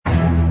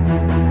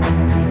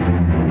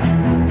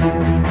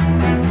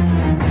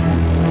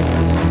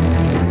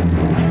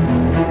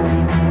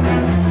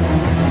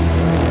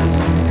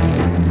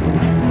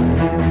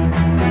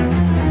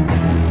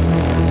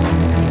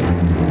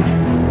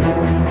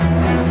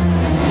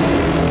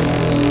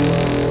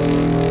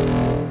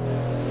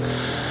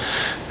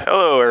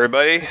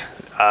everybody.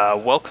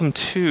 Welcome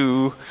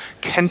to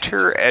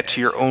Kenter at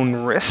Your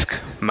Own Risk.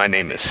 My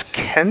name is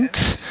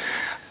Kent.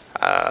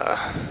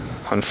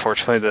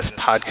 Unfortunately, this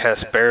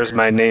podcast bears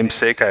my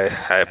namesake.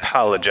 I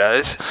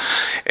apologize.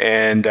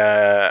 And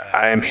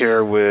I am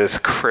here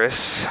with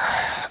Chris.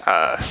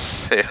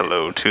 Say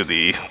hello to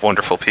the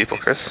wonderful people,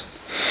 Chris.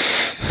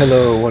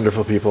 Hello,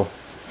 wonderful people.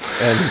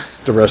 And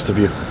the rest of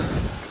you.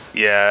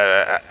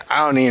 Yeah, I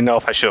don't even know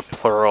if I should have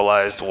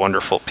pluralized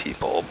wonderful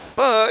people,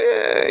 but,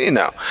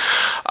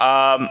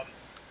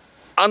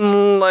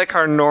 unlike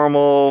our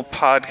normal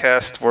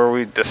podcast where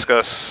we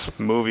discuss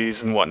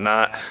movies and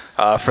whatnot,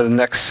 for the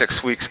next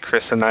 6 weeks,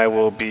 Chris and I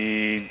will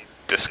be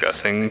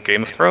discussing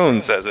Game of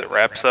Thrones as it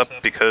wraps up,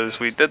 because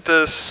we did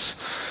this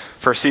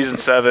for Season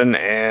 7,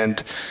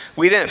 and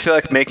we didn't feel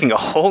like making a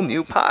whole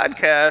new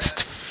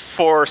podcast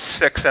for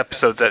 6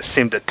 episodes. That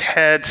seemed a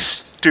tad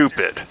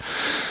stupid.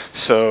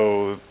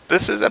 So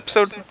this is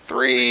episode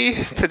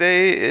 3.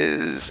 Today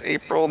is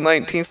April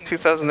 19th,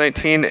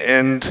 2019,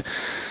 and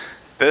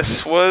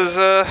this was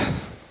the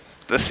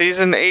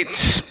season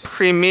 8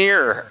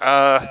 premiere.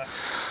 I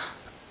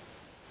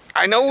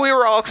know we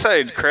were all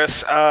excited,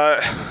 Chris.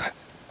 At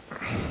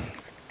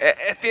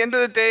the end of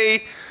the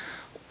day,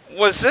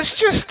 was this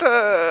just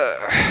a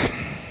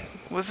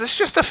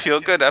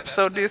feel-good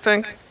episode, do you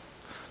think,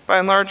 by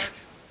and large?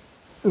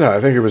 No, I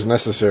think it was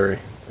necessary,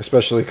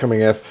 especially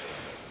coming after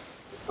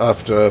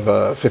a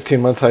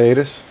 15-month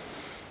hiatus.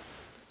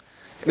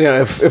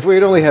 Yeah, if we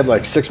had only had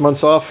like 6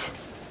 months off,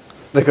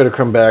 they could have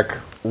come back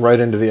right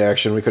into the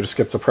action. We could have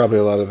skipped probably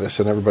a lot of this,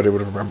 and everybody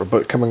would have remembered.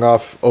 But coming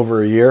off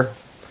over a year,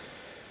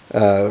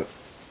 it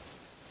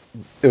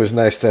was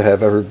nice to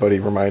have everybody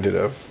reminded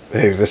of,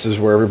 hey, this is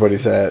where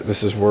everybody's at.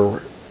 This is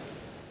what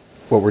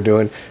we're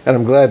doing. And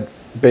I'm glad,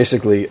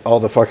 basically,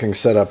 all the fucking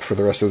setup for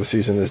the rest of the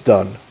season is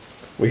done.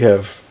 We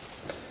have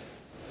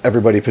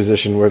everybody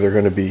positioned where they're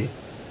going to be,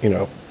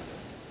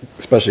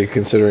 especially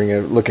considering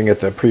looking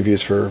at the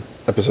previews for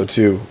episode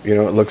 2,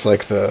 it looks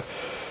like the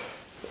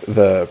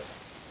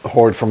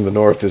horde from the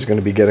north is going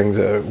to be getting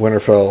to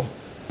Winterfell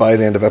by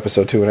the end of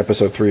episode 2, and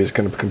episode 3 is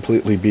going to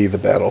completely be the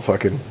battle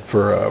fucking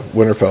for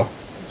Winterfell.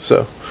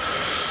 So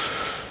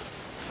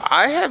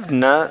I have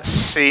not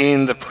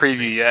seen the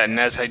preview yet, and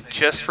as I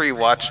just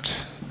rewatched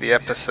the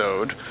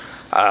episode,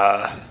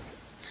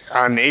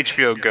 on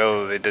HBO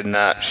Go, they did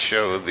not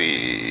show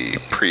the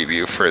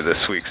preview for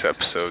this week's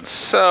episode,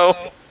 so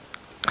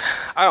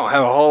I don't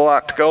have a whole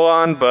lot to go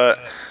on, but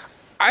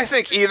I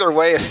think either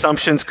way,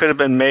 assumptions could have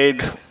been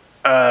made.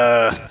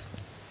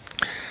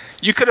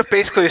 You could have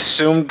basically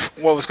assumed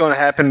what was going to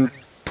happen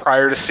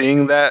prior to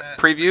seeing that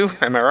preview.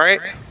 Am I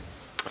right?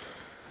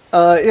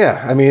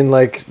 Yeah. I mean,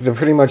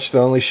 pretty much the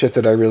only shit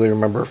that I really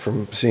remember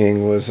from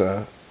seeing was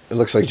it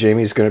looks like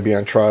Jaime's going to be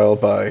on trial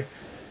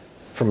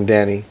from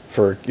Dany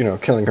for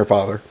killing her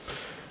father,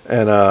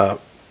 and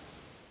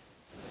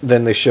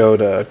then they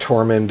showed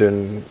Tormund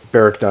and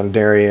Beric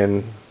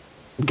Dondarrion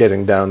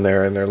getting down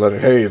there, and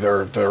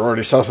they're they're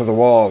already south of the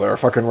wall. They're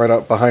fucking right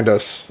up behind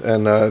us.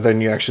 And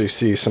then you actually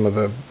see some of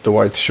the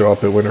whites show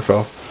up at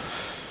Winterfell,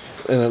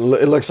 and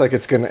it looks like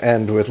it's going to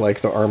end with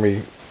the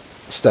army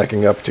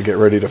stacking up to get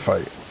ready to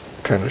fight,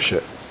 kind of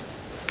shit.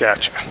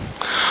 Gotcha.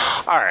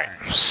 All right,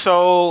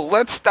 so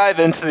let's dive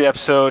into the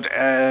episode.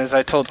 As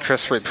I told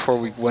Chris right before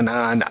we went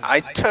on,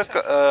 I took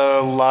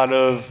a lot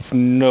of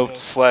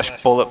notes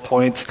 / bullet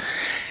points,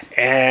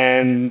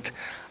 and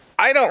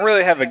I don't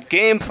really have a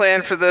game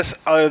plan for this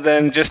other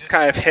than just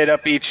kind of hit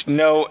up each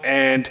note,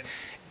 and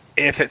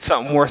if it's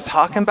something worth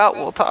talking about,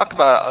 we'll talk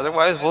about it.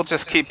 Otherwise, we'll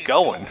just keep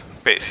going,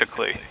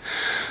 basically.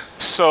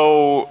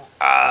 So,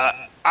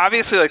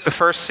 obviously, the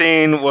first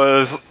scene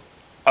was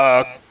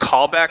a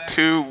callback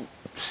to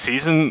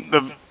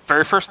the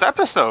very first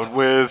episode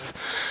with,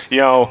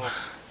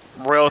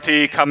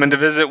 royalty coming to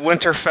visit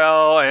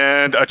Winterfell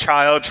and a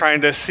child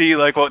trying to see,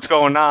 what's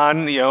going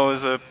on. It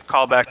was a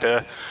callback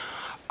to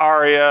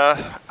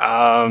Arya.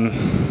 I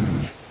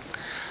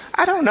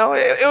don't know.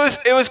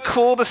 It was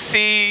cool to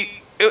see.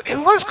 It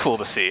was cool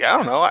to see. I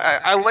don't know.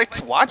 I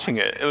liked watching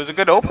it. It was a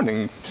good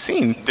opening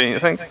scene, didn't you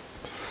think?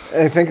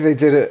 I think they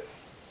did it.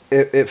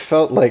 It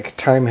felt like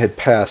time had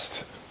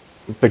passed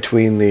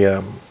between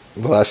the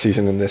last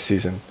season and this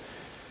season.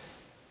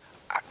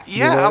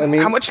 Yeah.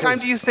 How much time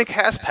do you think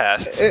has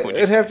passed?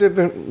 It'd have to have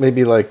been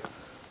maybe a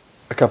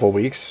couple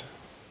weeks.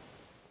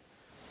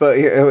 But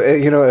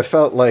it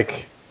felt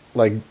like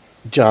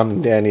Jon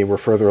and Dany were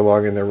further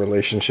along in their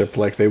relationship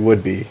like they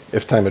would be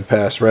if time had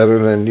passed, rather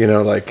than,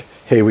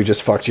 hey, we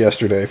just fucked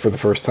yesterday for the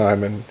first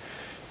time and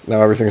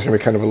now everything's going to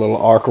be kind of a little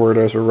awkward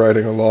as we're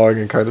riding along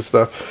and kind of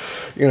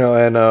stuff.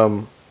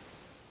 And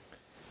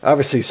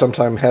obviously some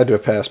time had to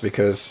have passed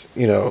because,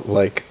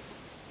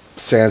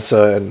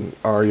 Sansa and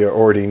Arya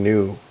already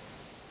knew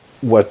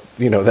what,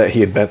 that he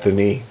had bent the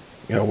knee,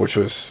 which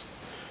was,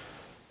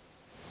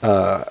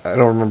 I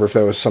don't remember if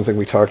that was something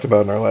we talked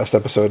about in our last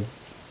episode,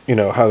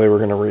 how they were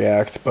going to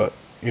react, but,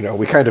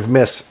 we kind of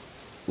missed,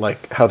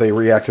 how they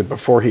reacted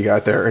before he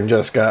got there and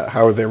just got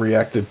how they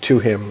reacted to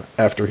him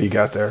after he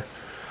got there.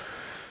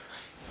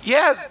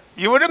 Yeah,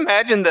 You would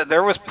imagine that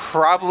there was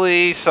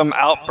probably some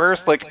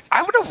outburst. Like,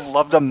 I would have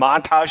loved a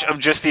montage of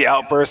just the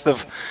outburst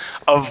of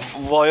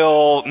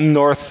loyal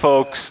North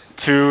folks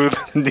to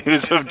the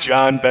news of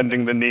Jon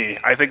bending the knee.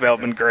 I think that would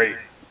have been great.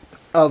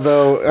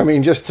 Although, I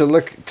mean, just to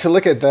look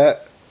at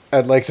that,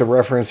 I'd like to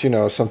reference,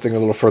 something a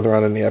little further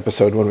on in the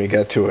episode when we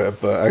get to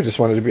it. But I just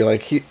wanted to be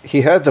like,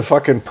 he had the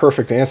fucking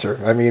perfect answer.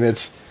 I mean,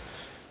 it's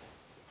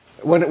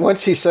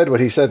once he said what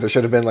he said, there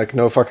should have been like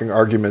no fucking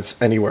arguments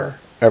anywhere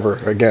ever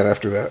again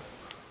after that.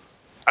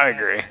 I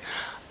agree.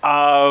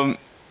 I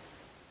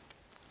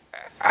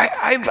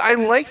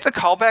like the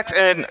callbacks,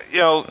 and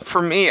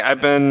for me,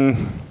 I've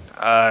been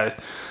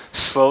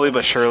slowly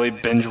but surely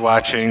binge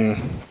watching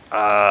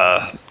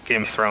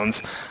Game of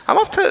Thrones. I'm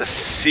up to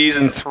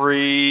season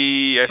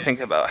 3, I think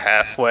about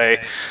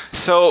halfway.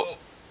 So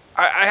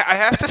I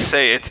have to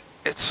say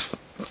it's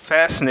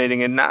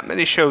fascinating, and not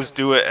many shows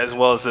do it as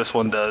well as this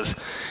one does.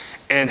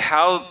 And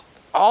how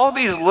all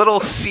these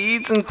little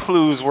seeds and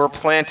clues were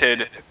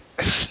planted,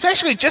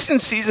 especially just in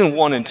season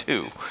 1 and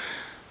 2,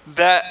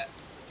 that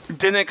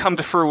didn't come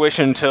to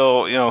fruition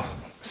until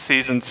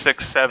season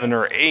 6, 7,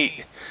 or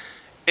 8.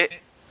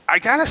 I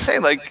gotta say,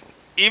 like,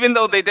 even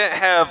though they didn't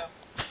have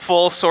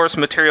full source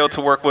material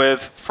to work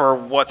with for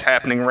what's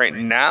happening right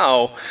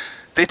now,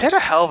 they did a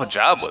hell of a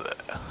job with it.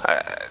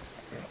 I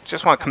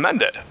just want to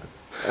commend it.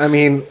 I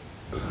mean,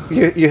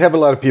 you have a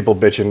lot of people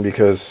bitching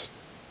because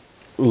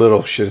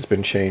little shit has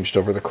been changed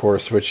over the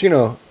course, which,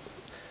 you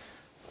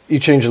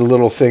change a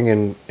little thing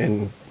in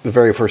the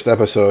very first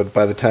episode.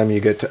 By the time you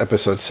get to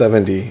episode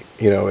 70,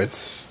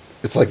 it's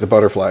like the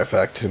butterfly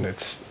effect, and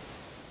it's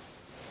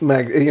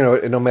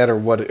no matter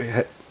what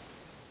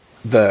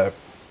the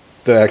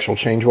actual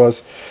change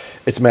was,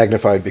 it's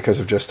magnified because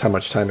of just how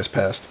much time has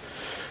passed.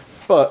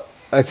 But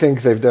I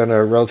think they've done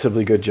a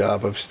relatively good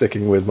job of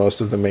sticking with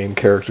most of the main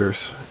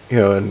characters,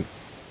 and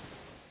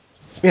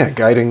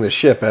guiding the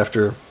ship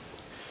after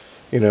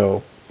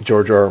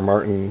George R. R.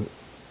 Martin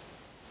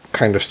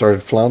kind of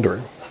started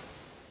floundering.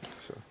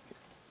 So.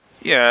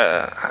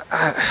 Yeah,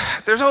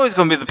 there's always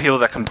going to be the people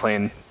that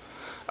complain,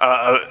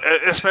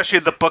 especially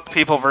the book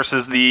people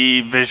versus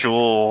the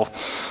visual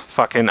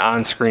fucking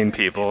on-screen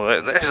people.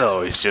 There's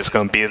always just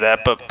going to be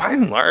that, but by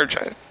and large,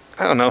 I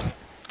don't know.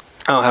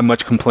 I don't have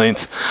much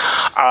complaints.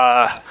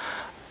 I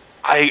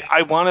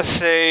want to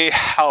say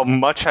how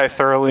much I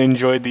thoroughly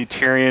enjoyed the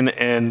Tyrion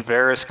and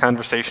Varys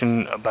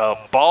conversation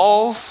about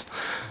balls.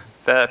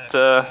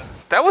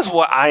 That was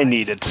what I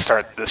needed to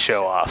start the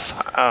show off.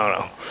 I don't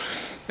know.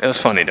 It was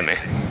funny to me.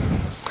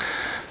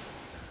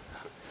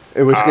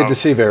 It was good to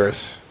see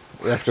Varys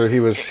after he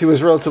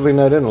was relatively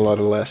not in a lot of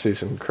the last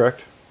season,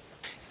 correct?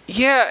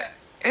 Yeah,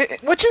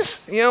 which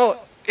is, if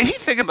you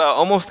think about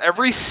almost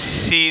every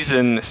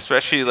season,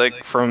 especially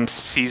like from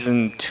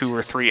season 2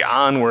 or 3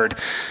 onward,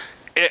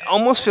 it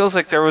almost feels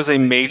like there was a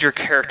major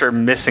character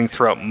missing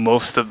throughout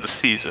most of the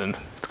season.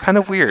 It's kind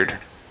of weird.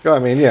 Oh, I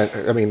mean,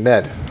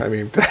 Ned. I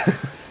mean...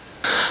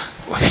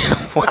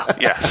 Well,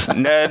 yes,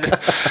 Ned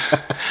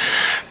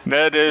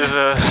is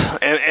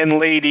and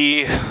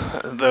Lady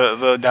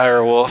the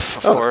dire wolf,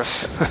 of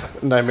course.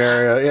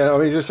 Nymeria, I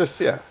mean,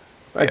 just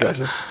I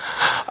gotcha.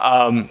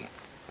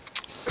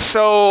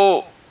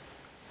 So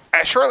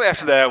shortly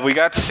after that, we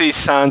got to see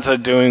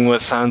Sansa doing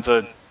what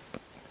Sansa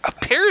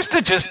appears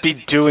to just be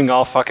doing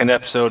all fucking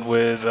episode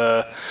with.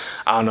 I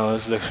don't know,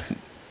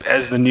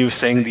 as the new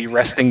saying, the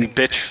resting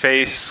bitch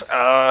face.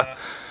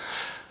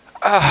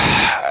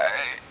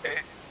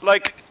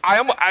 Like,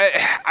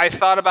 I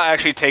thought about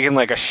actually taking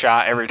like a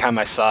shot every time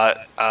I saw it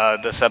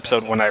this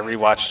episode when I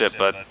rewatched it,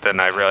 but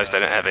then I realized I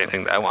didn't have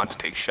anything that I wanted to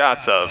take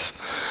shots of.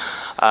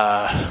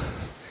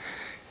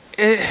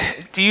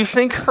 Do you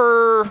think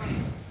her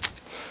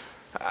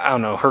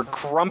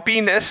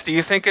grumpiness, do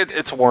you think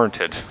it's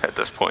warranted at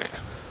this point?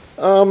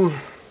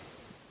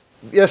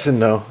 Yes and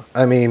no.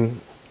 I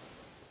mean,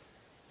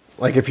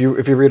 like if you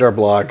read our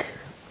blog,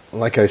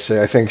 like I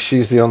say, I think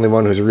she's the only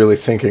one who's really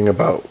thinking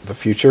about the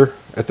future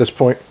at this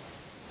point.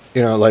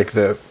 Like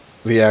the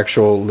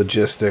actual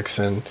logistics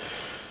and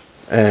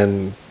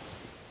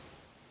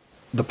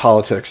the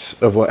politics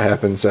of what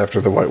happens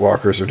after the White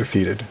Walkers are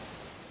defeated.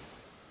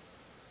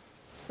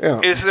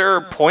 Yeah. Is there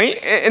a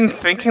point in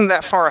thinking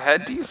that far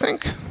ahead, do you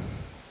think?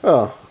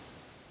 Oh,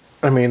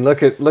 I mean,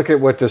 look at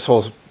what this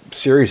whole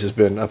series has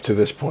been up to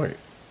this point.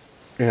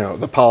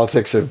 The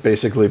politics have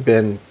basically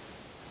been,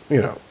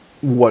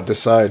 what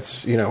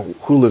decides,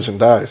 who lives and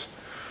dies.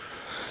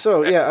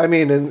 So, yeah, I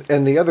mean,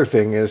 and the other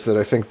thing is that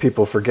I think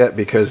people forget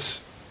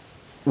because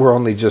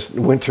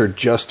winter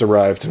just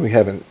arrived and we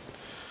haven't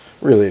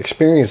really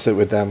experienced it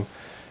with them.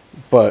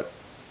 But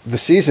the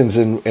seasons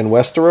in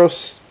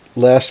Westeros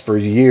last for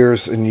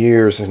years and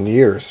years and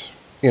years.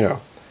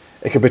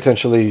 It could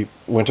potentially,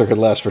 winter could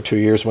last for 2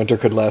 years, winter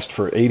could last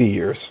for 80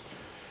 years.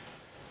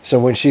 So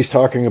when she's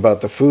talking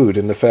about the food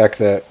and the fact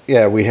that,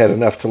 we had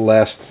enough to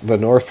last the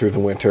north through the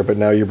winter, but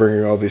now you're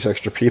bringing all these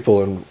extra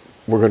people and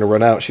we're going to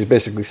run out. She's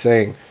basically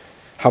saying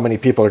how many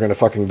people are going to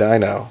fucking die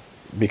now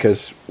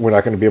because we're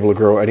not going to be able to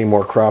grow any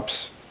more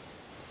crops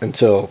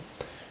until,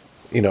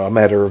 a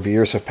matter of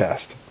years have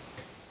passed.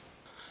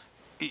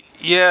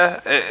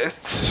 Yeah,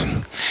 it's,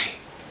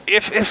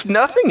 if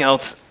nothing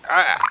else,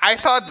 I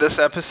thought this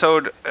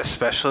episode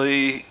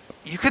especially,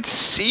 you could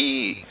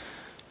see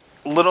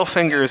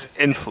Littlefinger's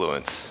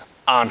influence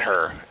on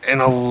her in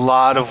a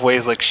lot of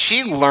ways. Like,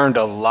 she learned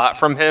a lot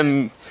from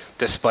him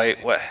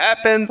despite what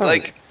happened.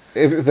 Like,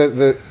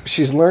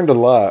 she's learned a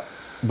lot,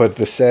 but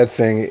the sad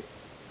thing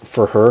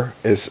for her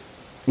is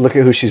look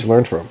at who she's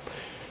learned from.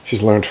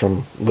 She's learned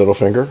from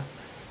Littlefinger.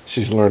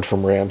 She's learned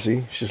from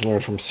Ramsay. She's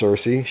learned from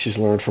Cersei. She's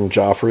learned from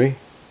Joffrey.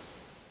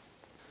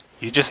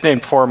 You just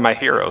named 4 of my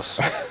heroes.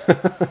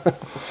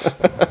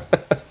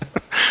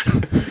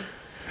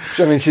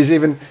 I mean, she's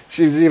even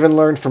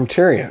learned from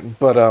Tyrion.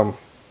 But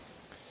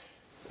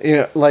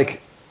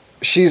like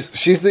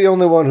she's the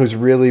only one who's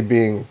really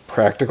being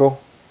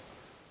practical.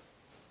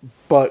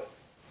 But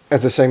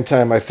at the same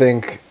time, I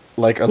think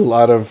like a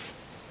lot of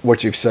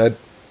what you've said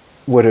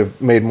would have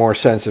made more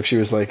sense if she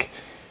was like,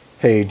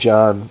 "Hey,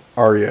 Jon,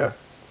 Arya,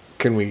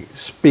 can we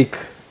speak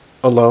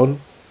alone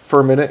for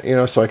a minute,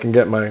 so I can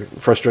get my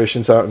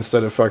frustrations out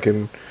instead of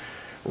fucking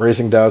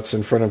raising doubts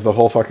in front of the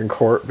whole fucking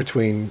court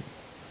between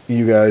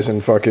you guys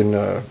and fucking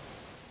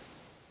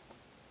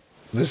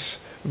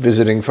this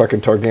visiting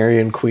fucking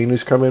Targaryen queen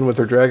who's come in with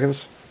her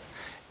dragons."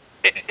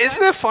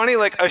 Isn't it funny,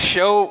 like, a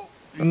show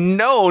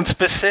known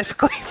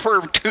specifically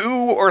for 2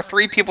 or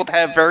 3 people to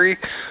have very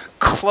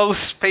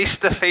close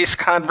face-to-face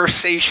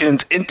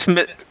conversations,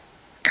 intimate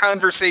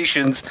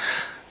conversations.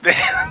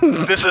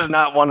 This is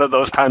not one of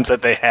those times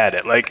that they had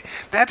it. Like,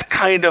 that's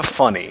kind of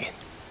funny.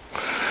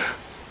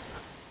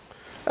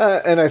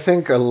 And I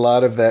think a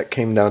lot of that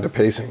came down to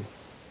pacing.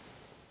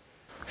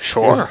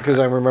 Sure. Because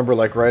I remember,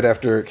 like, right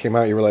after it came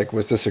out, you were like,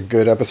 was this a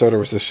good episode or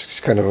was this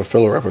kind of a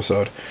filler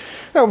episode?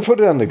 I would put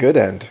it on the good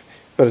end.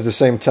 But at the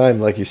same time,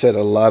 like you said,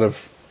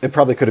 it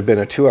probably could have been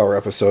a 2-hour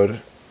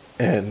episode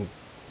and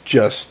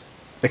just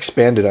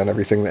expanded on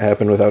everything that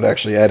happened without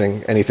actually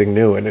adding anything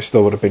new, and it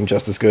still would have been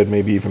just as good,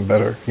 maybe even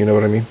better. You know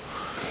what I mean?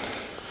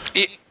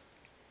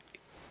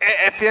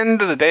 At the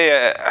end of the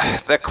day,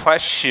 the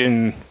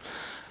question,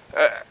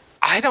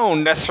 I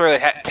don't necessarily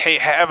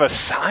have a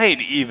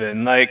side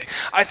even. Like,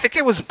 I think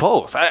it was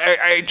both.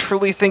 I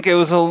truly think it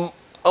was a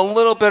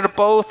little bit of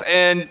both,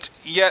 and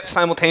yet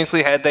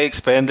simultaneously, had they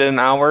expanded an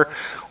hour,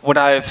 would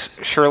I have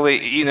surely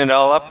eaten it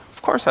all up?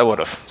 Of course I would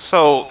have.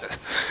 So,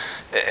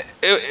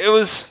 it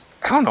was,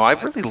 I don't know, I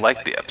really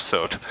liked the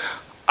episode.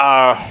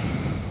 But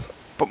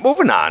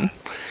moving on,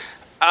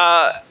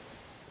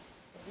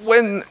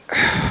 when,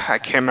 I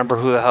can't remember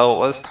who the hell it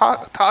was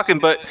talking,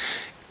 but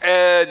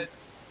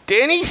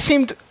Dany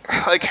seemed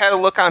like had a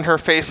look on her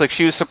face like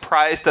she was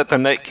surprised that the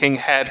Night King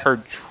had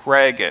her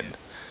dragon.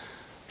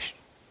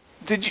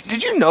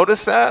 Did you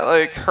notice that?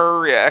 Like, her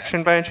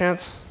reaction by any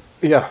chance?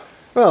 Yeah.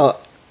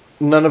 Well,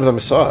 none of them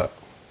saw it.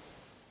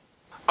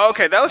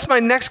 Okay, that was my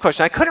next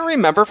question. I couldn't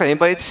remember if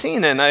anybody had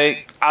seen it, and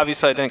I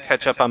didn't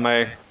catch up on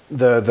my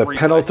the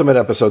penultimate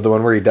episode, the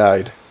one where he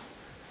died.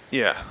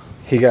 Yeah.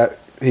 He got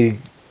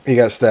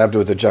stabbed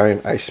with a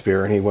giant ice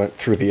spear, and he went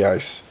through the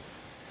ice.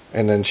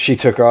 And then she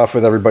took off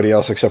with everybody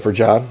else except for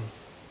Jon.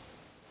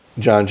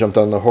 Jon jumped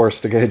on the horse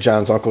to get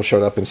Jon's uncle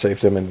showed up and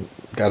saved him and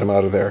got him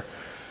out of there.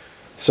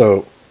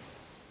 So,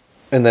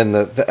 and then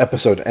the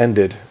episode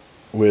ended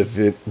with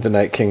the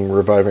Night King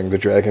reviving the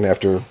dragon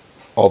after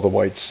all the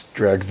whites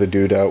dragged the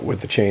dude out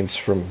with the chains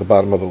from the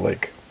bottom of the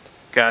lake.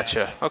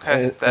 Gotcha.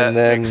 Okay, that and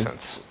then makes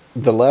sense.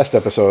 The last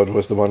episode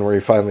was the one where he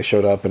finally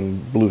showed up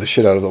and blew the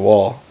shit out of the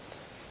wall.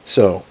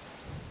 So,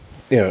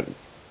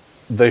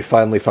 they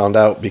finally found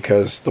out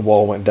because the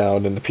wall went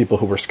down and the people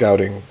who were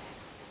scouting,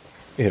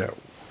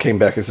 came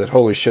back and said,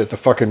 holy shit, the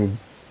fucking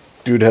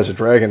dude has a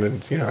dragon.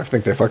 And, I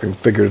think they fucking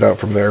figured it out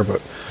from there,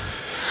 but...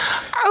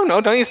 I don't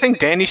know. Don't you think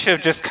Dany should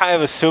have just kind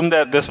of assumed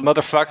that this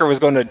motherfucker was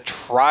going to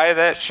try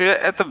that shit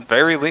at the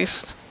very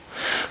least?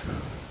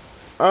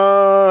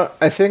 I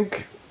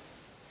think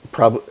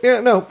probably...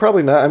 Yeah, no,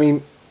 probably not. I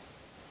mean,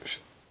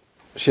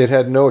 she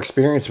had no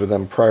experience with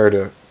them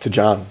prior to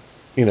Jon,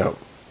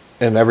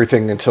 and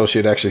everything until she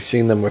had actually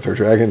seen them with her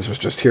dragons was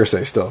just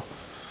hearsay still.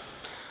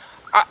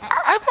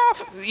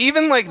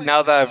 Even like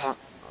now that I've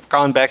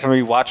gone back and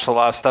rewatched a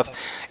lot of stuff,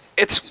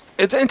 it's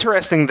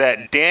interesting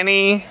that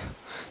Dany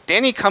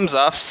comes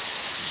off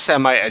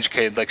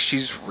semi-educated, like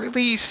she's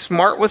really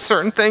smart with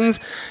certain things.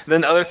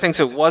 Then other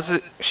things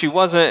she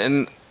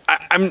wasn't,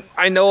 and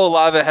I know a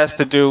lot of it has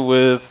to do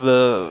with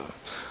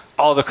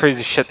all the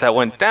crazy shit that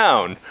went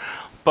down,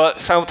 but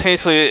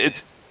simultaneously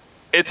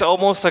it's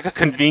almost like a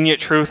convenient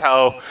truth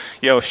how,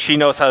 she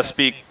knows how to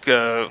speak,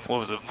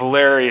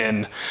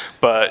 Valerian,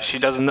 but she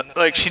doesn't,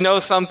 like, she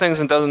knows some things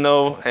and doesn't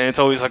know, and it's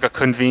always like a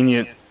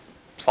convenient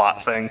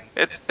plot thing.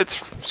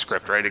 It's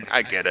script writing.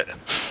 I get it.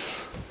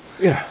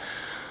 Yeah.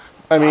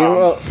 I mean,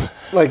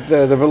 like,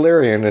 the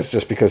Valerian is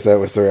just because that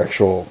was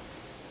the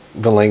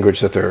language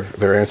that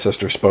their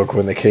ancestors spoke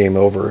when they came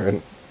over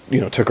and,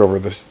 took over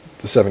the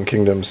Seven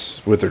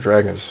Kingdoms with their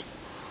dragons.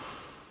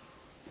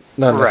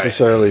 Not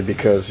necessarily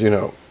because,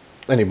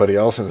 anybody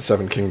else in the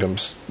Seven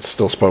Kingdoms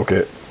still spoke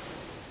it.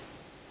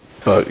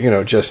 But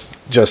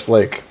just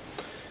like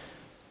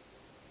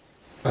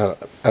I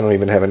don't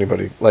even have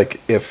anybody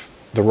like if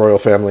the royal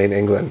family in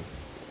England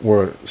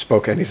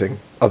spoke anything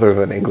other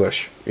than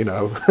English,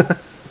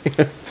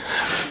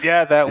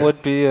 Yeah, that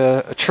would be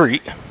a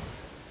treat.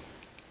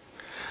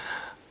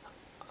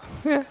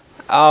 Yeah.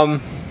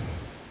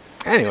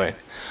 Anyway,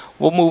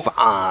 we'll move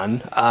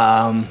on.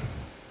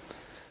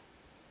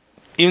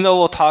 Even though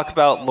we'll talk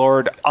about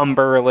Lord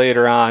Umber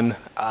later on,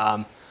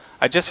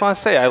 I just want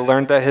to say I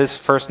learned that his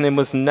first name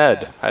was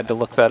Ned. I had to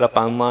look that up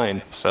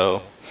online,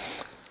 so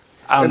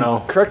I don't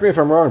know. Correct me if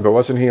I'm wrong, but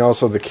wasn't he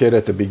also the kid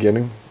at the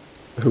beginning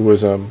who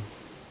was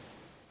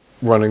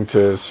running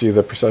to see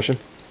the procession?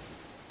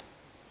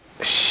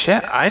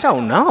 Shit, I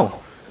don't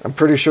know. I'm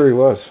pretty sure he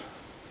was.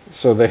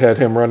 So they had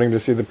him running to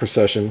see the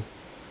procession,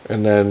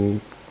 and then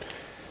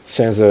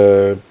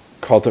Sansa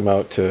called him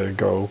out to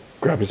go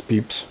grab his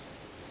peeps,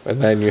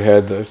 and then you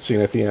had the scene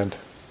at the end.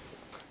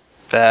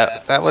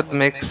 That would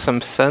make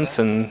some sense,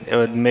 and it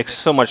would make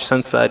so much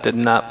sense that I did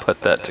not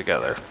put that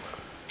together.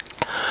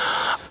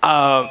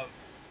 All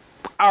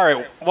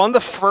right, one of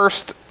the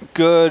first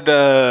good,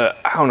 I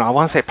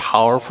want to say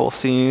powerful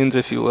scenes,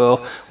 if you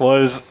will,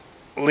 was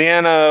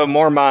Lyanna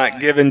Mormont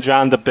giving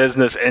Jon the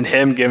business and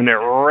him giving it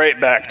right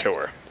back to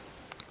her.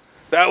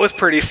 That was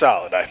pretty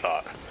solid, I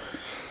thought.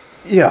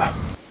 Yeah.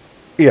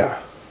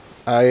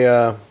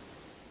 I,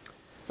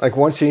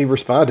 once he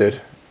responded,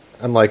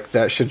 I'm like,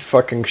 that should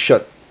fucking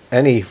shut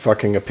any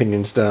fucking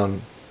opinions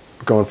down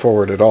going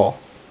forward at all.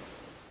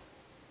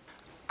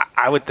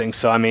 I would think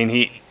so. I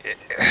mean,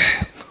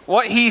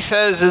 what he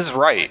says is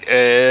right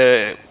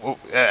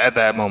at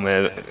that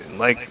moment.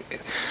 Like,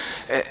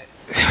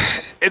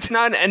 it's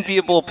not an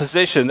enviable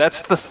position.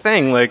 That's the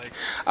thing. Like,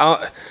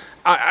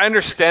 I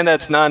understand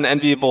that's not an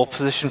enviable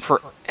position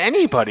for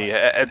anybody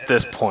at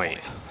this point.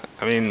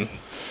 I mean,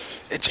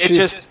 it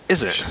just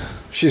isn't.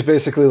 She's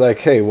basically like,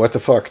 hey, what the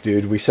fuck,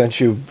 dude? We sent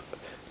you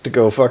to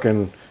go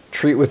fucking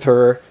treat with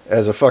her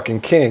as a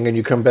fucking king, and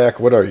you come back,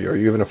 what are you? Are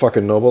you even a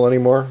fucking noble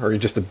anymore? Or are you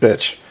just a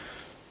bitch?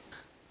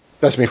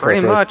 That's me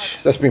pretty much.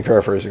 That's me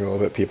paraphrasing a little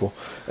bit, people.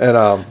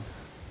 And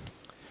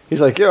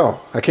he's like, yo,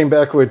 I came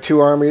back with 2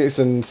 armies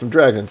and some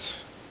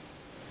dragons.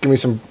 Give me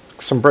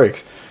some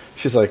breaks.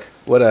 She's like,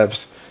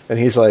 whatevs. And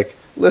he's like,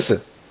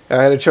 listen,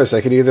 I had a choice.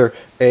 I could either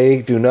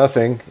A, do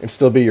nothing and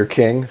still be your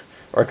king,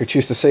 or I could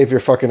choose to save your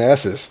fucking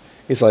asses.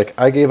 He's like,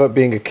 I gave up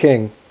being a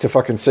king to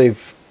fucking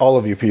save all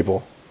of you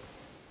people.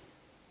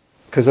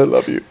 Because I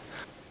love you.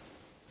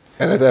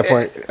 And at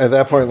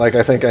that point, like,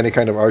 I think any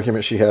kind of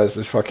argument she has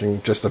is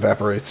fucking just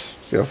evaporates.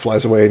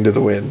 Flies away into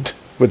the wind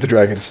with the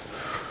dragons.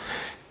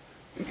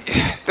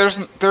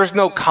 There's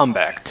no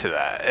comeback to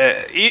that.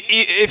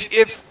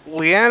 If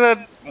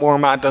Lyanna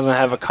Mormont doesn't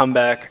have a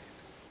comeback,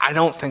 I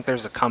don't think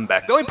there's a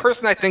comeback. The only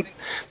person I think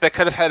that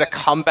could have had a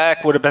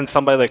comeback would have been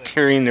somebody like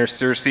Tyrion or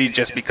Cersei,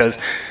 just because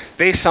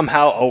they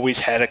somehow always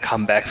had a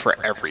comeback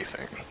for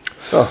everything.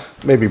 Oh,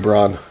 maybe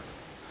Bronn.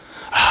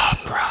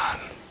 Bronn.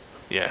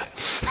 Yeah.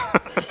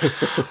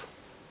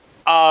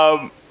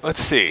 Let's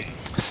see.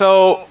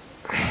 So,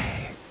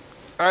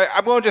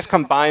 I'm going to just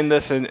combine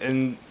this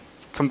and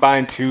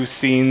combine 2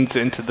 scenes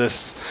into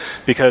this,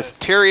 because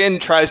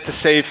Tyrion tries to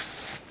save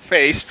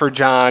face for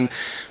Jon,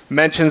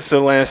 mentions the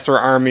Lannister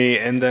army,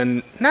 and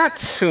then not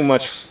too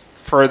much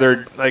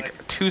further,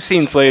 like 2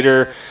 scenes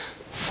later,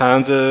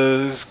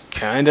 Sansa's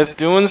kind of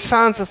doing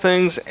Sansa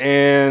things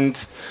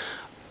and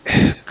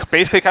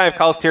basically kind of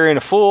calls Tyrion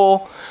a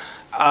fool.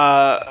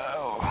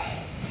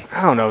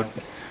 I don't know.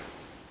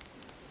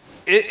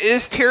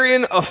 Is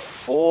Tyrion a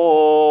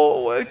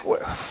fool? Like,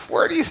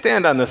 where do you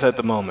stand on this at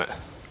the moment?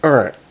 All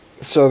right.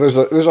 So there's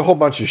a whole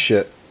bunch of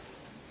shit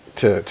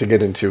to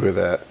get into with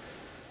that.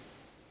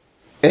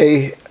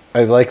 I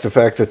like the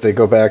fact that they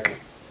go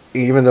back,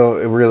 even though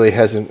it really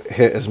hasn't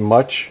hit as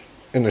much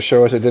in the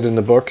show as it did in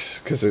the books,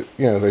 because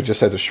they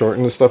just had to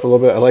shorten the stuff a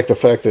little bit. I like the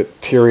fact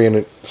that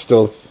Tyrion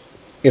still,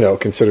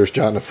 considers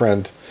Jon a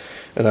friend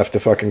enough to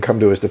fucking come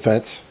to his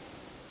defense.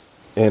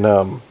 And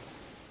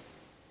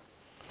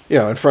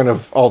in front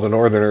of all the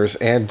Northerners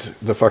and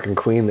the fucking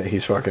queen that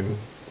he's fucking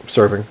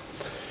serving.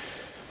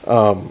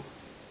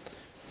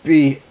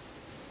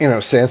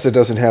 Sansa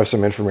doesn't have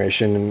some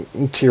information,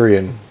 and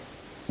Tyrion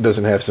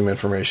doesn't have some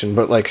information,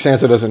 but like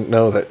Sansa doesn't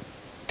know that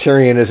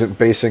Tyrion isn't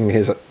basing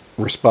his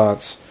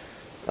response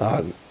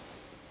on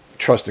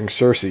trusting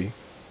Cersei.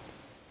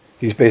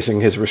 He's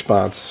basing his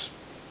response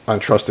on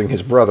trusting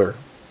his brother,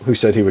 who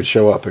said he would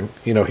show up and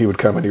he would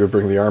come and he would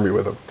bring the army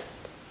with him.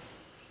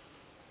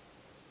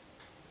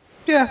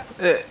 Yeah,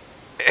 it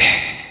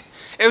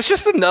was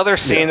just another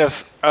scene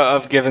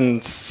of giving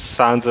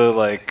Sansa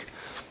like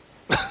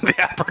the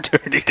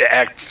opportunity to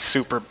act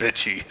super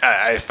bitchy.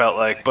 I felt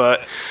like,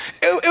 but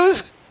it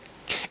was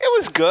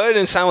good,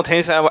 and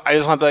simultaneously, I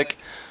just want to be like,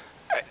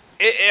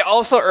 it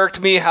also irked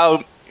me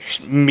how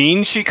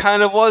mean she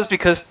kind of was,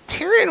 because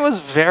Tyrion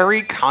was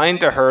very kind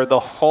to her the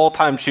whole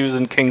time she was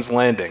in King's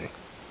Landing.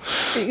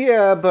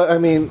 Yeah, but I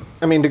mean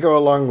to go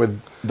along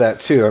with that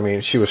too, I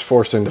mean she was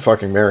forced into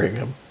fucking marrying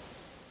him,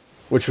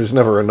 which was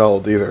never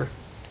annulled either.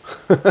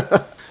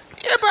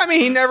 I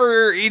mean, he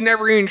never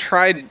even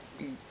tried,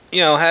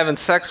 having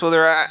sex with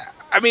her.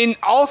 I mean,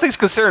 all things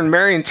considered,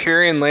 marrying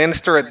Tyrion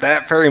Lannister at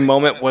that very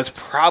moment was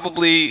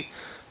probably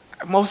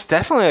most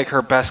definitely like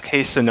her best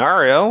case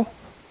scenario.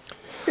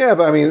 Yeah,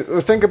 but I mean,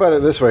 think about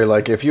it this way: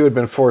 like, if you had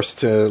been forced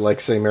to, like,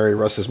 say, marry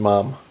Russ's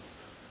mom,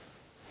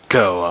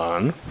 go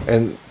on,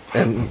 and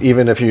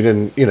even if you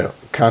didn't,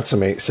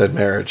 consummate said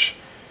marriage,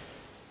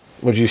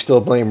 would you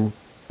still blame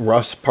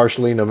Russ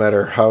partially, no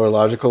matter how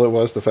illogical it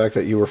was, the fact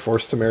that you were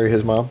forced to marry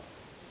his mom?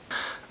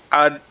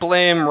 I'd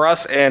blame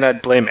Russ and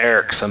I'd blame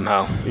Eric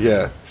somehow.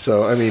 Yeah,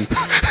 so, I mean...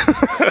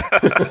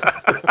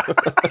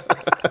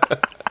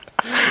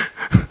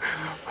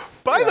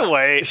 By the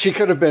way... She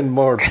could have been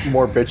more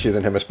bitchy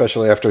than him,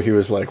 especially after he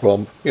was like,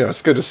 well,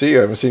 it's good to see you.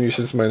 I haven't seen you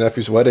since my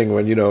nephew's wedding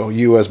when,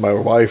 you as my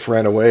wife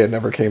ran away and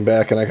never came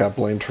back and I got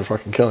blamed for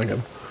fucking killing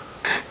him.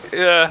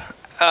 Yeah,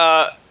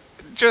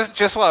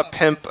 just want to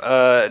pimp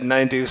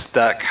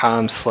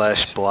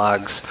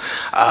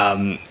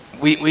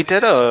 9deuce.com/blogs. We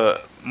did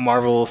a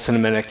Marvel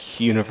Cinematic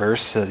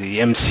Universe, the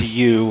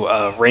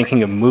MCU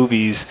ranking of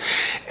movies,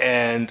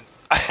 and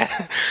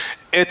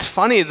it's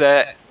funny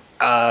that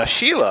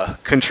Sheila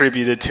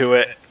contributed to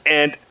it,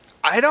 and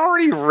I'd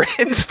already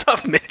written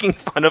stuff making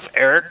fun of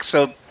Eric,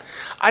 so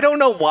I don't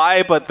know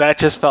why, but that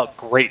just felt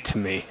great to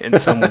me in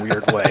some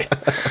weird way.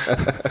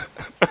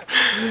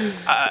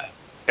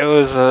 It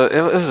was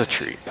a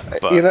treat.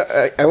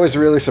 But. I was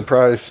really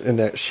surprised in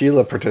that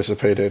Sheila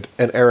participated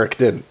and Eric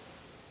didn't.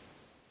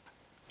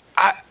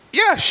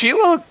 Yeah,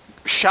 Sheila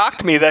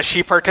shocked me that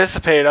she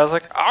participated. I was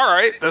like, all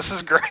right, this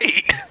is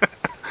great.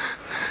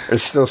 It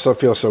still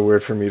feels so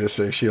weird for me to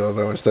say Sheila,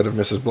 though, instead of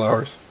Mrs.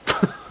 Blowers.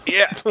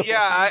 Yeah,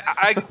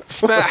 I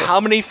spent how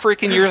many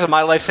freaking years of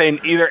my life saying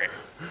either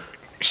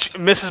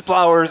Mrs.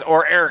 Blowers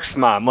or Eric's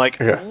mom. Like,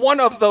 one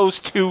of those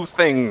two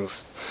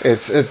things.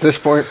 It's at this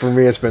point, for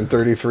me, it's been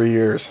 33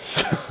 years.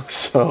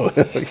 So,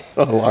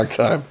 a long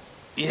time.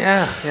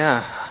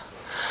 Yeah.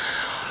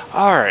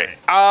 All right.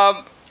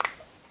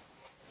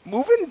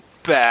 Moving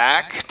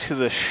back to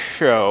the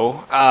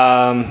show,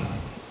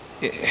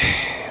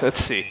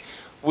 let's see.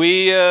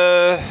 You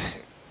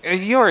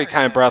already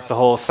kind of brought up the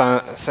whole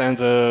sense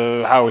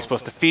of how we're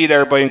supposed to feed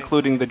everybody,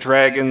 including the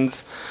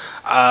dragons.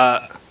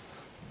 Like,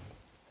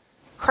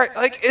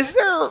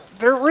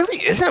 there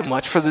really isn't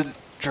much for the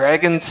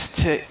dragons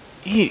to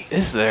eat,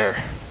 is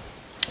there?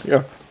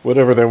 Yeah,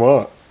 whatever they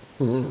want.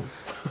 Which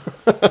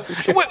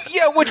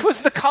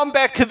was the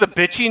comeback to the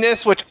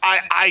bitchiness, which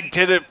I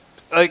didn't,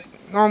 like,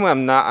 normally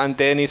I'm not on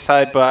Danny's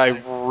side, but I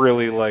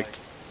really liked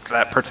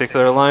that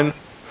particular line.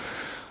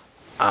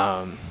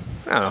 I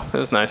don't know, it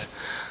was nice.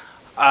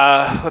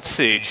 Let's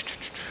see.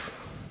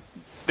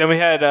 Then we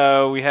had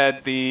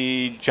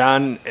the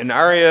Jon and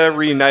Arya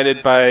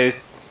reunited by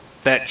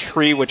that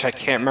tree, which I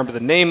can't remember the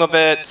name of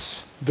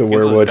it. The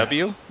Weirwood.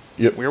 W?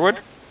 Yep. Weirwood?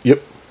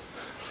 Yep.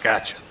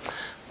 Gotcha.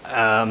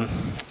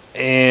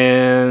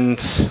 And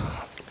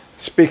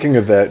speaking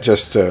of that,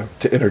 just to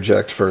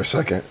interject for a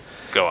second.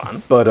 Go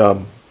on. But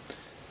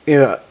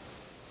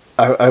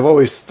I've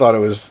always thought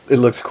it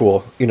looks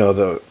cool.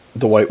 The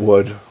white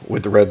wood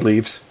with the red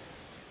leaves,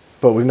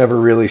 but we've never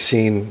really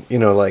seen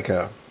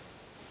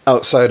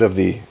outside of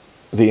the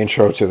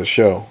intro to the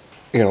show,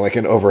 like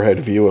an overhead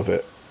view of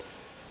it.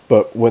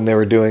 But when they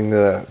were doing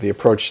the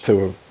approach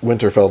to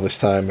Winterfell this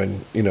time,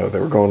 and they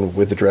were going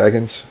with the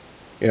dragons,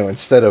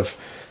 instead of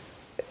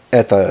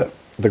at the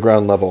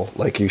ground level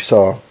like you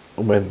saw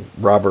when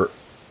Robert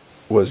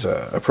was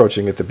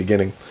approaching at the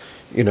beginning,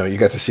 you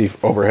got to see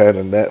overhead,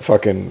 and that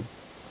fucking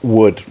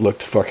wood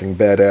looked fucking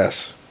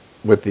badass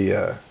with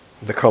the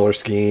color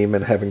scheme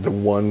and having the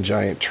one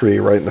giant tree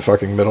right in the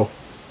fucking middle.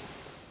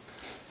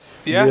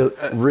 Yeah,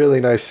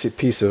 really nice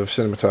piece of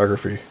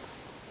cinematography,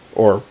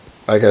 or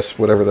I guess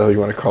whatever the hell you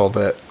want to call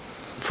that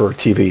for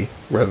TV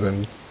rather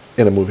than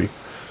in a movie.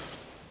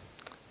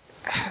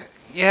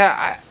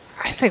 Yeah,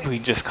 I think we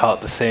just call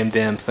it the same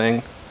damn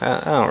thing.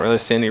 I don't really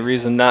see any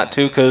reason not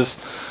to, because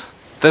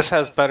this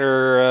has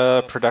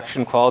better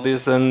production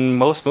qualities than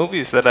most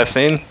movies that I've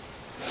seen.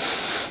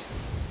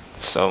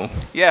 So,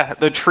 yeah,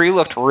 the tree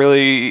looked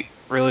really,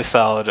 really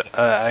solid.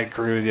 I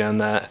agree with you on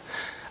that.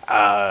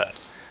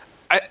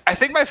 I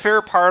think my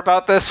favorite part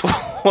about this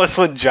was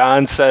when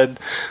Jon said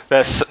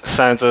that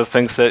Sansa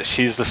thinks that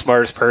she's the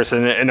smartest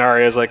person, and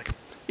Arya's like,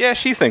 yeah,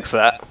 she thinks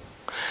that.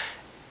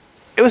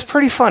 It was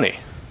pretty funny.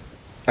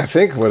 I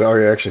think what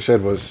Arya actually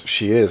said was,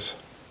 she is.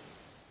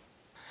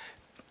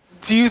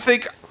 Do you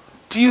think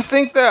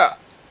that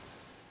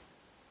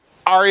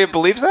Arya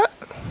believes that?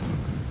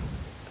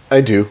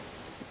 I do.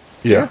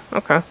 Yeah.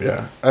 Okay.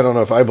 Yeah. I don't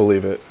know if I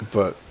believe it,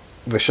 but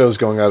the show's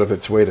going out of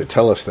its way to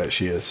tell us that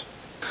she is.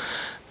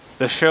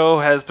 The show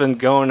has been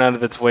going out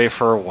of its way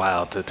for a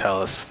while to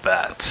tell us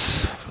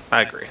that.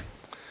 I agree.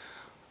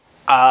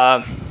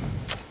 All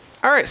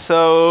right,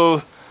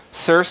 so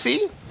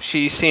Cersei,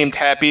 she seemed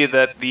happy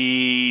that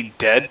the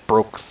dead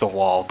broke the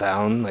wall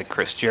down like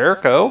Chris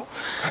Jericho.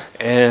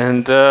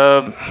 And,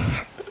 yeah,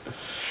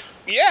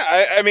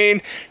 I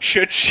mean,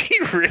 should she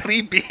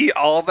really be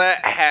all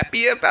that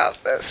happy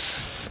about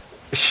this?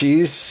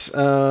 She's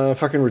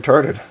fucking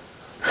retarded.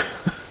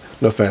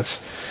 No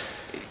offense.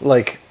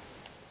 Like,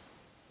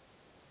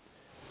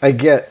 I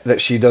get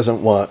that she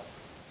doesn't want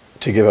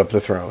to give up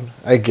the throne.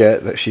 I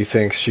get that she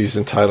thinks she's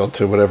entitled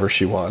to whatever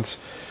she wants.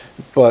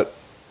 But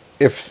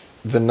if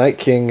the Night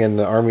King and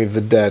the Army of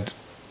the Dead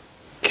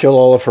kill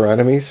all of her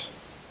enemies,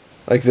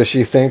 like, does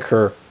she think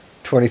her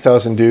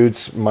 20,000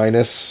 dudes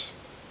minus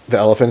the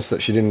elephants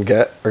that she didn't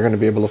get are going to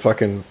be able to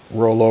fucking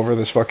roll over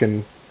this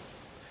fucking...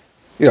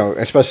 You know,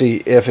 especially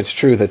if it's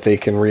true that they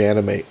can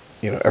reanimate,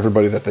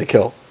 everybody that they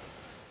kill.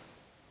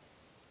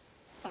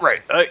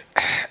 Right.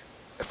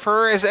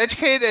 For as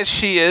educated as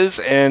she is,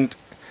 and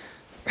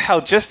how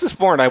just this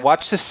morning I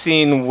watched a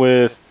scene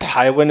with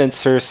Tywin and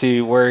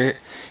Cersei where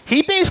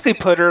he basically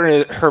put her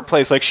in her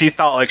place. Like, she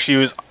thought like she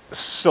was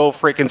so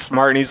freaking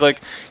smart, and he's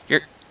like,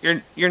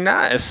 you're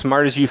not as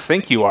smart as you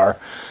think you are.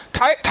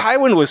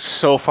 Tywin was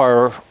so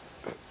far,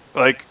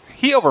 like,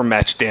 he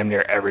overmatched damn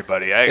near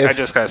everybody. I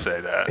just gotta say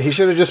that. He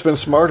should have just been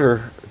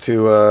smarter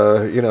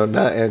to,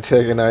 not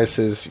antagonize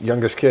his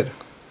youngest kid.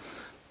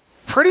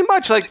 Pretty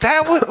much, like,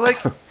 that was, like,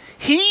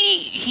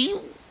 he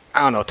I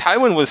don't know,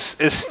 Tywin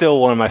is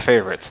still one of my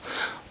favorites.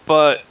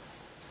 But,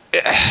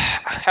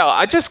 hell,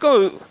 I just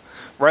go,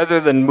 rather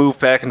than move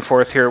back and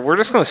forth here, we're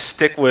just going to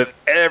stick with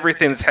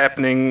everything that's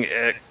happening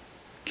at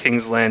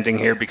King's Landing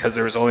here, because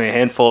there was only a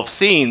handful of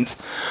scenes.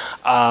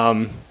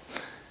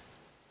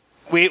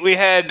 We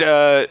had,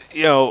 Yara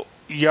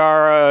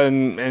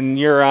and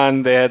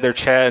Euron, they had their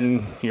chat,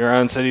 and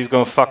Euron said he's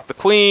going to fuck the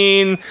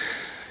queen.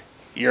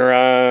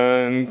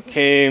 Euron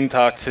came,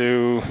 talked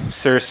to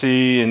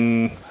Cersei,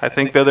 and I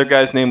think the other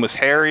guy's name was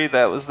Harry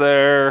that was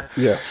there.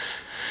 Yeah.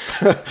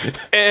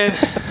 And,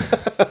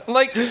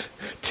 like...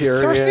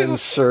 Tyrion,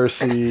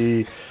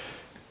 Cersei,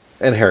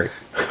 and Harry.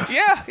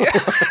 Yeah.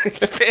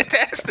 It's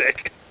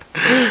fantastic.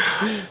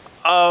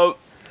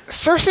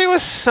 Cersei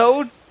was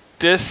so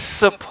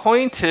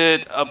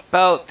disappointed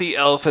about the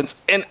elephants,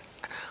 and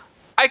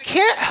I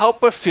can't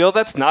help but feel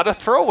that's not a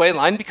throwaway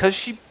line, because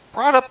she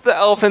brought up the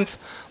elephants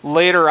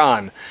later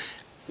on.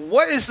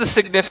 What is the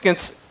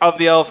significance of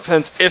the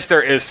elephants, if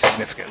there is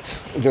significance?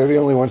 They're the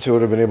only ones who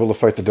would have been able to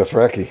fight the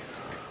Dothraki.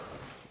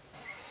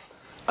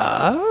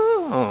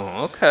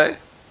 Oh, okay.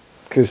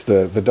 Because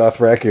the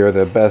Dothraki are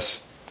the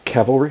best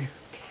cavalry.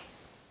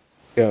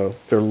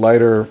 They're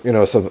lighter,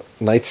 so the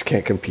knights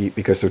can't compete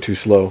because they're too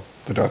slow.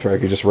 The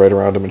Dothraki just ride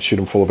around them and shoot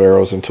them full of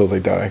arrows until they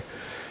die.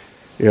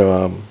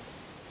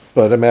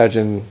 But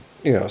imagine,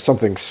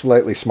 something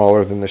slightly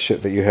smaller than the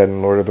shit that you had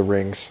in Lord of the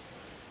Rings.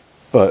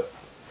 But,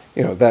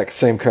 that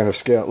same kind of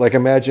scale. Like,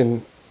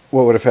 imagine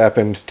what would have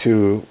happened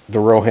to the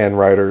Rohan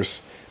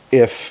riders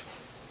if,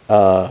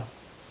 they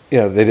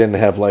didn't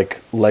have,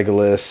 like,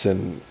 Legolas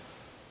and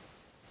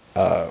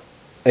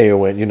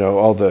Eowyn,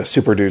 all the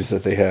super dudes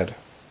that they had.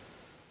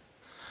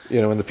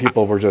 And the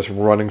people were just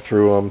running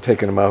through them,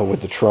 taking them out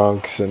with the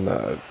trunks and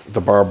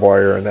the barbed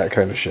wire and that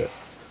kind of shit.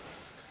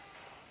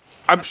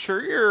 I'm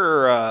sure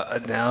your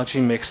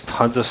analogy makes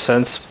tons of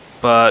sense,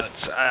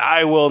 but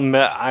I will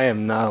admit I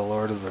am not a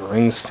Lord of the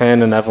Rings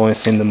fan, and I've only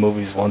seen the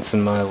movies once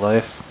in my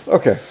life.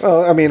 Okay.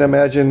 Well, I mean,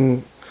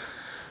 imagine,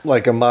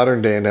 like, a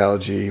modern-day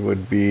analogy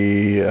would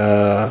be,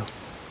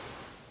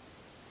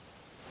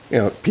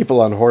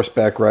 people on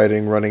horseback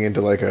riding, running into,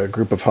 like, a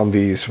group of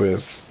Humvees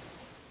with,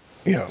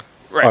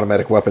 right,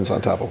 automatic weapons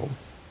on top of them.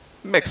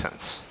 Makes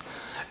sense.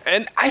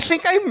 And I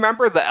think I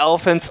remember the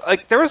elephants.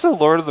 Like, there was a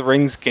Lord of the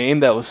Rings game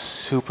that was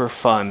super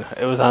fun.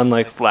 It was on,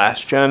 like,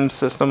 last gen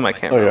system. I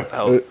can't remember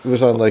how. It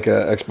was on, like,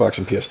 Xbox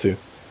and PS2.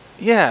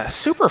 Yeah,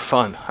 super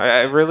fun.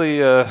 I really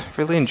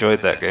really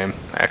enjoyed that game,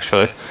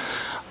 actually.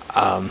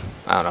 I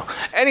don't know.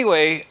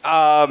 Anyway,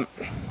 I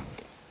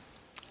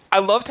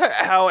loved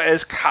how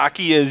as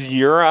cocky as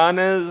Euron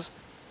is,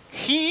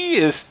 he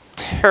is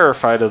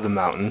terrified of the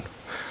mountain.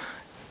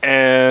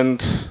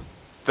 And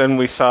then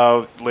we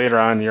saw later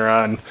on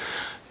Euron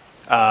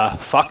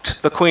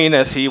fucked the queen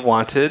as he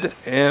wanted,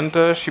 and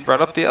she brought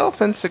up the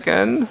elephants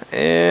again.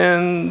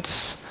 And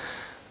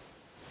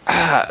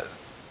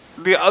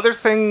the other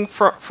thing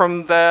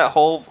from that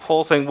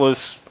whole thing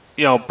was,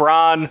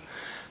 Bronn.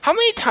 How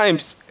many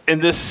times in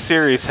this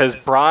series has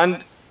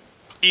Bronn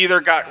either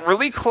got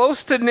really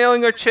close to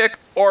nailing a chick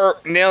or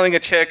nailing a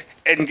chick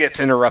and gets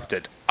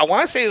interrupted? I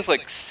want to say it's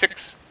like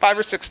 5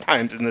 or 6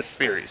 times in this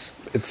series.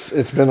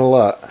 It's been a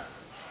lot.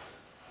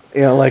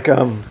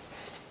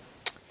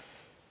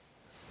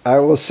 I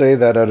will say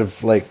that out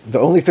of, like, the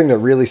only thing that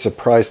really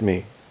surprised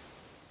me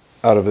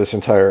out of this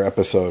entire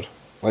episode,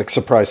 like,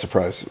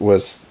 surprise,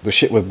 was the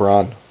shit with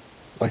Bronn.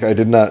 Like, I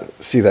did not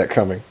see that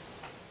coming.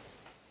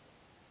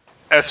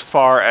 As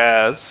far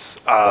as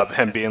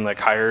him being, like,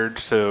 hired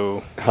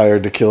to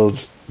kill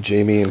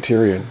Jaime and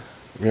Tyrion.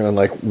 And,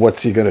 like,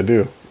 what's he gonna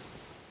do?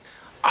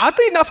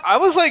 Oddly enough, I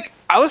was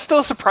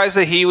still surprised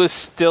that he was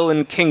still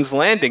in King's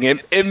Landing.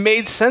 It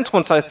made sense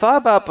once I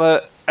thought about it,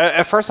 but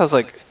at first I was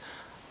like,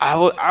 I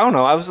don't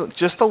know. I was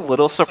just a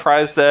little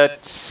surprised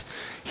that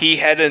he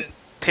hadn't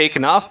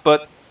taken off,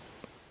 but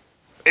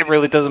it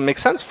really doesn't make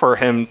sense for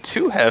him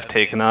to have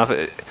taken off.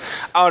 I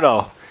don't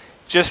know.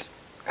 Just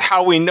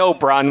how we know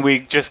Bronn, we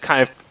just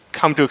kind of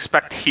come to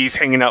expect he's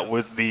hanging out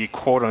with the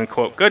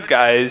quote-unquote good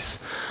guys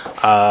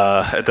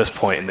at this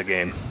point in the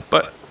game.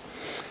 But,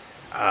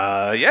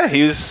 yeah,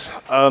 he's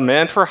a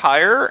man for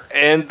hire,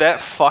 and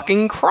that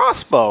fucking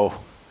crossbow.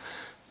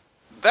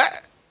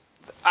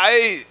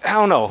 I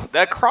don't know.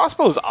 That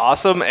crossbow is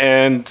awesome,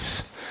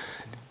 and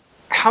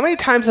how many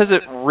times has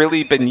it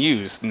really been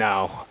used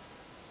now?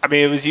 I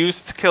mean, it was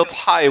used to kill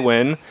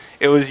Tywin.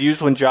 It was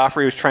used when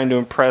Joffrey was trying to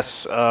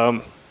impress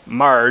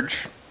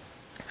Marge.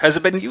 Has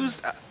it been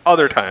used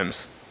other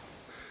times?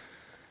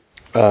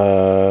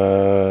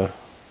 I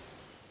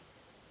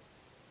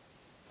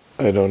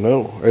don't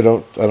know. I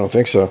don't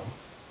think so.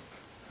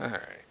 All right.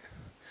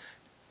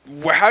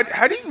 Well,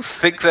 how do you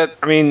think that?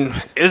 I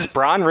mean, is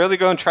Bronn really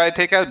going to try to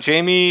take out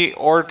Jaime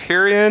or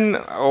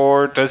Tyrion,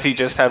 or does he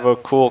just have a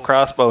cool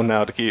crossbow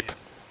now to keep?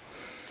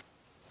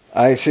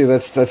 I see.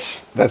 That's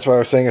why I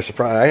was saying a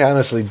surprise. I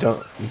honestly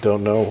don't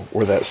know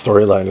where that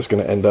storyline is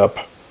going to end up.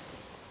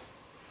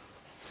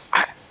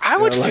 I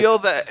would feel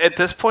that at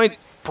this point,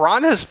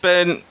 Bronn has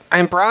been.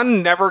 I mean,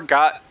 Bronn never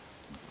got.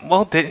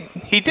 Well,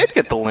 he did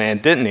get the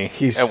land, didn't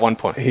he? At one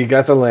point, he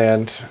got the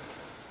land,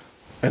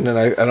 and then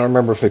I don't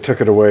remember if they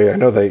took it away. I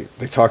know they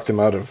talked him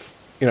out of.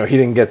 He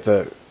didn't get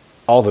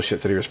all the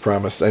shit that he was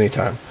promised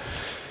anytime.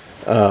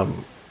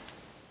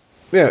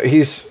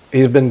 He's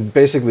been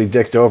basically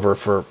dicked over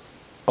for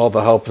all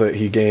the help that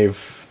he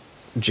gave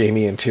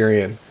Jaime and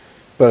Tyrion,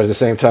 but at the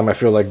same time, I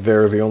feel like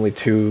they're the only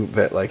two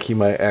that like he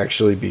might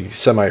actually be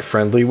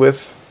semi-friendly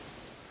with.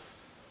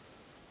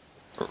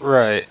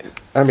 Right.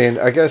 I mean,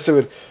 I guess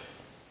it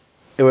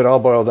would all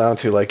boil down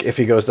to like if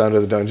he goes down to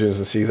the dungeons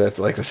and see that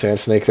like the sand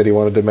snake that he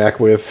wanted to mac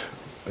with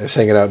is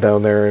hanging out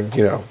down there, and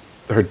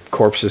her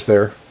corpse is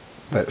there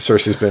that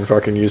Cersei's been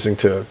fucking using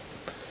to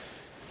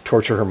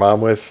torture her mom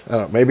with. I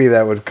don't know. Maybe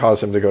that would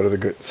cause him to go to the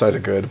good side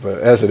of good, but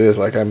as it is,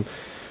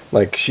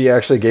 she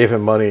actually gave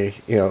him money,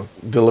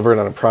 delivered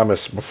on a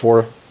promise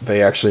before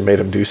they actually made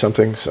him do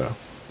something, so.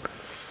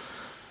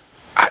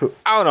 I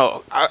don't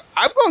know.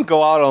 I'm going to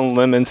go out on a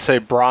limb and say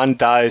Bronn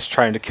dies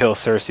trying to kill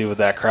Cersei with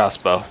that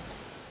crossbow.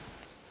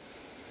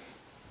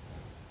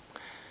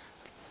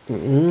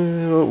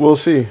 We'll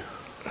see.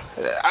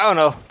 I don't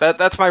know.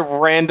 That's my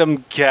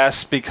random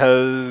guess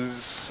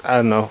because, I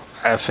don't know,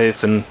 I have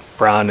faith in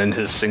Bronn and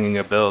his singing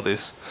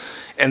abilities.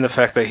 And the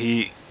fact that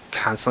he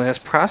constantly has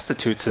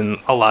prostitutes in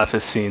a lot of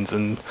his scenes,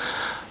 and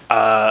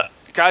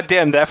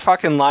goddamn that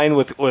fucking line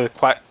with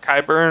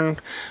Qyburn,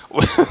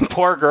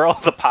 poor girl,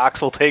 the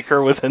pox will take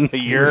her within the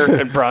year,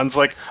 and Bronn's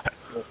like,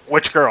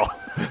 which girl?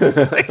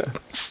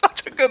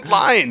 Such a good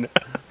line.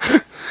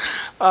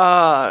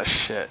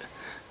 Shit.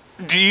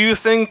 Do you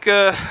think?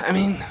 I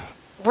mean,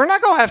 we're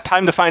not gonna have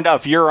time to find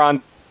out if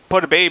Euron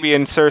put a baby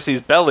in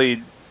Cersei's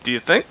belly. Do you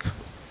think?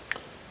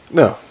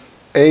 No,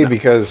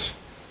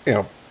 because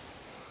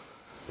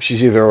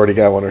she's either already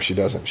got one or she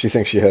doesn't. She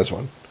thinks she has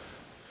one.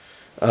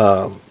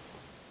 I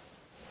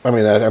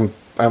mean,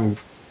 I'm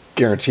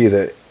guarantee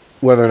that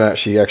whether or not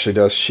she actually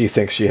does, she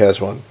thinks she has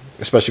one,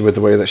 especially with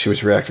the way that she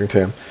was reacting to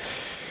him.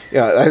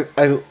 Yeah,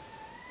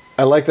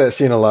 I like that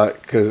scene a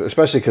lot,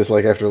 especially because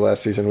like after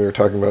last season we were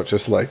talking about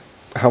just like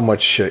how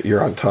much shit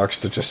Euron talks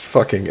to just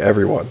fucking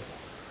everyone.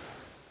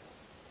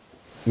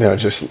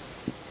 Just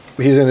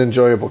he's an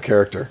enjoyable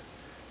character,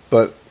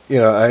 but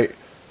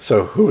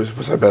so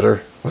was I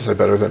better? Was I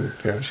better than?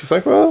 She's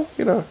like, well,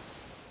 you're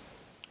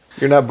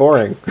not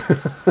boring.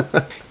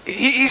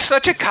 He's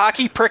such a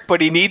cocky prick,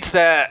 but he needs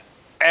that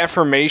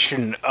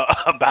affirmation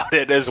about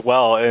it as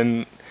well.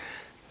 And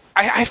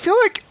I feel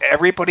like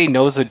everybody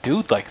knows a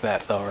dude like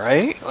that, though,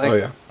 right?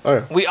 Like, oh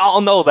yeah. We all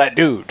know that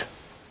dude.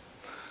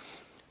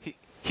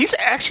 He's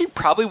actually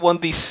probably one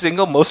of the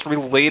single most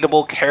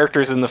relatable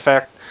characters in the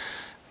fact.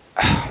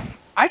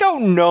 I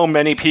don't know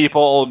many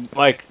people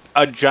like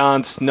a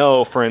Jon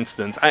Snow, for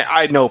instance.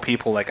 I know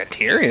people like a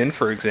Tyrion,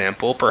 for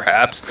example,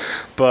 perhaps,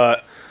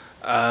 but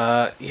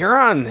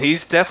Euron,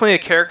 he's definitely a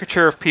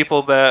caricature of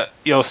people that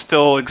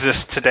still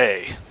exist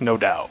today, no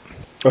doubt.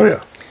 Oh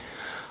yeah.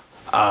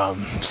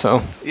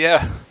 So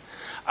yeah,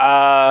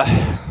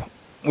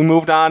 we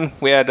moved on.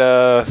 We had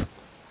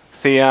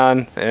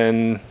Theon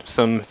and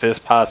some of his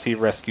posse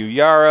rescue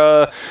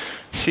Yara.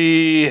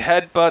 She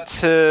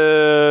headbutts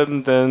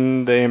him,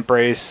 then they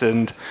embrace,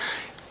 and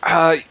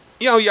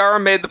Yara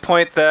made the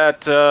point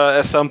that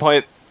at some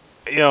point,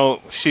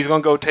 she's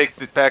going to go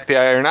take back the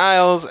Iron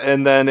Isles,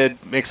 and then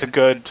it makes a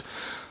good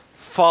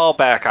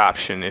fallback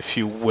option, if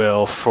you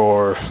will,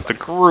 for the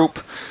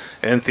group,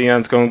 and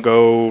Theon's going to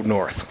go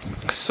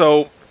north.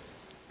 So,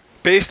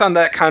 based on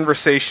that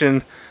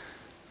conversation,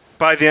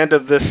 by the end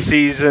of this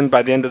season,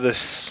 by the end of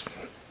this,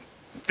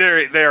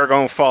 they are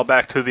going to fall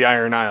back to the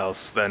Iron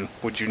Isles, then.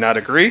 Would you not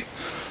agree?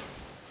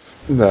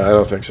 No, I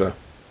don't think so.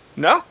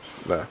 No?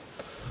 No.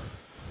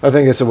 I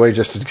think it's a way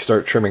just to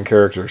start trimming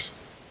characters.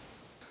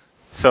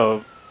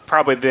 So,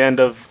 probably the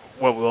end of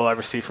what we'll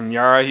ever see from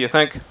Yara, you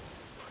think?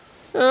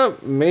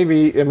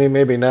 Maybe. I mean,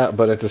 maybe not.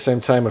 But at the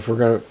same time, if we're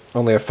going to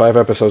only have 5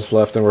 episodes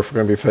left, and we're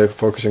going to be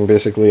focusing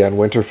basically on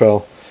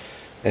Winterfell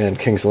and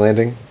King's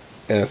Landing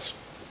as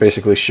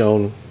basically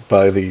shown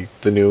by the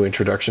new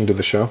introduction to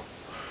the show.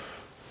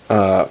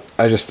 I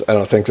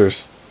don't think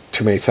there's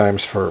too many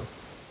times for,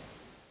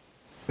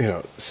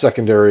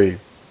 secondary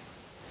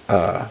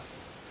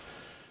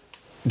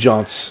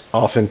jaunts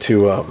off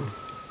into,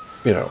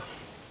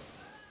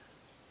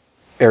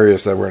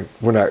 areas that we're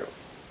not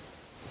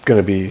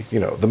going to be,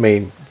 the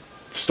main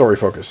story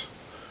focus.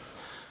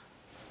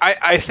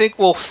 I think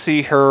we'll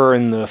see her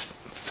in the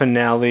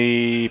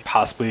finale,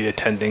 possibly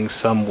attending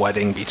some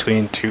wedding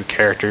between two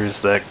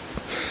characters that,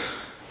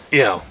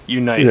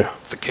 unite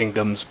the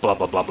kingdoms, blah,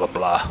 blah, blah, blah,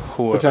 blah.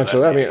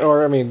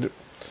 Potentially.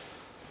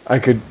 I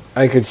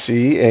could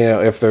see,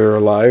 if they're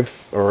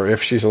alive, or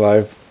if she's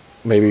alive,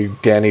 maybe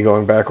Dany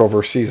going back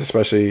overseas,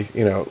 especially,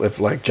 if,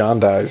 like,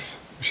 Jon dies,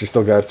 she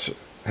still has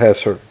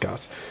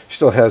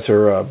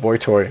her boy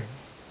toy,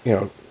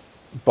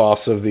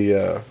 boss of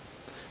the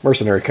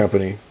mercenary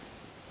company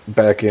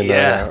back in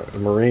the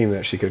Marine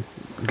that she could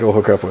go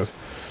hook up with.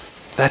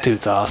 That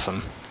dude's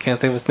awesome. Can't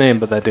think of his name,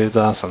 but that dude's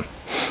awesome.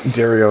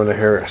 Dario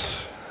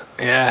Naharis.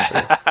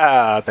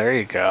 Yeah, there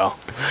you go.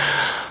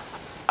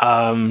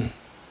 All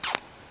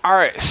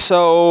right,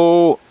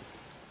 so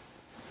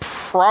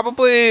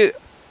probably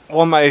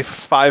one of my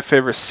 5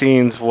 favorite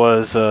scenes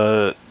was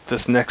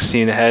this next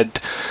scene ahead.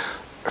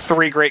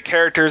 3 great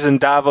characters in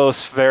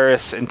Davos,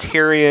 Varys and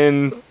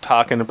Tyrion,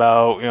 talking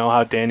about,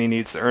 how Dany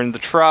needs to earn the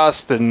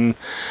trust, and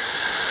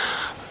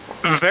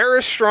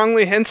Varys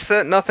strongly hints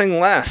that nothing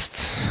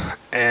lasts.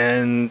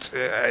 And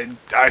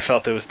I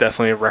felt it was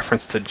definitely a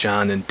reference to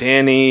Jon and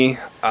Dany.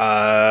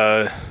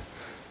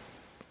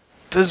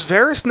 Does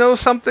Varys know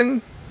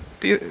something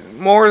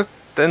more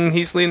than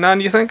he's leaning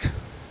on, you think?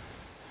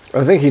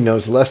 I think he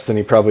knows less than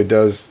he probably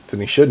does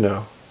than he should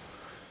know.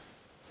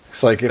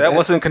 It's like that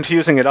wasn't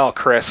confusing at all,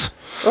 Chris.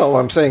 Oh, what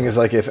I'm saying is,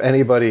 like, if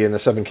anybody in the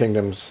Seven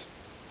Kingdoms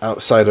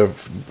outside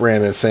of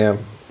Bran and Sam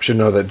should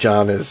know that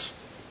Jon is,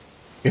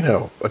 a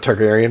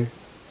Targaryen,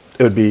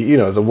 it would be,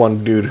 the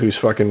one dude who's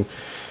fucking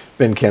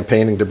been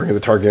campaigning to bring the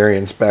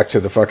Targaryens back to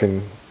the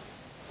fucking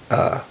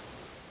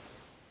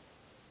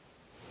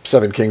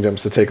Seven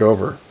Kingdoms to take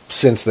over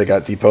since they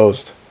got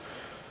deposed.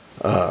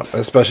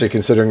 Especially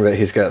considering that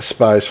he's got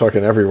spies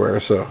fucking everywhere,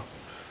 so...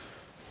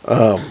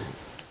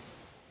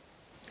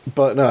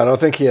 But no, I don't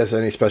think he has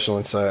any special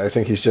insight. I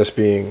think he's just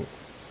being,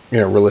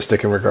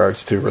 realistic in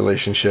regards to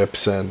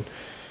relationships, and,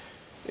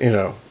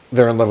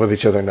 they're in love with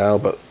each other now,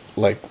 but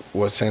like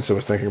what Sansa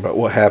was thinking about,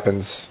 what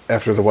happens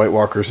after the White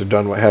Walkers are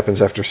done, what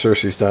happens after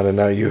Cersei's done, and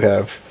now you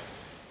have,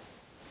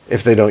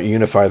 if they don't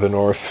unify the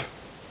North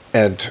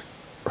and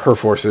her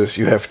forces,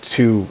 you have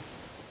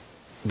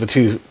the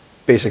two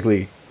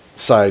basically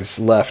sides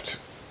left.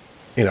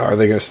 Are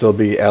they going to still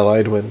be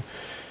allied when,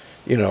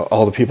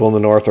 all the people in the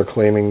North are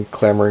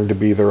clamoring to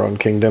be their own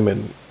kingdom,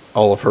 and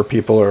all of her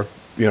people are,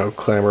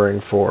 clamoring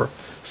for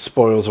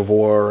spoils of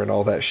war and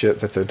all that shit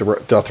that the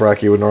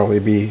Dothraki would normally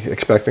be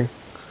expecting?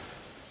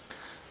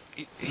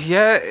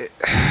 Yeah,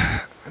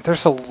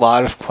 there's a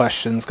lot of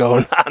questions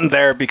going on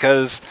there,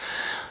 because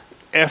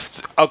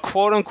if a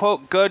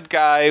quote-unquote good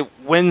guy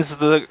wins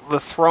the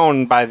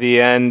throne by the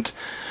end,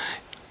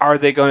 are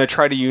they going to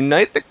try to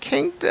unite the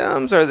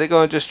kingdoms? Are they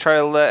going to just try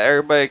to let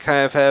everybody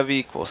kind of have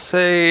equal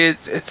say?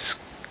 It's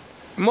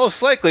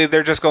most likely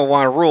they're just going to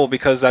want to rule,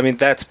 because,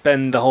 that's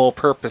been the whole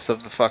purpose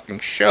of the fucking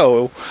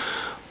show.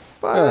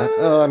 But...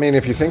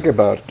 if you think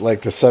about,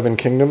 like, the Seven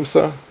Kingdoms,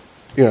 though,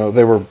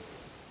 they were,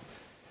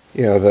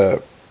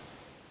 the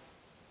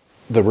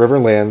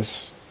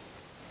Riverlands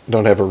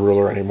don't have a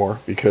ruler anymore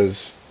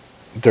because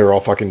they're all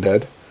fucking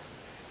dead.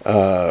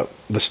 The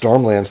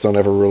Stormlands don't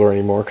have a ruler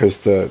anymore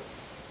because the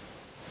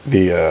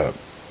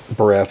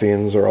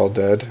Baratheons are all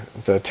dead.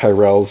 The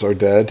Tyrells are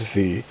dead.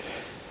 The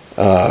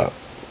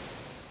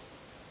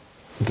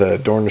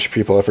Dornish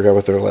people, I forgot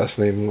what their last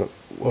name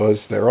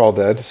was, they're all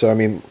dead. So,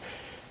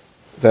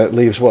 that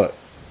leaves what?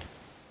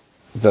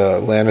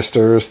 The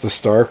Lannisters, the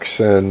Starks,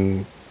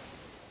 and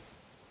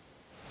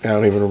I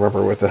don't even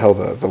remember what the hell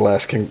the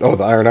last king... Oh,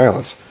 the Iron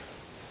Islands.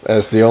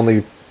 As the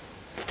only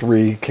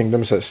 3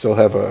 kingdoms that still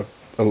have a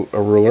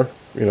ruler.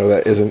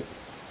 That isn't...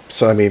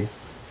 So,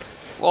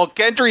 Well,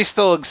 Gendry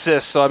still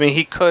exists, so,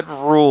 he could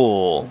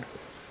rule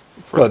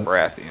for the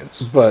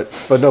Baratheons.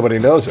 But nobody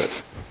knows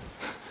it.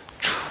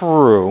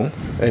 True.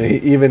 And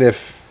even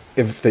if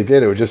they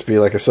did, it would just be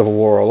like a civil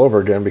war all over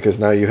again, because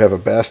now you have a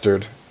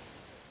bastard,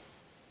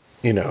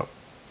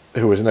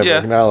 who was never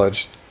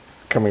acknowledged,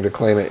 coming to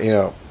claim it,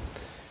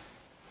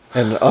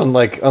 And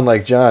unlike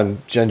Jon,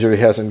 Gendry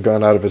hasn't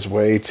gone out of his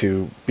way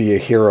to be a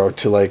hero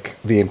to, like,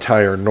 the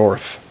entire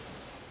North.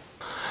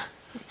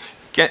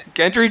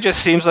 Gendry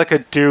just seems like a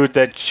dude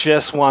that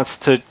just wants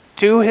to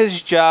do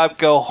his job,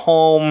 go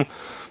home,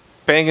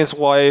 bang his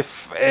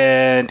wife,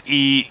 and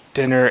eat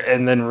dinner,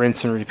 and then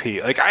rinse and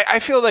repeat. Like, I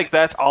feel like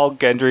that's all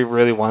Gendry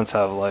really wants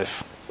out of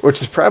life.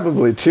 Which is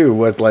probably, too,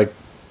 what, like,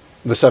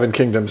 the Seven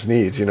Kingdoms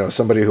needs,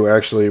 somebody who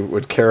actually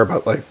would care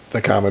about, like,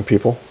 the common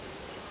people.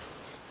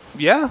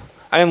 Yeah.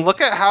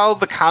 Look at how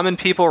the common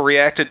people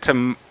reacted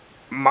to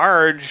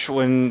Marge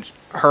when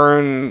her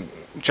and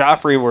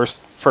Joffrey were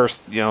first,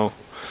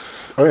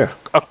 Oh, yeah.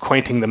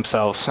 acquainting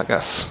themselves, I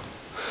guess.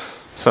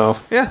 So,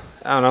 yeah,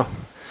 I don't know.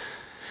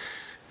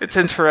 It's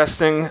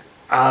interesting.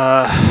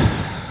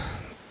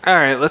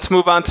 Alright, let's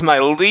move on to my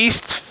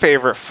least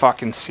favorite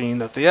fucking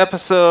scene of the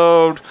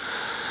episode.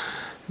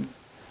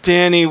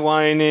 Dany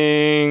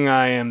whining,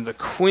 I am the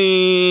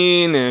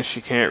queen, and she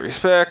can't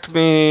respect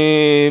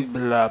me,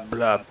 blah,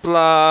 blah,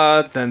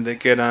 blah. Then they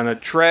get on a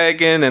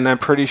dragon, and I'm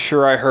pretty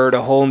sure I heard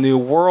a whole new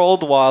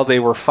world while they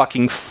were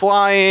fucking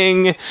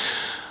flying.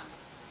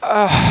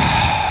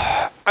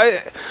 I'll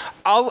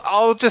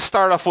just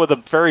start off with a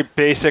very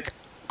basic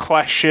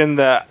question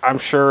that I'm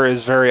sure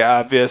is very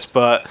obvious,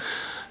 but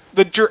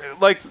the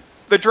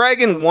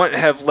dragon wouldn't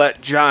have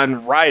let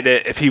Jon ride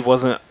it if he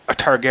wasn't a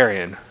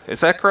Targaryen.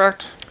 Is that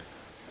correct?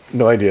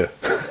 No idea.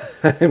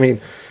 I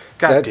mean,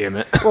 God damn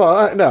it.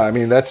 Well, no, I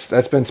mean,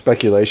 that's been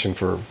speculation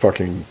for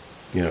fucking,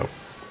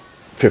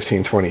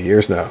 15, 20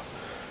 years now.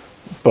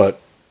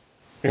 But,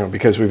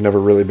 because we've never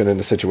really been in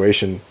a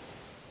situation,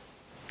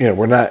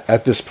 we're not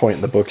at this point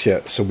in the books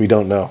yet, so we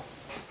don't know.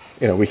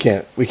 We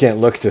can't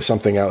look to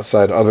something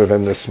outside other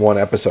than this one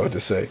episode to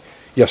say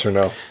yes or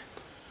no.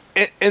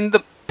 In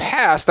the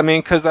past, I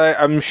mean, because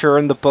I'm sure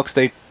in the books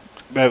they,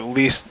 at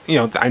least,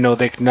 I know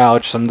they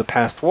acknowledge some of the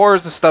past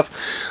wars and stuff.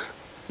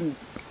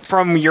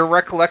 From your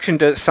recollection,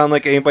 does it sound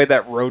like anybody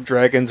that rode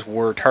dragons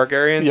were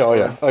Targaryens?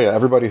 Yeah, oh yeah.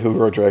 Everybody who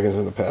rode dragons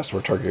in the past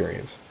were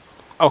Targaryens.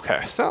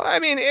 Okay, so, I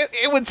mean,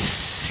 it would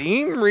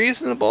seem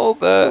reasonable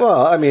that...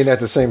 Well, I mean, at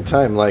the same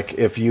time, like,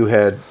 if you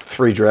had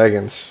 3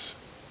 dragons,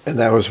 and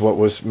that was what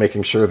was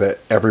making sure that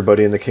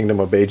everybody in the kingdom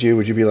obeyed you,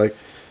 would you be like,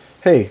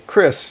 hey,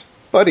 Chris,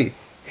 buddy,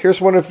 here's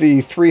one of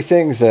the 3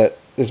 things that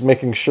is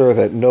making sure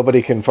that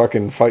nobody can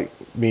fucking fight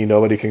me,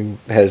 nobody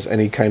has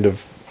any kind of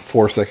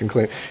force that can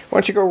claim. Why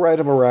don't you go ride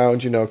him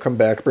around, come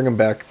back, bring him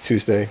back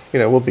Tuesday,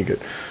 we'll be good.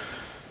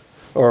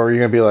 Or are you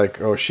going to be like,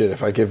 oh shit,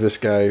 if I give this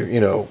guy,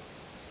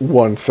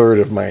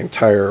 1/3 of my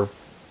entire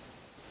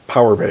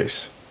power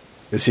base,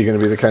 is he going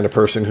to be the kind of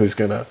person who's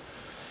going to,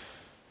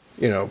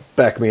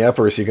 back me up,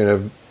 or is he going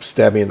to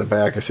stab me in the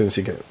back as soon as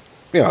he can?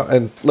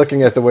 And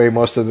looking at the way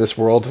most of this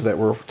world that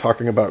we're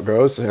talking about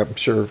goes, I'm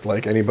sure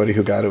like anybody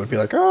who got it would be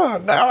like,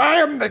 oh, now I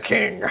am the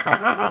king,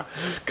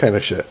 kind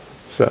of shit.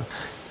 So.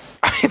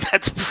 I mean,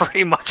 that's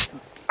pretty much...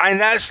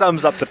 that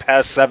sums up the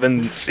past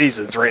 7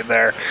 seasons right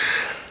there.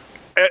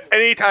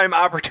 Anytime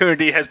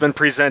opportunity has been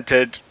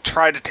presented,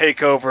 try to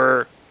take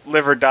over,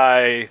 live or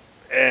die,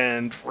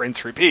 and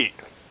rinse repeat.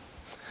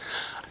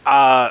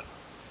 God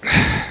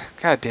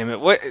damn it.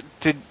 What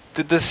did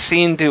this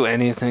scene do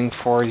anything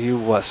for you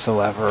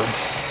whatsoever?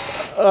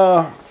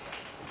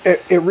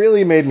 It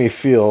really made me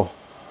feel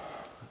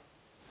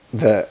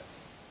that...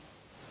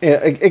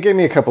 It gave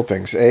me a couple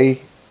things.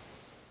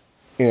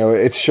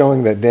 It's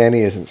showing that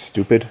Dany isn't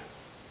stupid.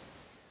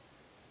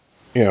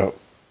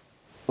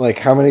 Like,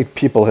 how many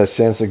people has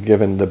Sansa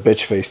given the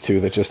bitch face to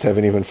that just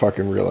haven't even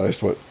fucking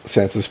realized what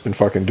Sansa's been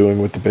fucking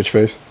doing with the bitch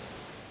face?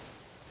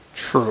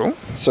 True.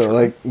 So,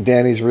 like,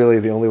 Dany's really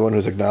the only one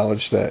who's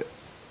acknowledged that,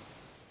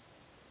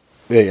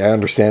 hey, I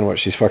understand what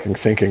she's fucking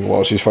thinking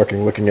while she's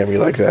fucking looking at me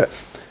like that.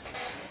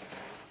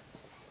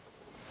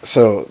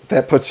 So,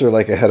 that puts her,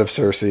 like, ahead of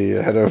Cersei,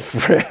 ahead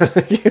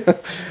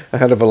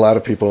of a lot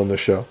of people in the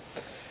show.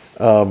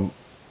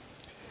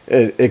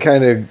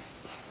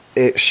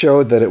 It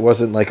showed that it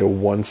wasn't like a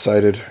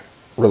one-sided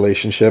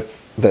relationship,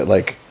 that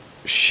like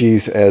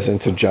she's as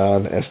into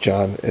Jon as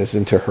Jon is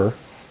into her.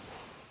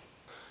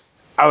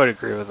 I would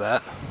agree with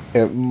that.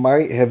 It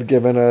might have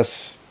given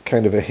us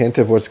kind of a hint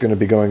of what's going to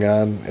be going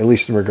on, at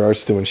least in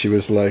regards to when she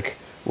was like,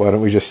 why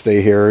don't we just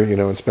stay here,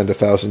 and spend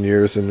 1,000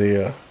 years in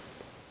the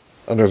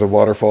under the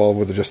waterfall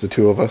with just the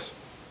 2 of us.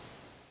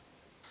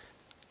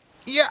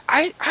 Yeah,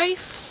 I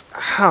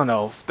don't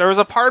know. There was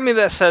a part of me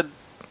that said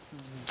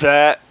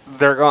that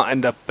they're going to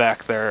end up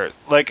back there.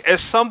 Like, at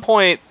some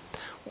point,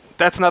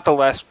 that's not the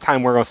last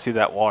time we're going to see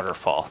that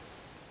waterfall.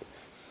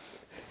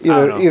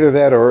 Either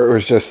that, or it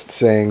was just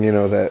saying,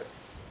 that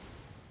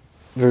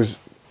there's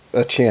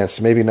a chance,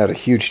 maybe not a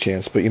huge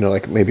chance, but,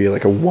 like maybe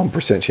like a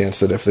 1% chance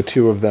that if the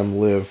 2 of them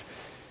live,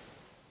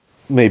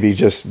 maybe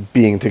just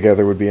being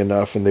together would be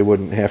enough and they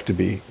wouldn't have to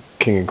be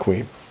king and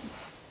queen.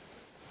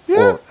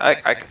 Yeah,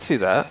 I could see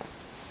that.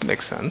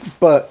 Makes sense.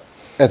 But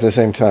at the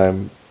same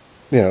time,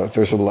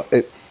 there's a lot.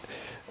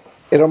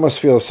 It almost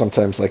feels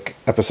sometimes like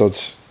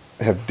episodes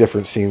have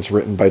different scenes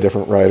written by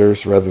different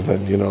writers rather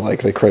than,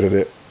 like they credit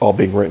it all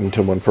being written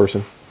to one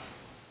person.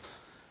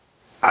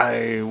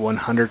 I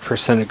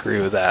 100% agree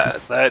with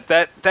that.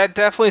 That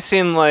definitely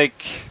seemed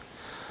like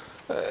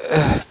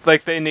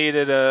they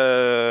needed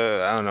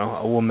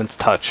a woman's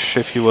touch,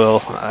 if you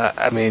will.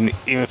 I mean,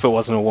 even if it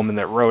wasn't a woman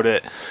that wrote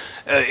it,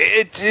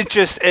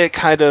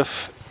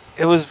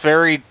 it was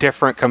very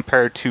different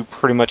compared to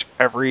pretty much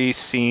every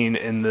scene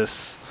in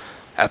this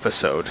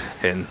episode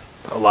in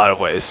a lot of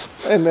ways.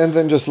 And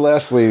then just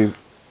lastly,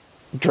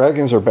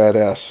 dragons are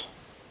badass.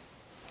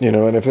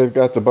 And if they've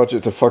got the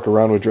budget to fuck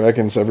around with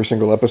dragons every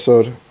single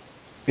episode,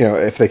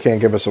 if they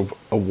can't give us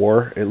a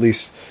war, at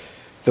least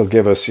they'll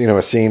give us,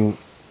 a scene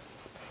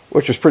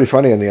Which was pretty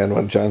funny in the end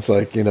when John's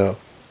like,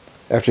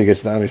 after he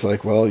gets down, he's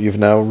like, well, you've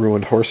now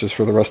ruined horses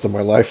for the rest of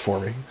my life for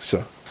me.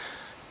 So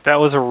That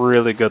was a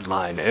really good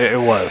line. It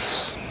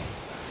was.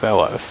 That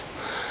was.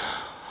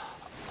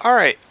 All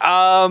right.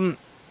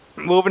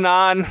 Moving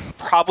on.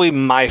 Probably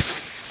my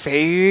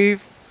second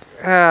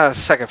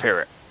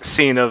favorite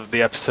scene of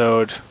the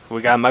episode.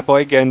 We got my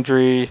boy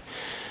Gendry.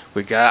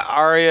 We got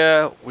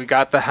Arya. We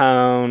got the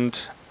Hound.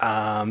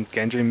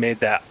 Gendry made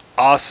that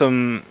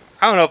awesome.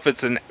 I don't know if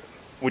it's an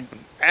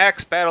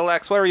axe, battle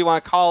axe, whatever you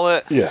want to call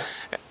it. yeah.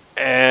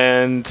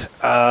 And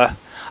I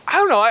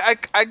don't know.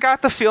 I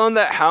got the feeling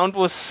that Hound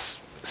was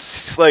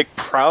like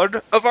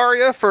proud of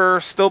Arya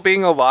for still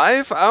being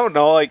alive. I don't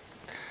know, like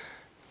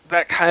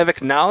that kind of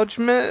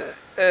acknowledgement.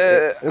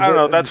 I don't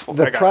know. That's what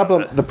the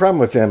problem. The problem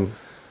with him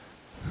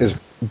is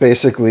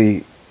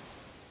basically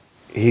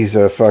he's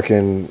a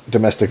fucking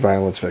domestic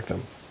violence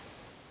victim.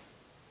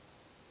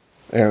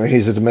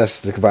 He's a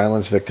domestic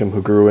violence victim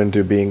who grew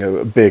into being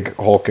a big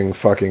hulking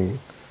fucking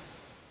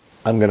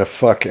I'm gonna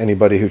fuck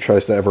anybody who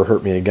tries to ever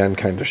hurt me again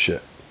kind of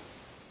shit.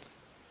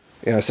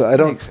 So I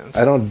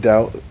don't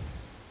doubt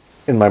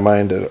in my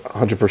mind at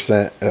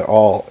 100% at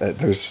all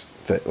there's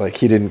that, like,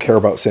 he didn't care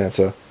about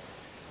Sansa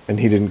and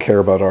he didn't care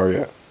about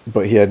Arya,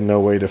 but he had no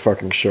way to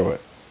fucking show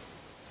it.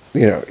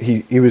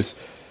 He was.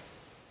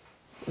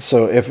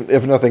 So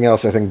if nothing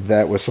else, I think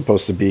that was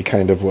supposed to be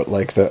kind of what,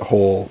 like, that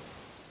whole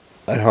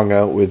I hung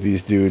out with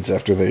these dudes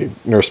after they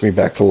nursed me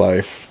back to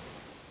life,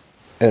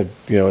 and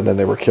and then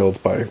they were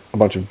killed by a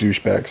bunch of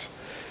douchebags,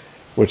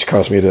 which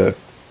caused me to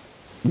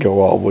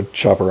go all wood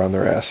chopper on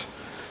their ass.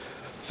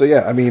 So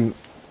yeah, I mean,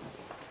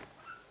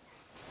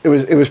 it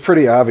was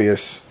pretty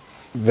obvious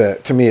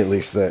that, to me at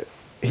least, that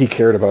he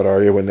cared about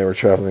Arya when they were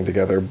traveling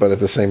together, but at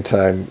the same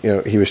time,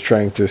 he was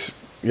trying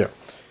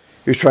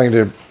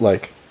to,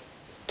 like,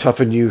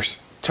 toughen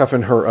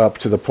her up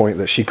to the point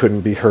that she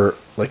couldn't be hurt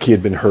like he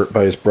had been hurt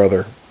by his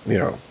brother,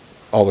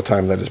 all the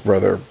time that his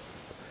brother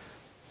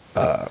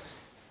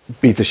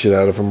beat the shit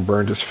out of him,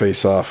 burned his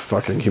face off,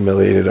 fucking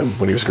humiliated him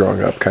when he was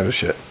growing up, kind of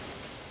shit.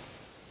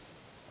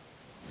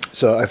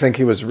 So I think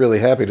he was really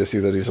happy to see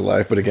that he's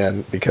alive, but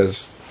again,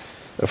 because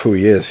of who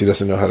he is, he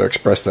doesn't know how to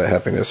express that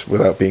happiness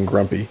without being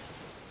grumpy.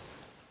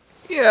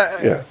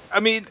 Yeah. I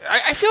mean,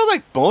 I feel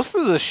like most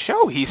of the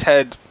show he's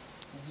had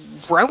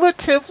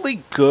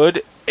relatively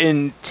good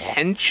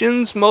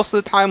intentions most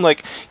of the time.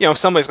 Like, if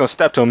somebody's going to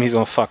step to him, he's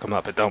going to fuck him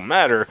up. It don't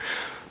matter.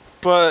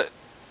 But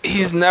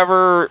he's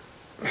never...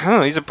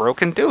 he's a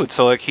broken dude,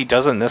 so, like, he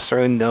doesn't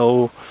necessarily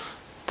know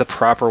the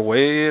proper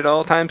way at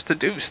all times to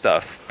do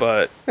stuff.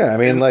 But yeah, I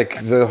mean,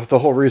 like, the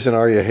whole reason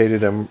Arya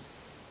hated him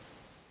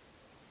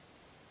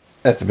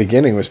at the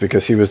beginning was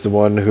because he was the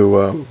one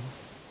who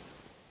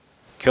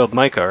killed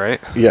Micah,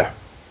 right? Yeah.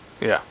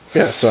 Yeah.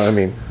 Yeah, so, I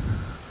mean...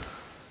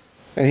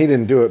 And he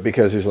didn't do it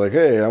because he's like,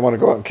 hey, I want to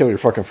go out and kill your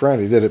fucking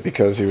friend. He did it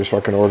because he was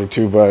fucking ordered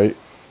to by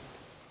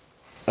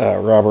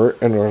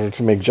Robert in order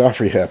to make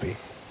Joffrey happy.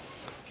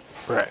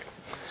 Right.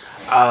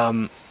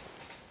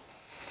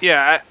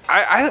 Yeah,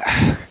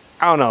 I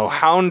don't know.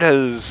 Hound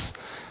has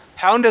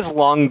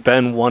long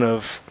been one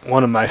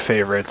of my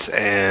favorites,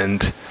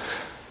 and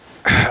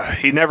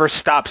he never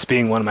stops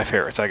being one of my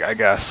favorites. I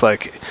guess,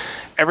 like,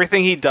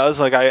 everything he does,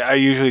 like, I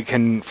usually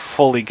can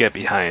fully get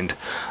behind.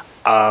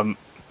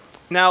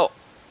 Now,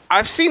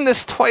 I've seen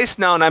this twice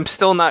now, and I'm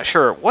still not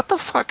sure. What the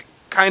fuck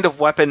kind of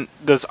weapon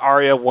does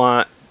Arya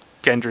want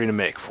Gendry to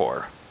make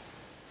for?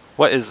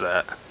 What is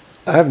that?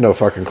 I have no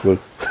fucking clue.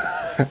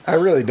 I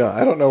really don't.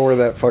 I don't know where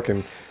that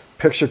fucking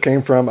picture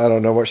came from. I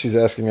don't know what she's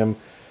asking him.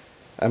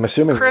 I'm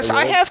assuming... Chris,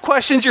 I have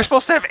questions. You're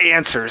supposed to have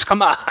answers.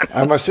 Come on.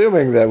 I'm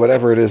assuming that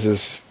whatever it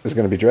is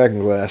going to be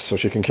dragonglass so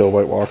she can kill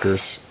White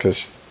Walkers,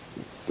 because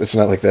it's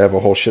not like they have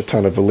a whole shit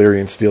ton of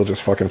Valyrian steel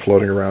just fucking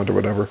floating around or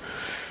whatever.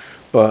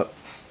 But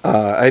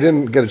I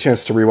didn't get a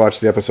chance to rewatch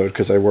the episode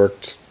because I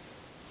worked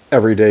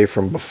every day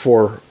from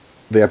before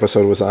the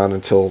episode was on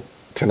until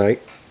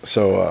tonight.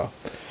 So I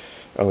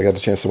only got the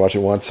chance to watch it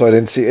once. So I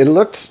didn't see... It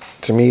looked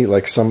to me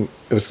like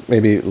it was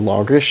maybe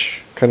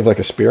longish, kind of like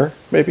a spear,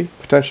 maybe,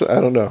 potentially. I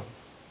don't know.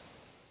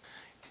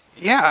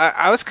 Yeah,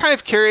 I was kind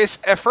of curious.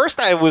 At first,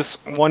 I was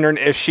wondering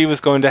if she was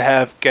going to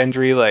have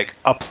Gendry, like,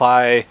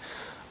 apply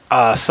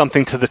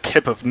something to the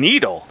tip of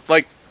needle.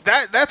 Like,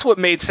 that's what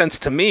made sense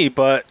to me,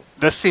 but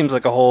this seems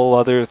like a whole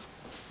other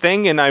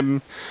thing, and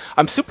I'm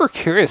super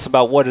curious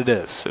about what it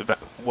is,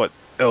 what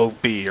it'll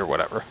be or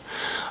whatever.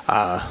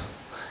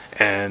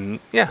 And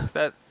yeah,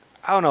 that,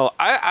 I don't know.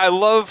 I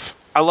love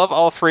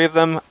all three of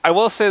them. I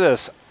will say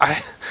this.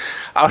 I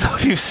don't know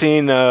if you've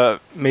seen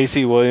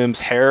Maisie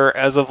Williams' hair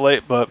as of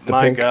late, but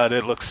my pink. God,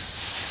 it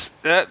looks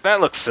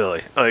that looks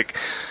silly. Like,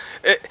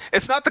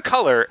 it's not the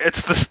color,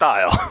 it's the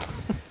style.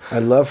 I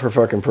love her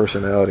fucking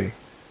personality.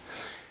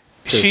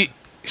 She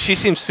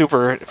seems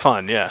super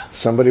fun. Yeah.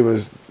 Some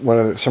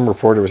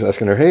reporter was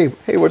asking her,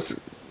 hey, what's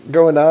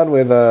going on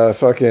with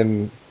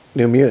fucking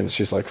New Mutants?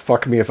 She's like,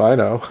 fuck me if I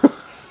know.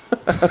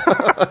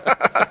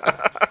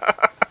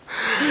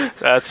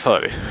 That's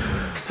funny.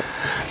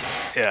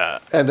 Yeah.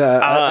 And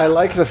I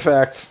like the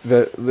fact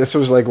that this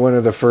was like one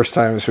of the first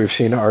times we've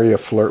seen Arya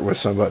flirt with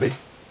somebody.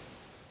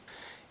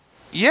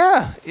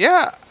 Yeah,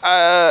 yeah.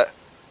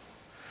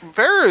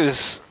 There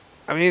is.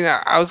 I mean,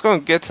 I was going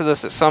to get to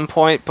this at some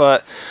point,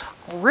 but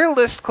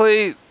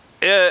realistically,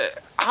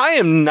 I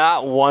am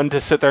not one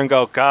to sit there and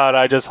go, God,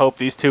 I just hope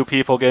these two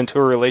people get into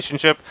a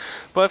relationship.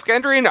 But if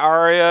Gendry and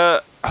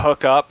Arya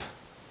hook up,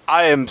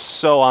 I am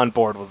so on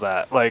board with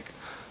that. Like,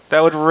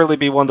 that would really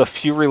be one of the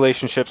few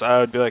relationships I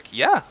would be like,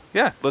 yeah,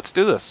 let's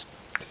do this.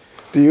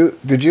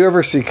 Did you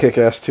ever see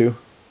Kick-Ass 2?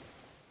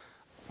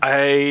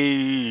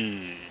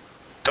 I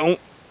don't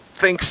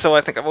think so.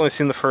 I think I've only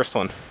seen the first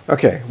one.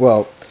 Okay,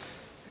 well,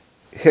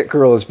 Hit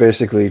Girl is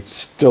basically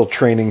still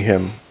training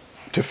him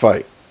to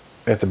fight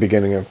at the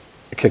beginning of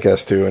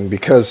Kick-Ass 2, and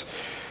because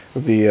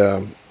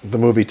the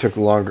movie took a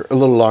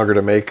little longer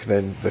to make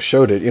than the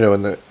show did,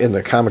 in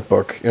the comic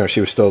book, she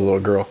was still a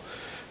little girl,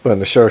 but in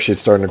the show she'd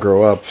starting to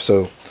grow up,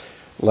 so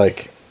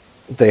like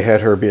they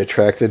had her be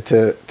attracted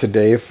to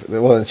Dave.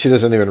 Well, and she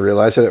doesn't even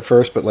realize it at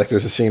first, but like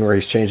there's a scene where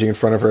he's changing in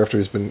front of her after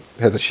he's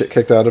had the shit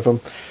kicked out of him.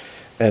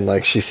 And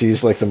like she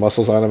sees like the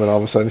muscles on him, and all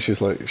of a sudden she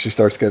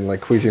starts getting like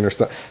queasy in her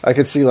stomach. I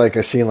could see like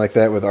a scene like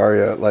that with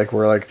Arya, like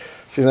where like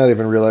she's not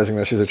even realizing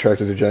that she's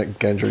attracted to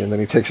Gendry, and then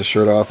he takes his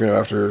shirt off,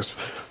 after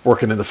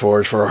working in the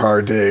forge for a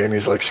hard day, and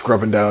he's like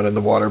scrubbing down in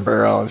the water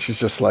barrel, and she's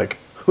just like,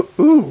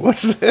 "Ooh,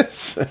 what's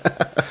this?"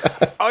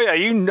 Oh yeah,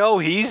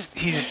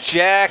 he's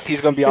jacked.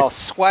 He's gonna be all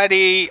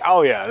sweaty.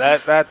 Oh yeah,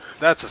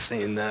 that's a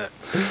scene that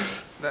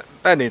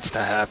needs to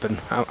happen.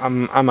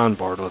 I'm on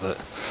board with it.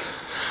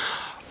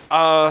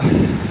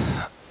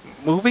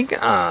 Moving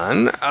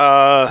on,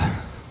 I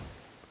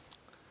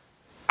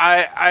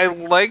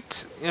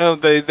liked,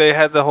 they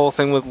had the whole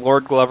thing with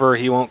Lord Glover.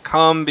 He won't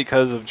come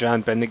because of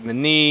Jon bending the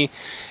knee,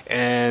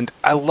 and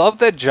I love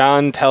that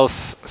Jon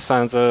tells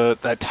Sansa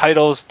that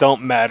titles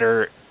don't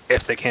matter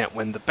if they can't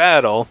win the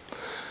battle.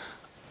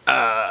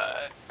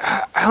 I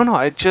don't know.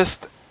 I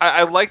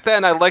like that,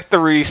 and I like the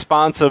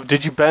response of,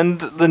 did you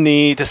bend the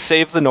knee to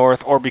save the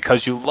North or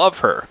because you love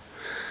her?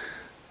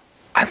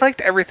 I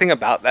liked everything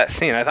about that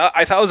scene. I thought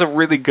it was a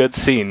really good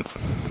scene.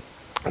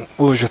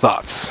 What was your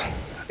thoughts?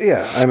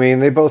 Yeah, I mean,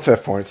 they both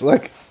have points.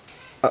 Like,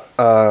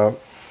 a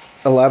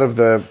lot of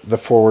the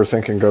forward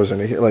thinking goes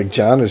into here. Like,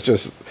 Jon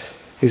is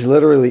he's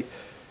literally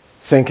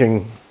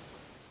thinking,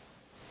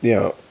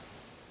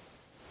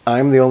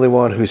 I'm the only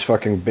one who's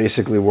fucking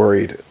basically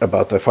worried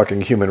about the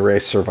fucking human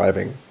race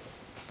surviving.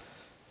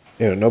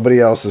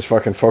 Nobody else is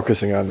fucking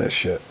focusing on this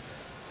shit.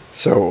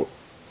 So,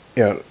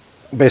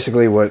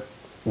 basically what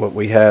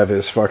we have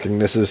is fucking,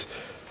 this is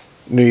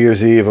New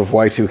Year's Eve of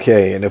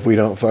Y2K, and if we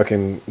don't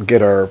fucking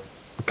get our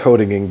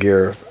coding in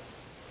gear,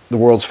 the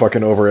world's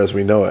fucking over as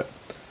we know it.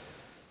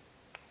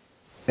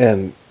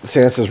 And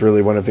Sansa's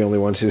really one of the only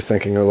ones who's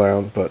thinking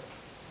aloud, but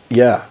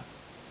yeah,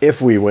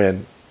 if we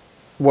win,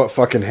 what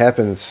fucking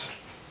happens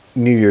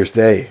New Year's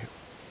Day,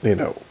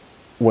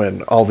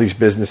 when all these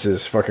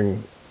businesses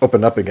fucking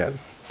open up again?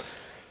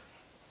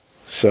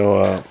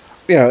 So,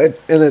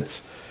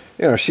 it's,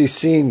 she's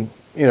seen,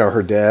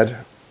 her dad,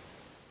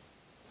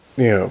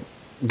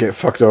 get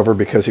fucked over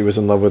because he was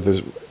in love with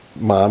his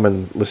mom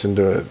and listened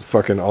to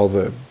fucking all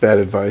the bad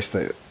advice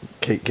that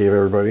Kate gave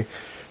everybody.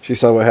 She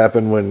saw what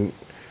happened when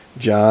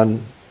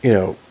Jon,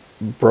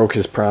 broke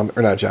his promise,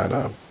 or not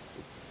Jon,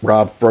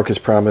 Rob broke his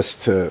promise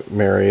to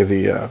marry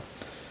the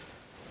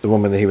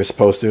woman that he was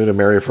supposed to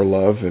marry for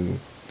love, and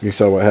you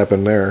saw what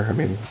happened there. I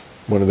mean,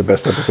 one of the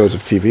best episodes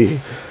of TV.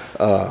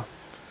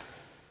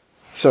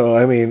 So,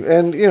 I mean,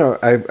 and,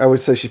 I would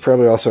say she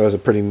probably also has a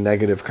pretty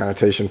negative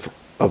connotation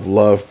of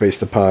love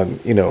based upon,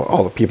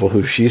 all the people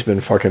who she's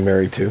been fucking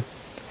married to.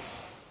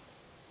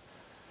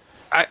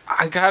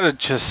 I gotta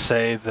just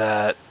say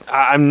that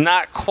I'm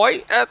not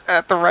quite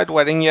at the Red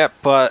Wedding yet,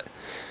 but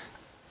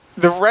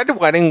the Red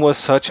Wedding was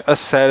such a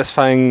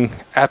satisfying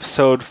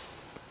episode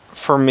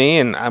for me,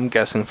 and I'm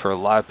guessing for a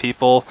lot of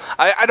people.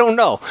 I don't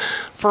know.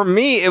 For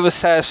me, it was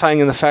satisfying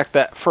in the fact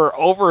that for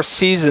over a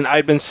season,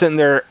 I'd been sitting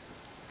there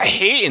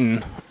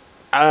hating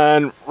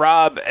on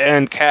Rob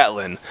and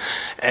Catelyn,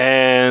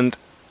 and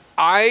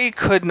I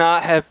could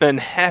not have been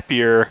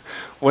happier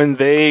when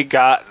they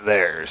got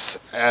theirs.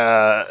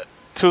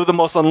 Two of the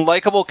most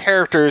unlikable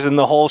characters in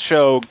the whole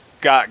show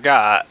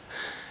got,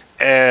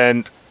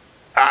 and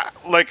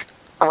like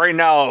right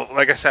now,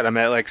 like I said, I'm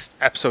at like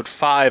episode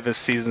 5 of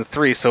season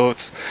 3, so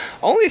it's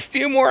only a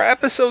few more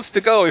episodes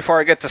to go before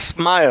I get to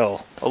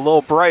smile a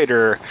little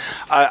brighter.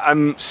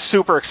 I'm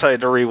super excited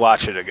to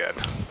rewatch it again.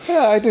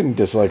 Yeah, I didn't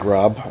dislike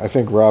Rob. I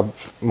think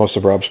most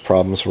of Rob's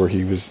problems were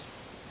he was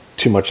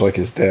too much like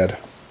his dad.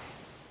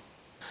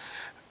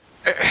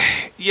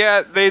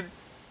 Yeah, they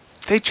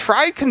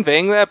tried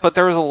conveying that, but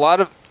there was a lot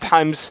of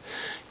times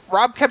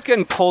Rob kept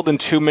getting pulled in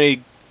too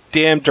many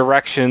damn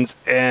directions,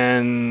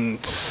 and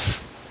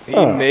he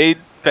made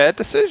bad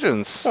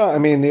decisions. I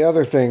mean, the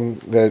other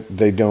thing that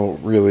they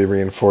don't really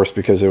reinforce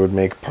because it would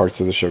make parts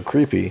of the show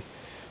creepy,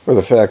 or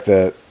the fact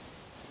that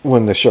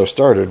when the show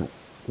started,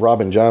 Rob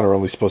and Jon are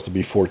only supposed to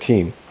be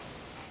 14.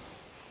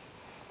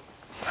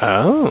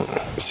 Oh.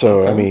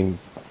 So, Okay. I mean,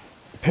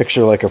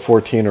 picture like a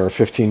 14 or a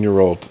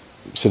 15-year-old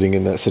sitting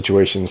in that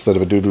situation instead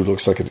of a dude who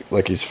looks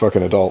like he's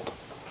fucking adult.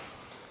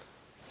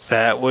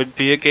 That would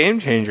be a game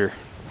changer.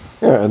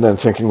 Yeah, and then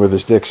thinking with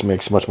his dicks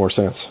makes much more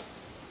sense.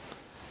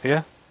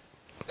 Yeah.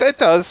 It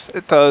does.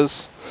 It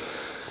does.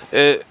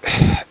 It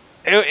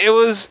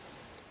was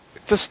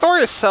the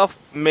story itself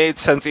made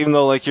sense, even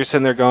though like you're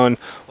sitting there going,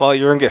 "Well,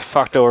 you're gonna get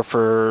fucked over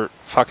for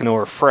fucking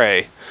over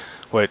Frey,"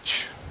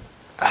 which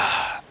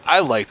I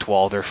liked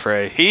Walder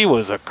Frey. He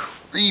was a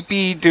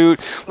creepy dude.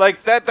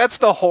 Like that. That's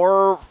the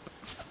horror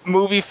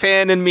movie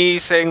fan in me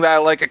saying that I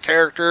like a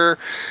character.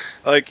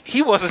 Like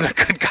he wasn't a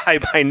good guy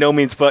by no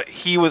means, but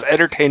he was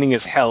entertaining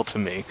as hell to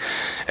me,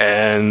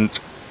 and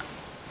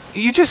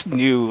you just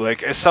knew,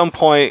 like, at some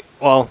point,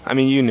 well, I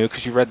mean, you knew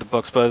because you read the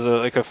books, but as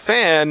a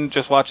fan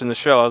just watching the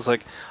show, I was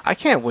like, I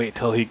can't wait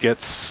till he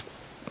gets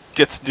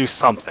to do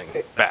something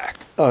back.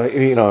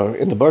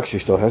 In the books, he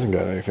still hasn't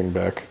got anything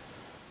back.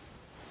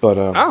 But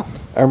Oh,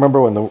 I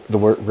remember when the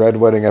Red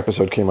Wedding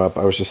episode came up,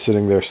 I was just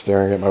sitting there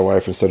staring at my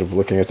wife instead of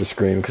looking at the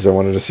screen because I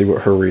wanted to see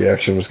what her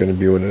reaction was going to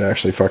be when it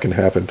actually fucking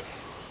happened.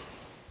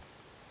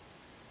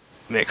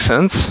 makes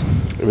sense.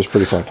 It was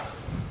pretty fun.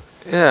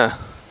 Yeah.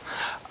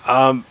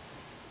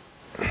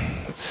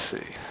 Let's see.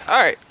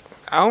 All right.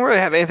 I don't really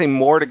have anything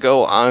more to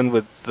go on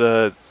with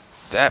that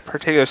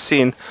particular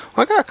scene.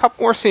 Well, I got a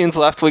couple more scenes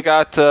left. We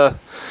got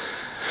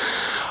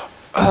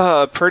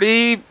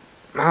pretty, I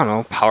don't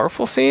know,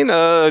 powerful scene.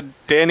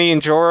 Danny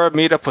and Jorah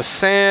meet up with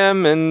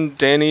Sam, and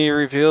Danny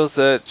reveals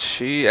that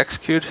she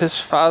executed his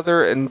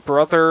father and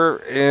brother,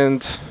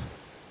 and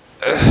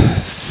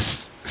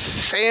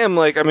Sam,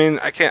 like, I mean,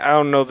 I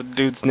don't know the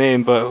dude's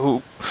name, but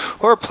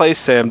whoever plays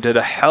Sam did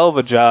a hell of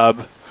a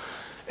job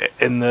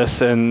in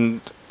this,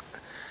 and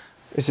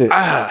Is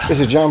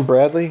it John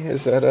Bradley?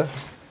 Is that a...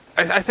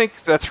 I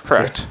think that's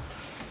correct.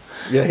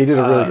 Yeah, he did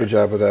a really good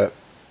job with that.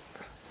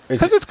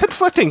 Because it's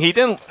conflicting. He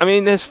didn't. I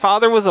mean, his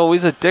father was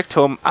always a dick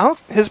to him.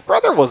 His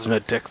brother wasn't a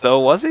dick, though,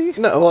 was he?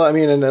 No, well, I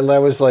mean, and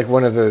that was like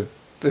one of the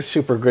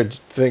super good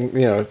thing,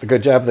 the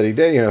good job that he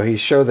did. He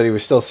showed that he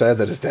was still sad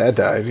that his dad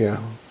died,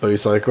 but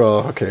he's like,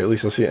 well, okay, at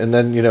least I'll see it. And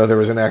then, there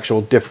was an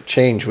actual different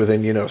change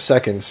within,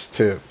 seconds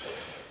to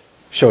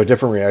show a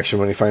different reaction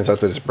when he finds out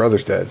that his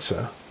brother's dead,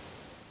 so.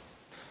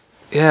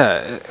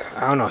 Yeah,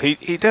 I don't know. He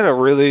did a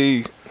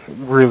really,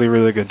 really,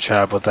 really good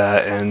job with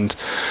that, and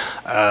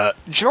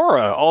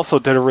Jorah also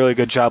did a really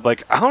good job.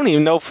 Like, I don't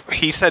even know if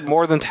he said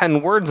more than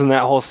 10 words in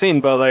that whole scene,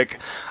 but like,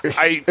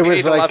 I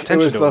paid a lot of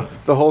attention to him.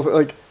 The whole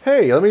like,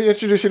 hey, let me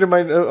introduce you to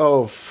my.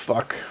 Oh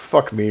fuck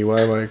me.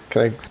 Why am I?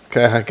 Can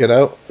I get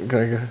out? Can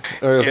I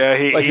get? Yeah,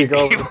 you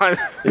go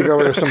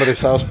over to somebody's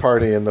house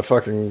party and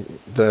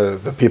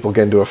the people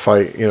get into a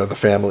fight. The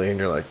family, and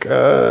you're like, all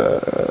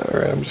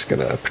right, I'm just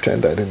gonna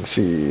pretend I didn't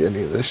see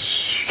any of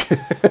this.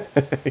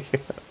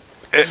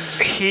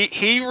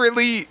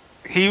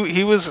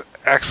 He was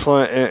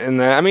excellent in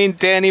that. I mean,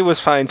 Danny was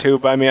fine too,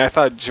 but I mean, I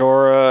thought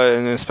Jorah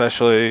and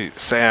especially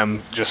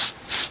Sam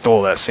just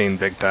stole that scene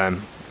big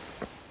time.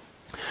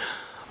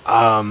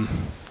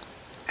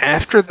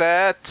 After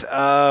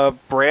that,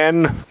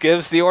 Bran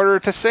gives the order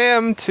to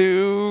Sam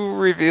to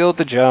reveal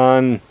to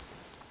Jon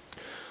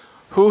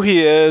who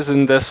he is,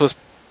 and this was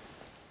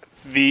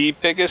the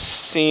biggest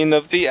scene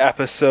of the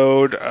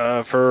episode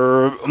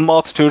for a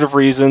multitude of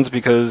reasons,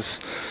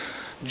 because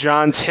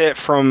Jon's hit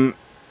from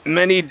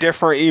many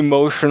different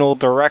emotional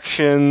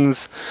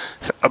directions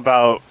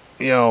about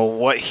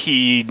what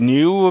he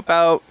knew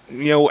about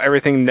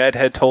everything Ned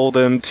had told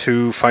him,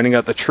 to finding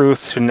out the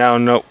truth, to now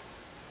know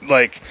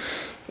like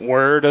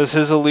where does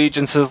his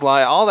allegiances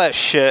lie, all that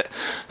shit.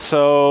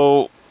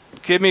 So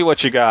give me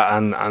what you got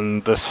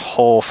on this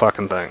whole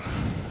fucking thing.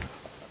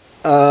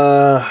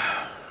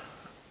 I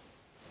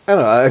don't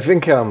know. I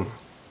think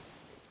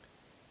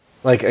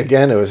like,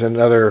 again, it was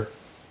another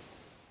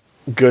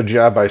good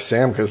job by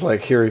Sam, because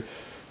like here,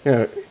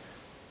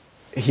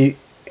 you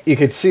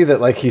could see that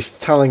like he's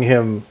telling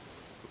him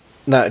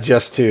not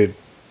just to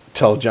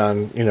tell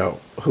Jon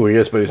who he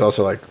is, but he's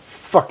also like,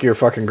 fuck your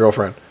fucking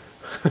girlfriend.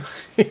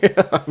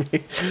 I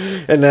mean?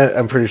 And that,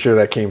 I'm pretty sure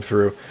that came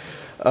through.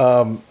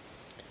 And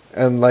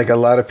like a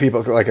lot of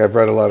people, like I've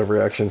read a lot of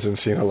reactions and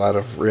seen a lot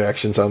of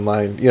reactions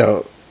online,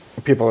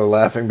 people are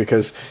laughing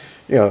because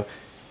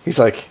he's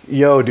like,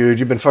 yo dude,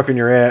 you've been fucking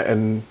your aunt,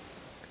 and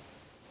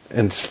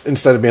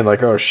instead of being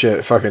like, oh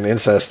shit, fucking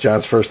incest,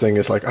 Jon's first thing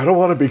is like, I don't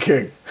want to be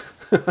king.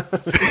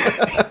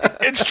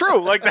 It's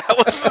true. Like,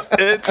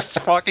 it's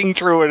fucking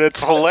true, and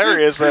it's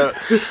hilarious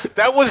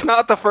that was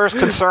not the first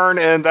concern,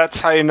 and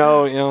that's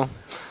how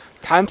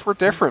times were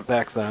different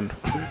back then.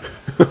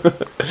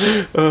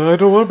 I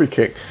don't want to be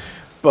king.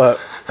 But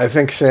I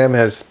think Sam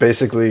has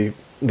basically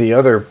the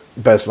other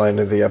best line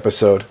of the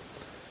episode.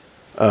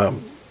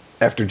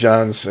 After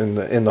Jon's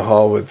in the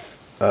hall with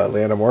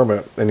Lyanna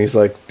Mormont, and he's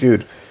like,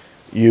 dude,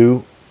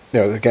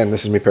 again,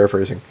 this is me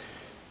paraphrasing,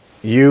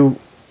 you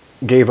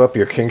gave up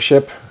your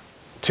kingship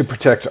to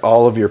protect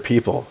all of your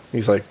people.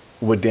 He's like,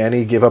 would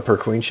Dany give up her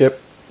queenship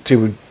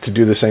to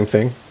do the same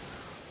thing?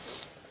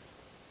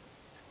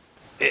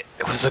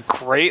 was a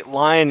great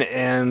line,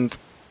 and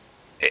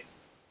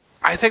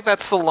I think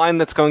that's the line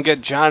that's going to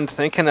get Jon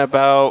thinking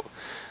about,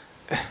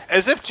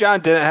 as if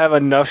Jon didn't have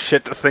enough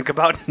shit to think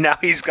about. Now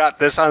he's got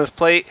this on his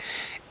plate,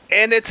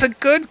 and it's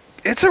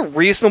a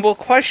reasonable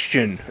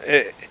question.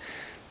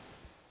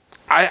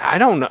 I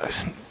don't know.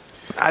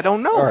 I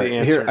don't know All right, the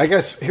answer. I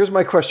guess here's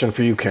my question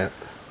for you, Kent.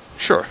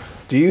 Sure.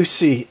 Do you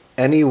see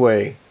any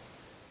way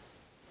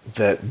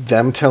that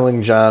them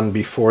telling Jon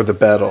before the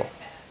battle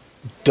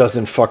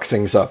doesn't fuck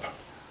things up?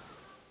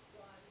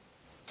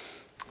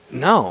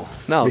 No,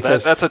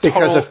 Because, that's a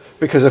total...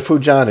 because of who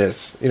Jon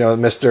is.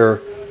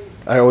 Mr.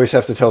 I always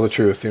have to tell the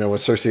truth. When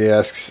Cersei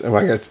asks, am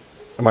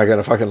I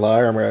gonna fucking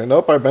lie? Or am I gonna,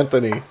 nope, I bent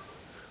the knee.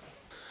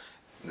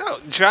 No,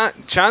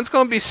 Jon's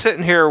going to be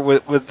sitting here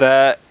with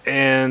that,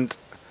 and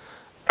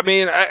I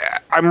mean,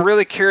 I'm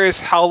really curious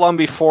how long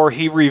before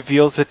he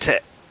reveals it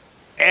to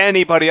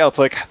anybody else.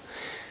 Like,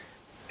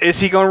 is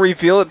he going to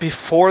reveal it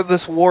before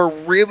this war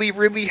really,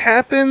 really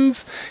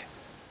happens?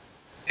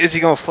 Is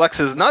he going to flex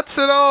his nuts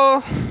at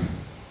all?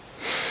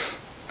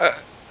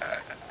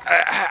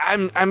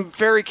 I'm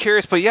very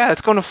curious, but yeah,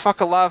 it's going to fuck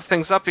a lot of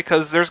things up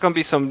because there's going to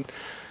be some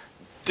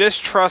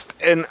distrust.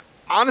 And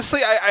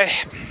honestly,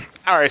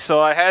 all right, so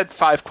I had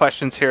 5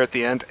 questions here at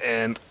the end,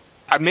 and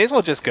I may as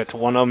well just get to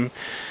one of them.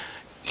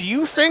 Do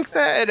you think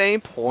that at any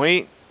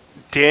point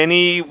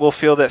Dany will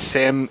feel that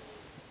Sam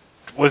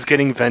was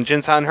getting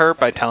vengeance on her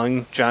by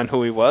telling Jon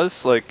who he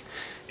was? Like,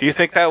 do you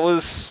think that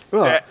was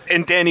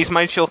in Dany's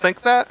mind? She'll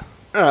think that.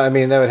 I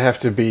mean, that would have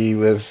to be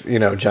with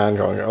Jon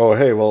going, oh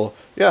hey, well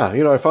yeah,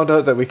 I found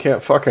out that we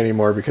can't fuck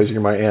anymore because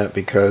you're my aunt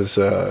because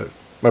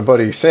my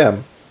buddy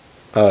Sam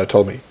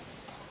told me.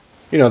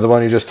 The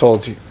one you just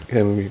told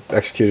him he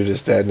executed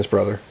his dad and his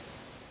brother.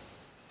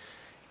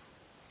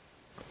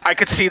 I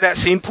could see that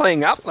scene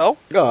playing out, though.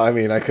 No, I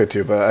mean I could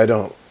too, but I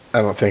don't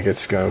think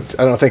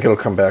I don't think it'll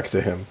come back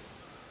to him.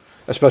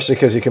 Especially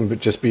because he can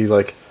just be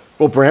like,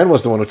 well, Bran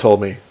was the one who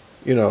told me.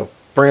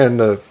 Bran,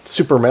 the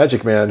super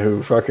magic man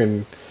who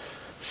fucking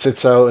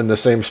sits out in the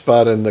same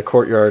spot in the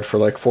courtyard for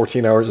like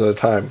 14 hours at a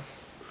time.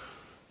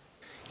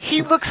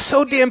 He looks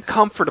so damn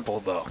comfortable,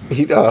 though.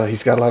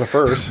 He's got a lot of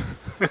furs.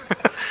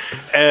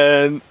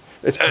 And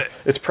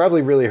it's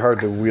probably really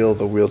hard to wheel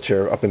the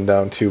wheelchair up and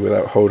down too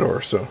without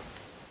Hodor. So,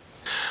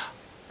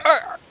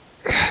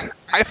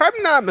 if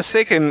I'm not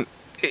mistaken,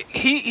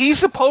 he's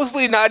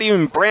supposedly not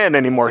even Bran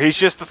anymore. He's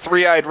just the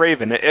three-eyed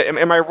raven.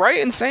 Am I right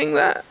in saying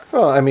that?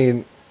 Well, I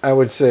mean, I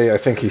would say I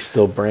think he's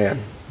still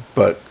Bran,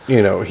 but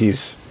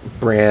he's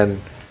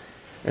Bran.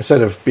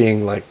 Instead of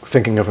being like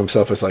thinking of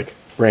himself as like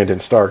Brandon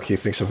Stark, he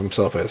thinks of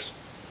himself as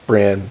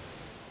Bran,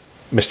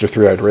 Mr.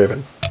 Three-Eyed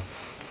Raven.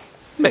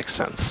 Makes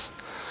sense.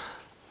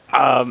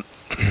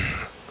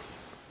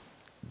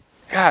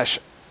 Gosh,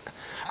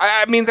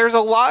 I mean, there's a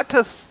lot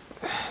to.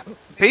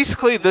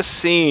 Basically, this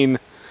scene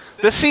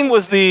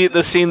was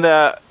the scene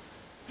that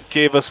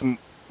gave us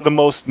the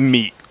most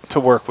meat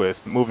to work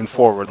with moving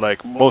forward.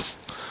 Like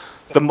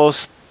the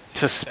most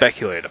to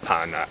speculate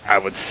upon, I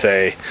would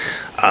say.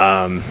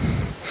 And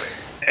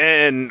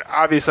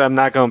obviously, I'm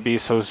not going to be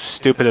so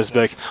stupid as to be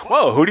like,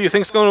 whoa, who do you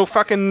think's going to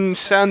fucking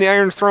sit on the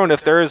Iron Throne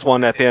if there is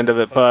one at the end of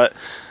it? But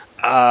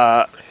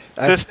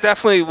this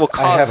definitely will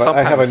cause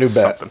I have a new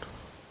bet. Something.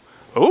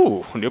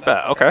 Ooh, new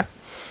bet. Okay.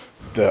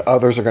 The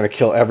others are going to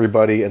kill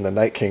everybody, and the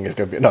Night King is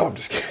going to be... No, I'm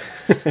just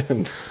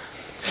kidding.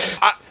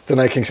 The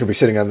Night King's going to be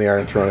sitting on the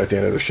Iron Throne at the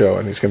end of the show,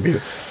 and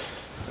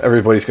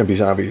everybody's going to be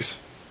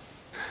zombies.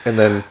 And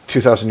then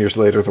 2,000 years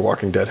later, The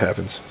Walking Dead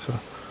happens. So,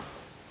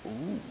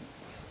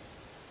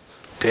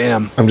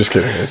 damn. I'm just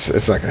kidding. It's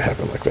not going to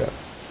happen like that.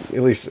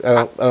 At least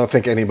I don't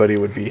think anybody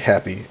would be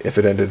happy if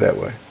it ended that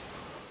way.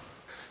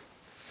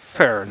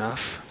 Fair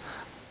enough.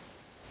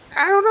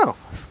 I don't know.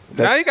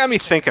 Now you got me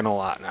thinking a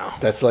lot now.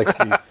 That's like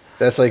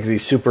the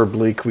super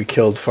bleak we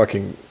killed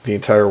fucking the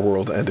entire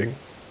world ending.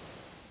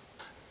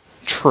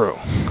 True.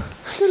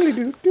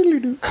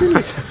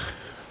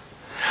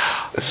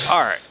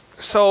 All right.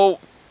 So,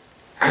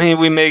 I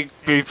mean,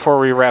 before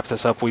we wrap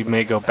this up, we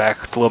may go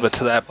back a little bit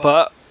to that,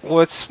 but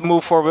let's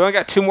move forward. We only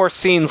got 2 more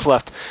scenes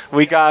left.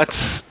 We got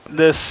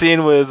this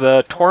scene with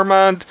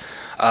Tormund.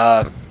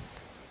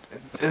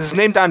 Is his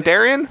name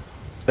Dondarrion?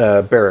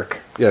 Beric.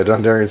 Yeah,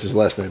 Dondarrion's his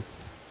last name.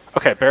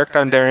 Okay, Beric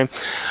Dondarrion.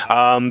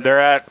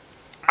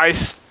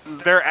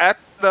 They're at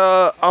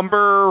the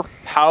Umber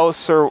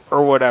house or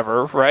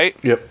whatever, right?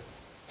 Yep.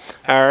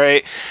 All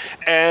right.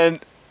 And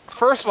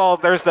first of all,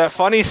 there's that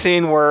funny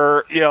scene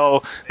where,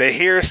 they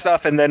hear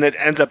stuff and then it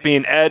ends up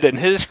being Ed and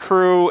his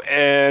crew,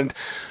 and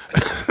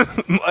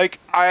like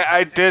I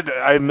admit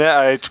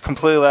I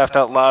completely laughed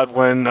out loud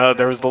when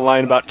there was the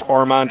line about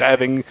Tormund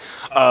having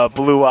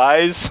blue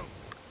eyes.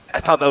 I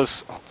thought that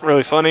was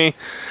really funny.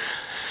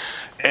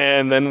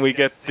 And then we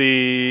get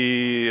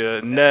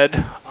the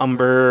Ned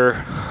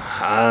Umber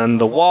on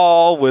the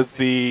wall with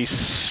the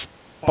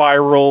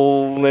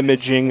spiral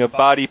imaging of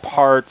body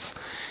parts.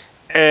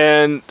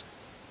 And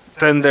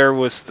then there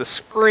was the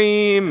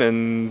scream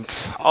and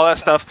all that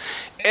stuff.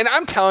 And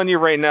I'm telling you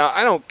right now,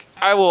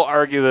 I will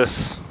argue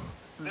this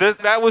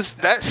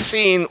that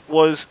scene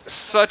was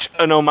such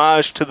an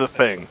homage to The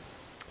Thing.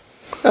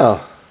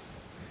 Oh.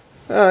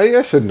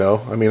 Yes and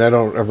no. I mean, I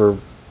don't ever,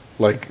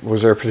 like,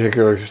 was there a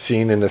particular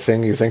scene in The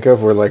Thing you think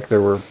of where, like,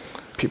 there were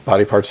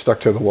body parts stuck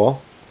to the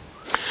wall?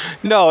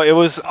 No, it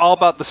was all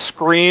about the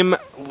scream,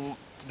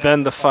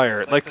 then the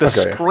fire. Like, the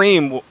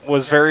scream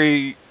was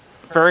very,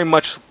 very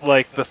much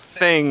like The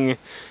Thing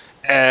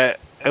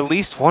at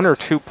least 1 or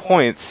 2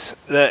 points.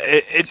 That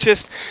it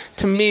just,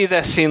 to me,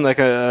 that seemed like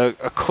a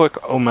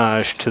quick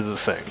homage to The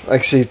Thing.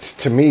 Like, see,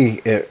 to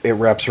me, it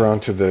wraps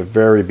around to the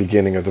very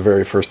beginning of the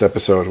very first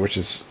episode, which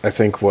is, I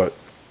think, what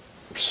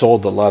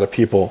sold a lot of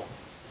people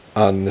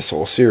on this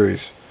whole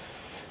series.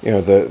 You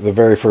know, the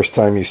very first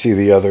time you see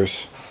the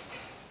others,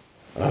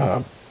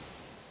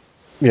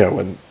 you know,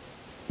 when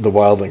the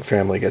Wildling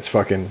family gets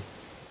fucking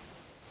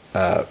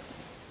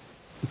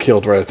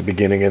killed right at the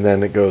beginning, and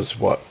then it goes,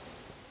 what,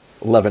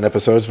 11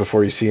 episodes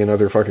before you see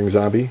another fucking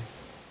zombie?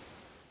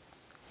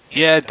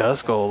 Yeah, it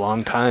does go a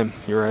long time.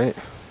 You're right.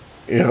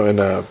 You know, and,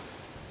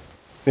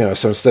 you know,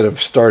 so instead of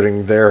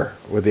starting there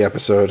with the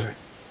episode,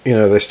 you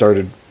know, they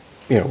started,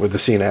 you know, with the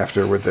scene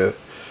after, with the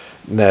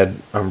Ned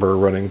Umber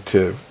running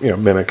to, you know,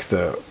 mimic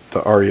the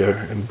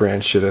Arya and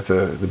Bran shit at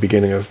the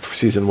beginning of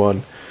season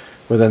 1,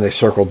 but then they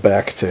circled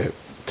back to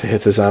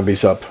hit the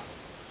zombies up,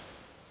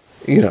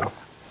 you know,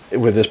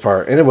 with this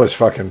part. And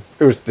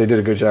they did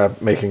a good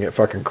job making it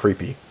fucking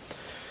creepy.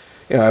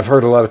 You know, I've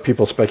heard a lot of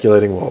people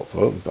speculating, well,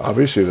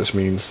 obviously this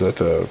means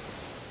that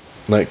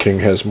Night King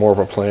has more of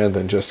a plan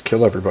than just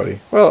kill everybody.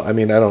 Well, I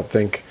mean, I don't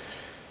think,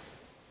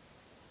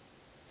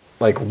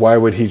 like, why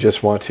would he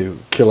just want to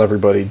kill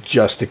everybody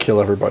just to kill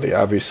everybody?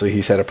 Obviously,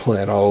 he's had a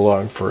plan all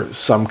along for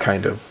some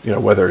kind of, you know,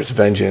 whether it's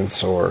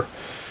vengeance or,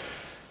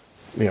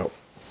 you know,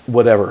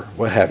 whatever,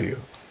 what have you.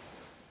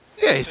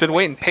 Yeah, he's been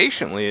waiting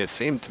patiently, it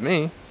seemed to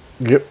me.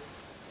 Yep.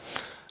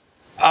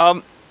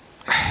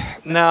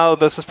 Now,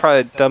 this is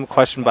probably a dumb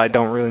question, but I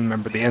don't really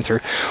remember the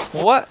answer.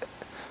 What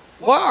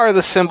are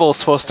the symbols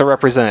supposed to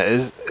represent?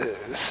 Is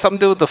something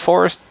to do with the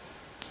forest,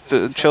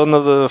 the children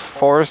of the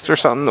forest or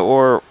something,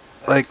 or...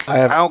 Like,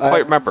 I don't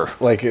quite remember.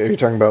 Like, are you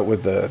talking about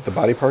with the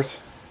body parts?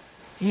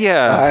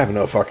 Yeah. I have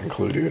no fucking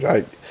clue, dude.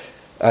 I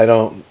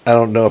don't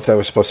know if that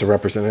was supposed to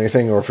represent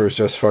anything, or if it was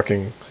just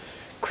fucking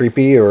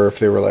creepy, or if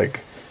they were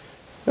like,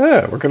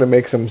 we're going to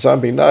make them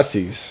zombie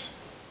Nazis.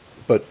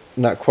 But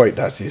not quite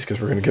Nazis, because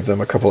we're going to give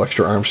them a couple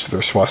extra arms to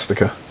their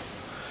swastika.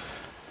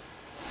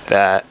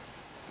 That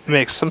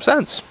makes some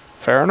sense.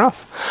 Fair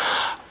enough.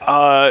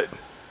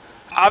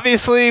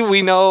 Obviously,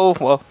 we know,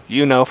 well,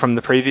 you know from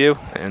the preview,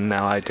 and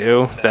now I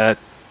do, that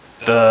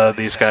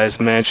these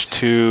guys managed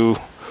to,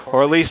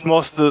 or at least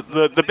most of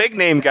the big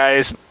name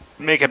guys,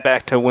 make it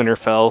back to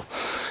Winterfell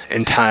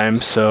in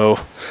time, so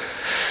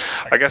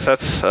I guess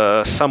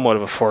that's somewhat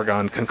of a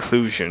foregone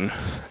conclusion.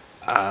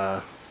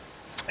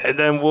 And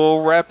then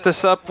we'll wrap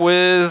this up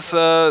with,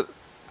 I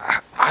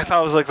thought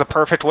it was like the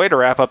perfect way to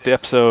wrap up the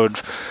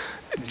episode.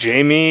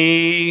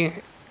 Jaime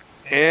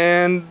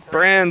and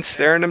Bran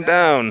staring him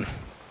down.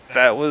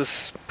 That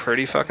was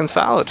pretty fucking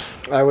solid.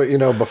 You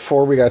know,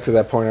 before we got to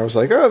that point, I was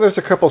like, oh, there's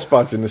a couple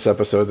spots in this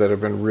episode that have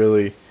been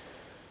really,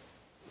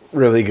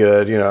 really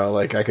good. You know,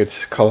 like, I could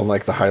call them,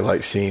 like, the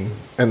highlight scene.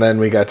 And then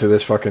we got to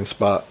this fucking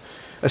spot.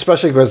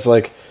 Especially because,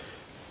 like,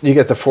 you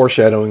get the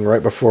foreshadowing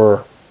right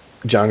before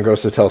Jon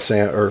goes to tell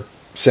Sam, or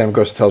Sam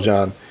goes to tell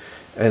Jon.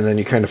 And then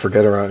you kind of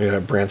forget around, you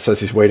know, Bran says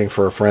he's waiting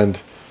for a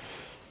friend.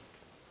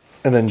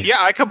 And then, yeah,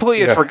 I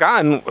completely had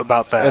forgotten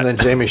about that. And then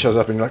Jaime shows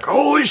up and you're like,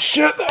 holy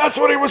shit, that's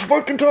what he was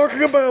fucking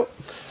talking about.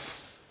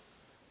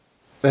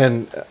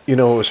 And, you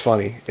know what was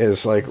funny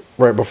is, like,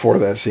 right before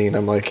that scene,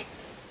 I'm like,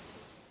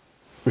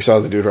 we saw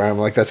the dude around, I'm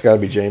like, that's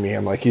gotta be Jaime.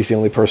 I'm like, he's the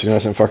only person who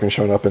hasn't fucking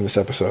shown up in this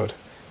episode.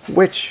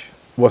 Which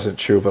wasn't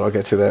true, but I'll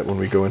get to that when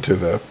we go into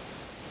the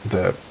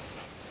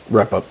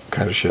wrap-up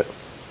kind of shit.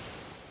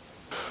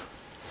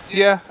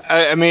 Yeah,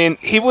 I mean,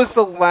 he was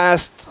the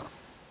last...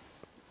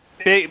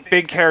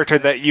 big character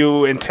that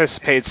you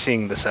anticipate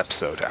seeing this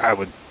episode, I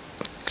would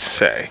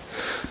say.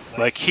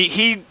 Like,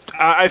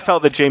 I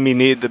felt that Jaime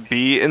needed to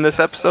be in this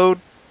episode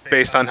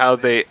based on how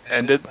they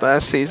ended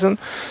last season.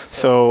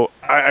 So,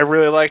 I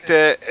really liked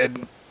it.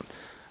 And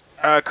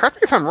correct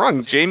me if I'm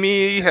wrong,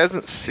 Jaime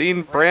hasn't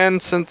seen Bran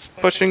since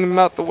pushing him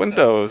out the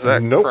window. Is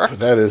that correct?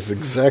 That is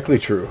exactly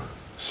true.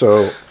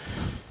 So,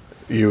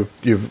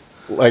 you've...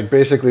 Like,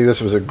 basically, this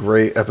was a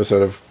great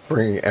episode of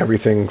bringing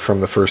everything from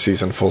the first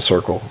season full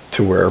circle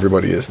to where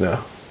everybody is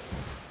now.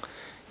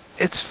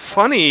 It's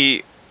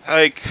funny,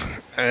 like,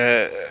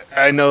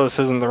 I know this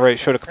isn't the right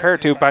show to compare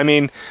it to, but I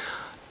mean,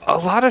 a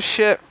lot of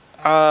shit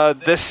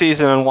this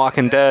season on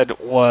Walking Dead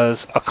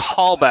was a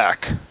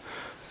callback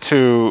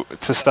to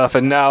stuff,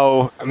 and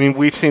now, I mean,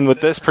 we've seen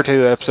with this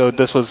particular episode,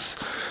 this was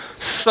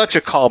such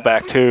a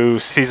callback to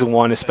season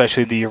 1,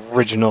 especially the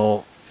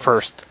original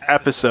first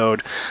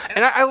episode,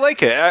 and I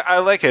like it. I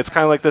like it. It's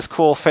kind of like this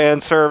cool fan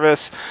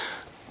service,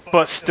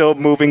 but still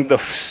moving the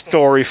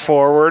story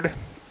forward.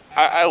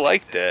 I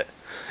liked it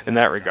in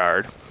that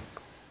regard.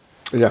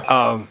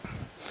 Yeah.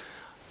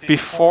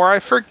 Before I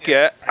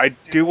forget, I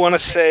do want to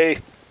say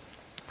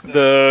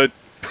The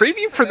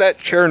preview for that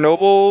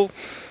Chernobyl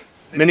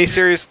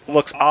miniseries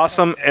looks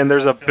awesome, and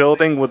there's a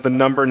building with the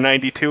number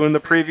 92 in the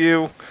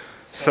preview,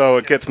 so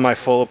it gets my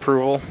full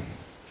approval.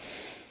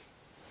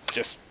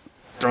 Just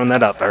throwing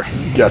that out there.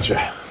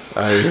 Gotcha.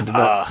 I did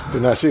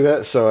not see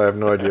that, so I have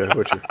no idea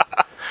what you...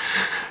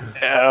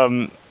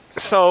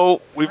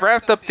 So we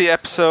wrapped up the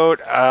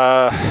episode.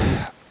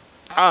 I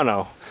don't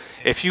know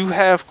if you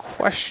have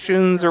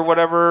questions or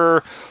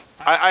whatever.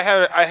 I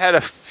had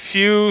a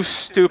few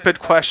stupid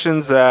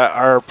questions that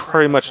are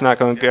pretty much not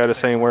going to get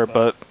us anywhere,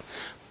 but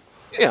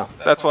yeah,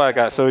 that's what I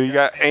got. So you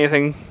got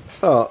anything?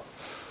 Oh,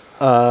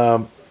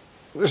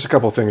 there's a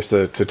couple of things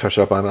to touch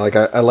up on. Like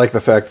I like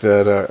the fact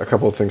that a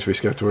couple of things we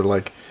skipped were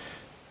like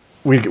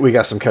we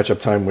got some catch up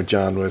time with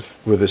John with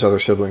his other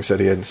siblings that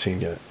he hadn't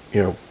seen yet.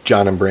 You know,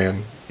 John and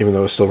Bran, even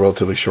though it's still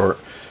relatively short,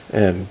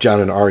 and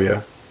John and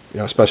Arya. You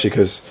know, especially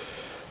because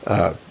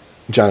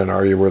John and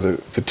Arya were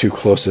the two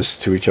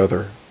closest to each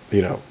other.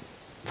 You know,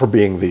 for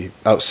being the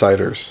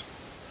outsiders,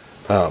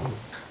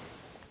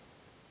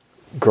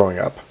 growing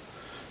up.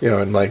 You know,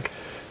 and like,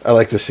 I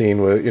like the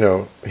scene where, you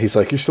know, he's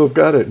like, you still have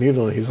got it. And, you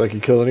know, he's like, you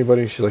kill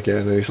anybody? She's like, yeah.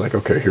 And then he's like,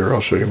 okay, here,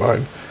 I'll show you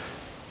mine.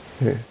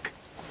 Yeah.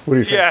 What do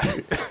you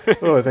think? Yeah.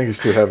 Oh, I think he's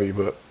too heavy,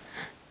 but.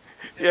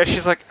 Yeah,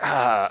 she's like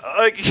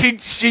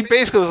she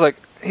basically was like,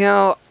 you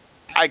know,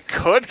 I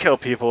could kill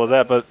people with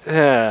that, but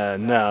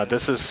no,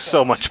 this is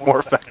so much more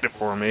effective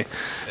for me.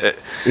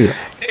 Yeah.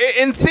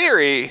 In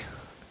theory,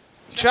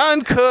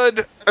 John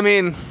could, I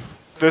mean,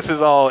 this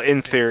is all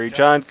in theory,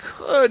 John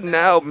could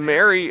now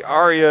marry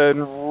Arya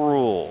and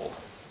rule.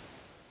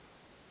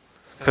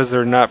 Because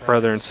they're not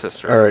brother and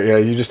sister. All right, yeah,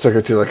 you just took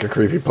it to like a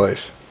creepy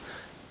place.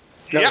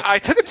 Yeah, I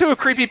took it to a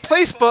creepy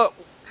place, but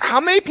how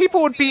many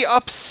people would be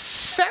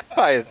upset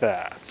by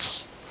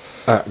that?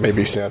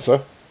 Maybe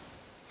Sansa.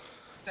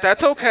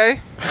 That's okay.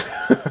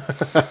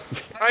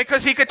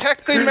 Because he could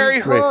technically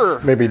marry her.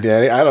 Maybe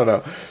Danny. I don't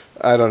know.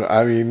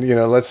 I mean, you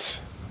know,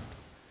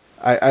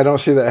 I don't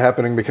see that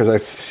happening because I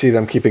see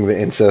them keeping the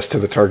incest to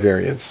the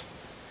Targaryens.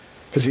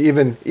 Because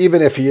even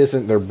if he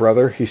isn't their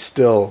brother, he's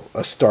still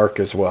a Stark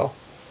as well.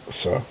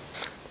 So.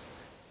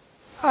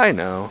 I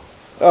know.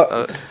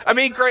 I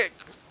mean, great.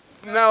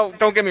 No,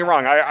 don't get me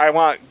wrong. I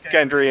want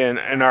Gendry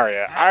and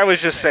Arya. I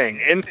was just saying,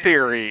 in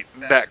theory,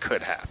 that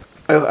could happen.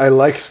 I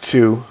liked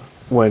too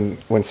when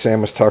Sam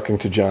was talking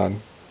to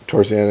John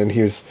towards the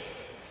end,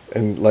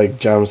 and like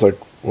John was like,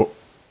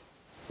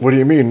 "What do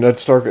you mean, Ned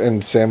Stark?"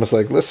 And Sam was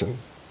like, "Listen,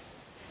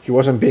 he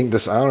wasn't being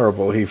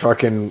dishonorable. He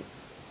fucking,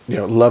 you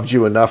know, loved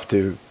you enough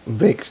to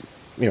make,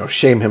 you know,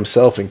 shame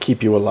himself and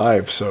keep you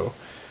alive. So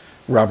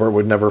Robert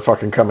would never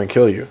fucking come and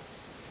kill you,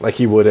 like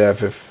he would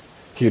have if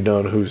he'd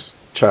known whose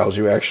child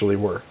you actually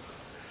were."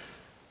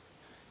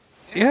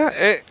 Yeah,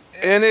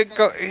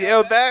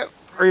 that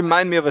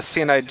reminded me of a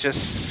scene I just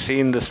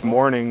seen this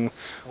morning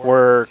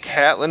where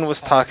Catelyn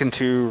was talking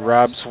to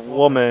Rob's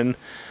woman,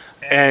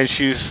 and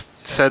she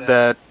said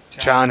that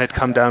John had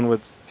come down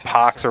with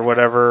pox or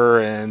whatever,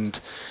 and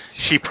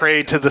she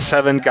prayed to the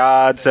seven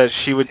gods that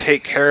she would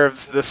take care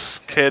of this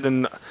kid,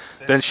 and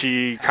then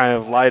she kind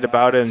of lied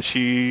about it, and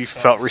she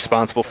felt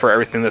responsible for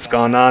everything that's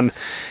gone on.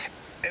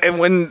 And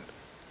when,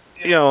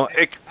 you know,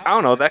 I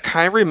don't know, that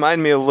kind of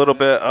reminded me a little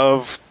bit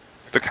of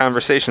the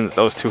conversation that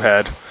those two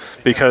had,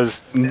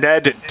 because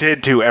Ned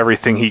did do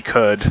everything he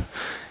could,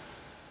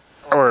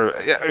 or,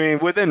 I mean,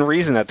 within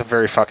reason at the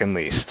very fucking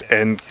least,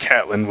 and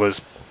Catelyn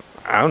was,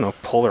 I don't know,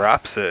 polar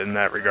opposite in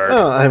that regard.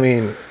 No, I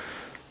mean,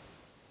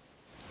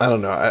 I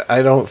don't know.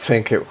 I don't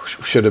think it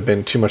should have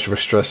been too much of a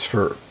stress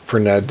for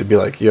Ned to be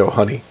like, yo,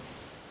 honey,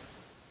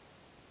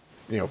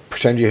 you know,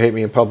 pretend you hate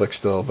me in public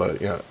still,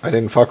 but, you know, I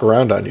didn't fuck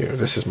around on you.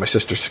 This is my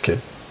sister's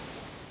kid.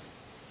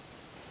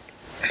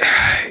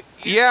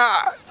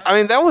 Yeah, I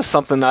mean, that was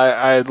something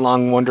I had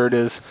long wondered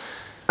is...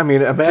 I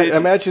mean,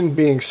 imagine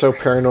being so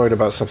paranoid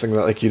about something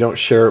that, like, you don't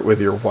share it with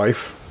your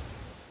wife.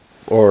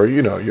 Or,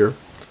 you know,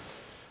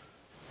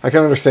 I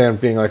can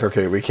understand being like,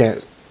 okay, we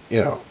can't,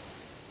 you know...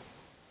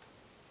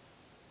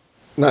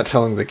 Not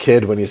telling the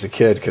kid when he's a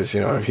kid, because,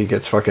 you know, if he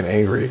gets fucking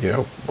angry, you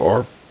know,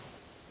 or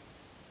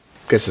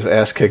gets his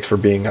ass kicked for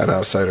being an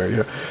outsider, you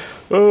know,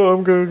 oh,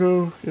 I'm gonna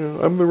go, you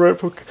know, I'm the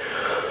rightful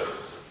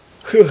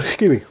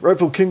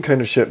king kind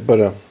of shit,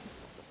 but,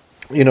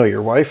 you know,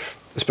 your wife,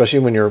 especially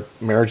when your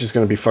marriage is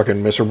going to be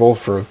fucking miserable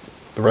for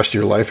the rest of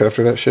your life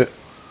after that shit.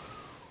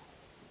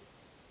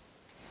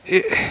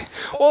 You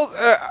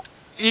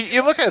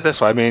look at it this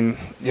way. I mean,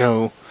 you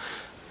know,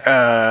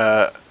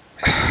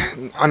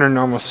 under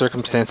normal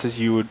circumstances,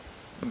 you would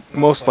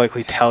most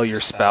likely tell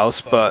your spouse,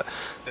 but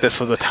this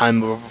was a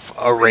time of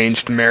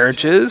arranged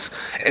marriages.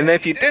 And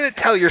if you didn't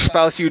tell your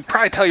spouse, you'd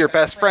probably tell your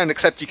best friend,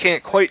 except you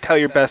can't quite tell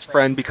your best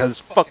friend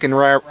because fucking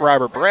Robert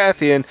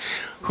Baratheon,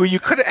 who you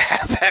couldn't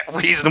have that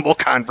reasonable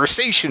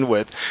conversation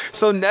with.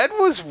 So Ned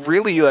was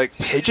really, like,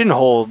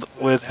 pigeonholed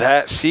with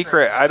that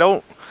secret. I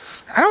don't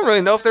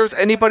really know if there was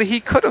anybody he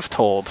could have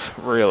told,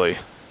 really.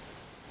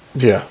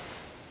 Yeah.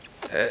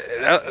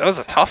 That was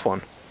a tough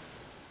one.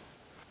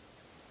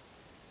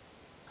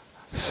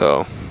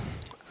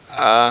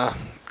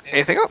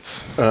 Anything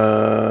else?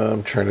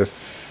 I'm trying to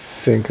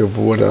think of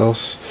what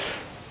else.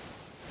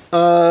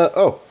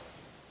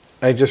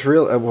 I just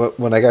realized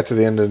when I got to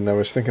the end and I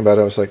was thinking about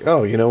it, I was like,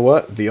 oh, you know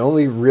what? The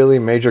only really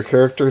major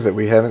character that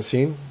we haven't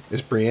seen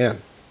is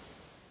Brienne.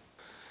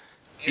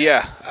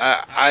 Yeah,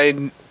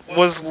 I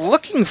was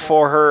looking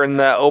for her in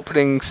that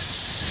opening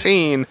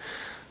scene.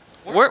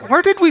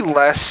 Where did we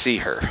last see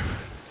her?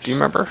 Do you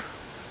remember?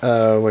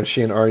 When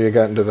she and Arya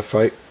got into the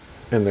fight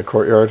in the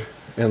courtyard,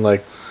 and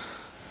like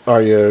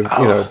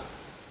Arya,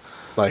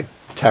 like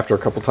tapped her a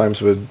couple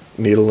times with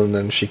needle, and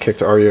then she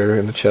kicked Arya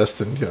in the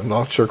chest and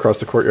knocked her across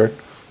the courtyard.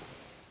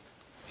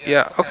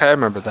 Yeah, okay, I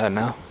remember that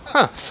now.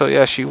 Huh, so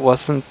yeah, she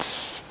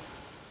wasn't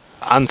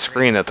on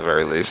screen at the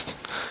very least.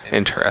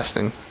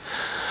 Interesting.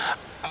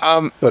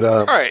 But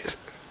all right.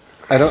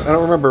 I don't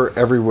remember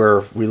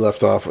everywhere we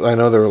left off. I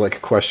know there were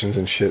like questions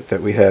and shit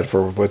that we had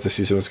for what the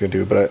season was going to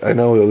do, but I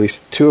know at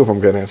least 2 of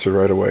them got answered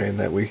right away. And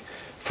that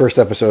first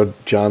episode,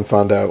 Jon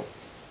found out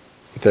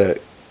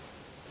that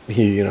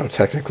he,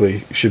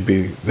 technically should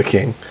be the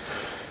king,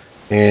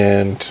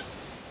 and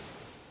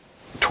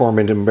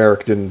Tormund and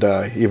Beric didn't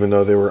die, even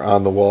though they were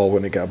on the wall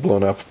when it got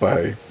blown up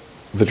by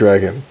the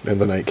dragon and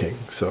the Night King.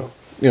 So,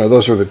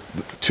 those were the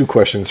 2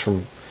 questions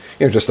from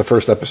just the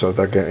first episode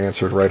that got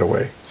answered right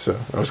away. So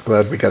I was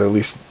glad we got at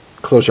least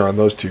closure on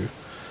those 2.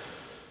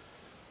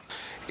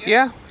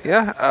 Yeah.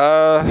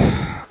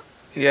 I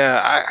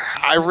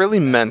really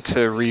meant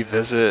to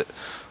revisit.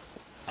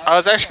 I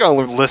was actually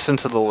going to listen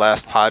to the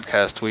last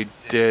podcast we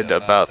did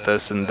about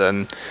this, and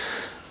then,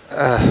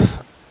 I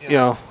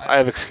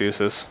have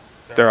excuses.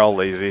 They're all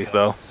lazy,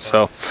 though.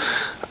 So,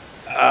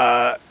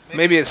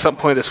 maybe at some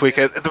point this week,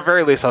 at the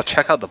very least, I'll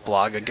check out the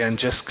blog again,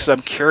 just because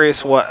I'm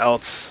curious what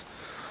else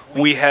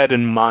we had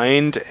in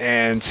mind,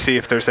 and see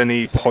if there's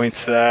any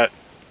points or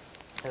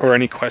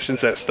any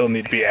questions that still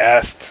need to be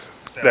asked.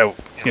 That,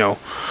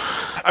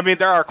 I mean,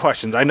 there are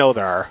questions. I know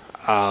there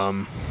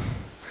are.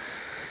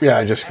 Yeah,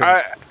 I just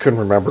couldn't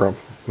remember them.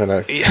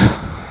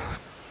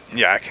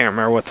 Yeah, I can't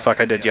remember what the fuck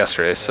I did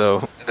yesterday.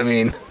 So, I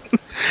mean,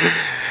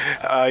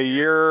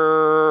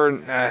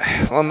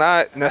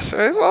 not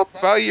necessarily. Well,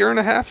 about a year and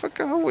a half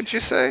ago, would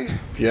you say?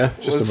 Yeah,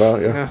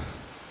 about. Yeah.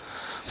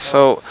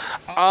 So,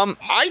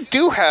 I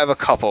do have a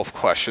couple of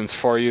questions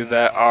for you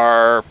that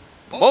are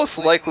most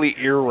likely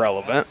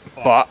irrelevant,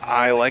 but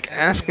I like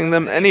asking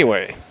them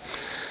anyway.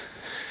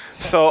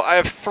 So, I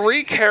have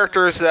 3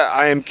 characters that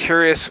I am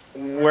curious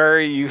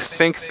where you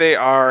think they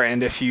are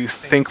and if you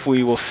think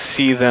we will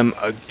see them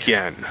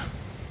again.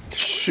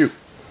 Shoot.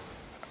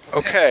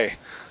 Okay.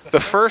 The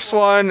first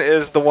one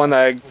is the one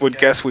that I would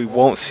guess we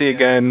won't see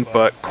again,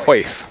 but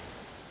Quaithe.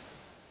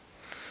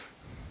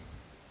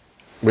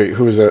 Wait,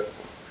 who is that?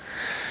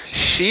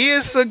 She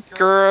is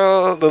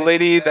the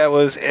lady that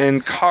was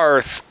in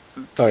Karth.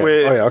 Oh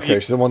yeah, okay.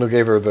 She's the one who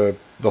gave her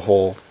the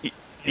whole...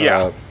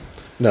 Yeah.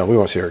 No, we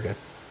won't see her again.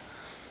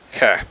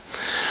 Okay.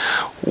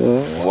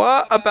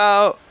 What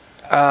about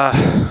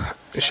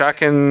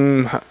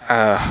Jaqen,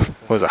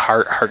 was it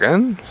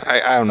Hargan?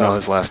 I don't know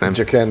his last name.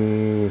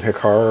 Jaqen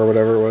Hikar or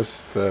whatever it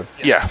was, the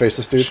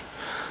faceless dude?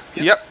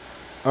 Yep.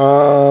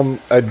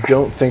 I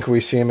don't think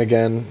we see him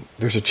again.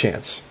 There's a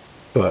chance,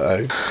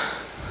 but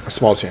a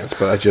small chance,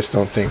 but I just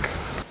don't think,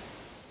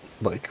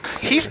 like...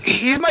 He's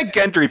my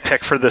Gendry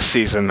pick for this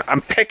season. I'm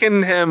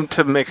picking him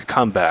to make a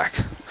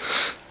comeback.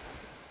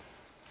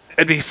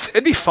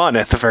 It'd be fun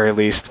at the very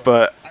least,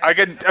 but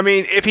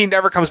if he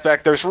never comes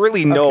back, there's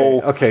really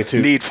no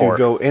need for it. To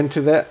go into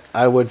that,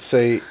 I would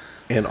say,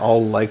 in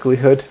all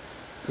likelihood,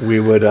 we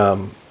would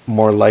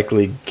more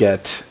likely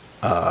get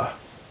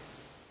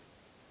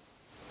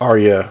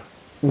Arya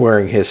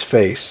wearing his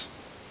face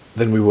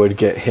than we would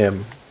get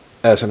him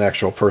as an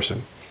actual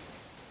person.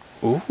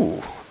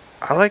 Ooh,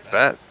 I like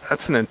that.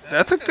 That's a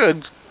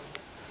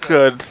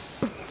good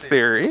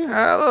theory.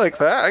 I like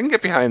that. I can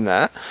get behind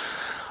that.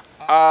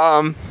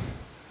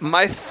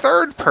 My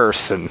third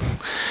person,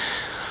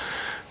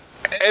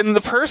 and the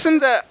person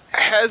that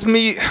has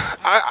me,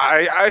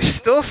 I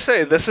still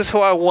say this is who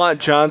I want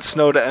Jon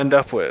Snow to end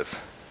up with.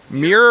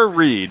 Mira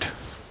Reed.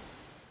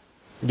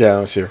 Yeah, I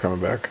don't see her coming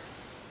back.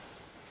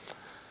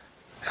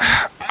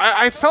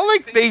 I felt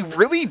like they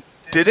really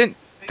didn't.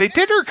 They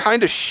did her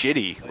kind of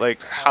shitty, like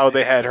how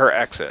they had her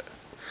exit.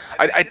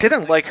 I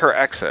didn't like her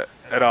exit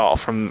at all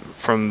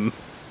from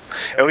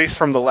at least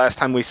from the last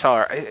time we saw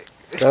her. I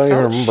don't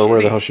even remember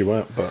where the hell she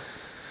went, but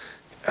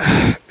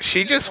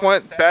she just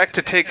went back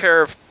to take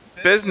care of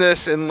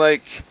business, and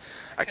like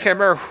I can't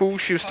remember who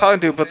she was talking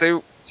to, but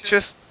I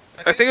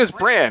think it was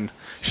Bran.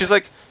 She's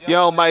like,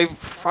 my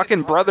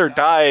fucking brother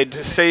died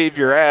to save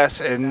your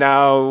ass, and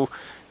now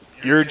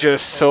you're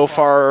just so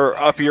far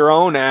up your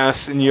own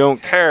ass and you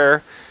don't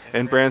care.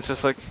 And Bran's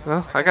just like,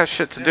 well, I got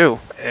shit to do.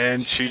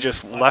 And she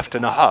just left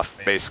in a huff,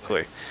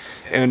 basically.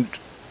 And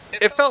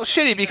it felt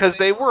shitty because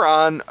they were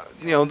on,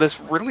 this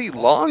really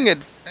long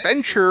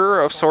adventure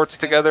of sorts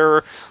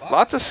together.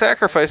 Lots of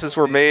sacrifices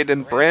were made,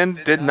 and Bran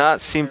did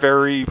not seem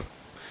very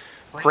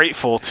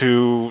grateful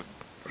to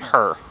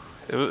her.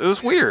 It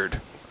was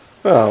weird.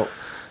 Well,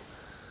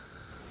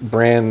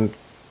 Bran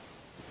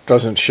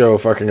doesn't show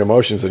fucking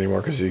emotions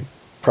anymore because he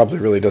probably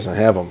really doesn't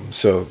have them.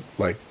 So,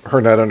 like,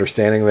 her not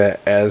understanding that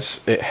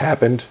as it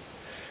happened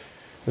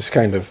was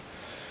kind of.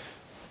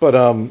 But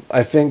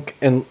I think,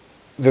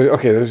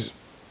 there's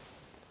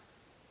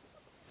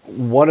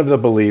one of the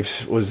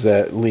beliefs was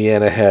that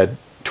Lyanna had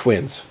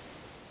twins.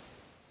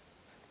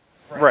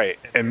 Right,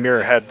 and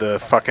Mira had the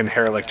fucking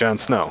hair like Jon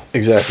Snow.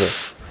 Exactly.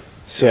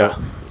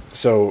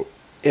 So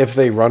if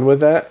they run with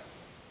that,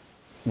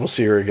 we'll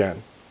see her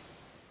again.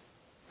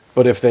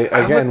 But if they,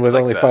 again, with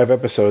like only 5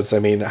 episodes, I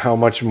mean, how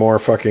much more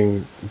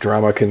fucking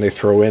drama can they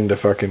throw into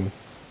fucking...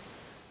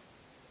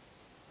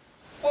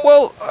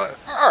 Well,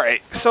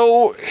 alright,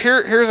 so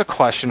here's a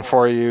question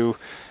for you.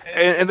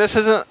 And this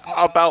isn't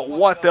about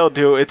what they'll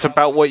do, it's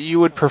about what you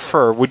would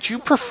prefer. Would you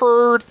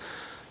prefer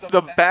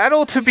the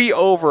battle to be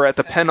over at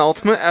the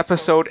penultimate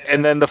episode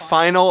and then the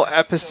final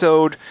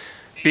episode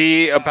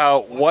be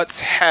about what's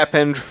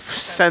happened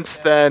since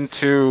then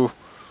to,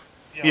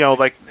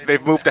 like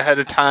they've moved ahead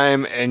of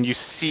time and you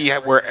see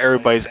where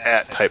everybody's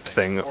at type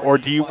thing? Or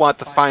do you want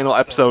the final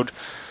episode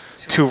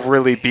to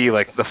really be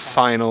like the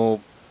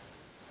final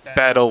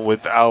battle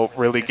without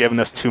really giving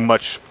us too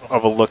much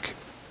of a look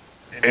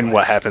in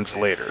what happens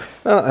later?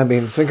 Well, I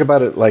mean, think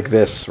about it like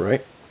this,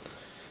 right?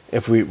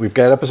 If we've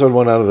got episode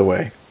 1 out of the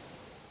way,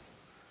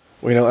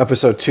 we know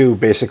episode 2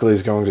 basically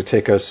is going to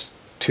take us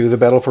to the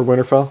battle for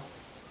Winterfell.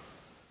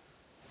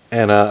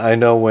 And I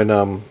know when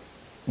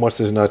What's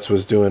His Nuts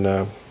was doing,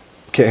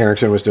 Kit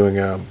Harington was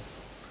doing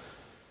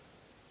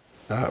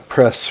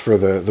press for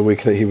the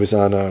week that he was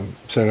on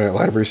Saturday Night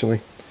Live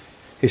recently.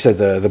 He said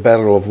the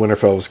Battle of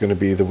Winterfell was going to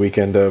be the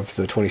weekend of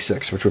the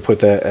 26th, which would put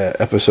that at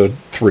episode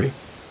 3.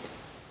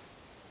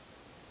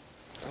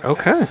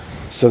 Okay.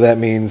 So that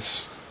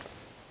means,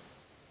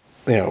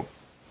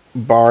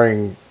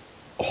 barring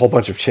a whole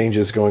bunch of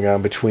changes going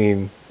on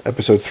between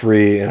episode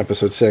 3 and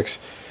episode 6,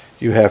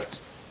 you have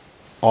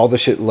all the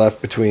shit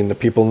left between the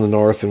people in the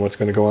north and what's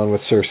going to go on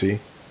with Cersei,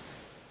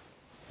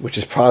 which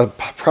is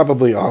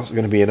probably also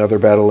going to be another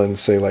battle in,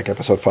 say, like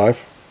episode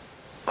 5.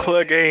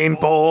 Clegane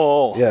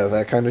Bowl. Yeah,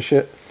 that kind of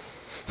shit.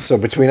 So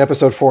between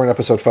episode 4 and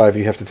episode 5,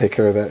 you have to take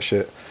care of that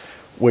shit,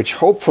 which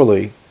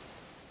hopefully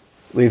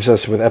leaves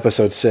us with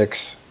episode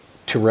 6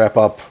 to wrap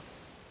up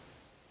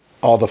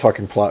all the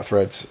fucking plot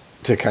threads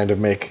to kind of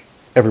make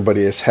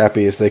everybody as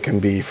happy as they can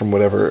be from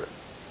whatever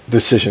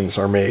decisions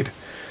are made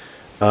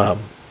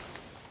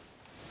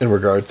in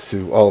regards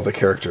to all of the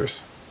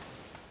characters.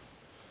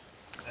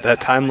 That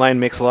timeline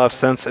makes a lot of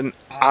sense, and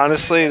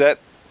honestly, that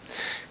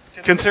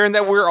considering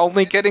that we're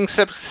only getting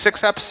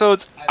 6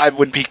 episodes, I'd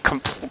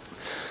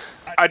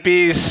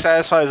be as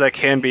satisfied as I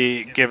can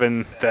be,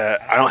 given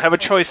that I don't have a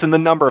choice in the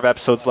number of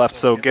episodes left.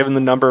 So, given the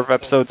number of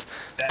episodes,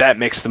 that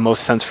makes the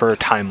most sense for a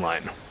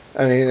timeline.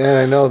 I mean, and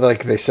I know,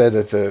 like they said,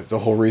 that the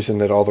whole reason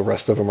that all the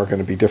rest of them are going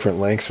to be different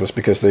lengths was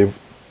because they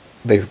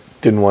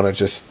didn't want to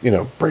just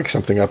break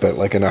something up at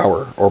like an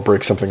hour or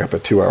break something up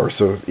at 2 hours.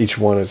 So each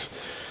one is,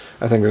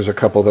 I think there's a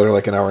couple that are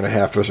like an hour and a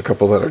half. There's a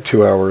couple that are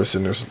 2 hours,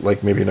 and there's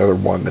like maybe another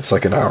one that's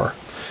like an hour.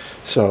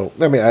 So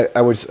I mean,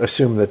 I would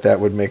assume that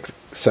would make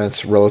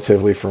sense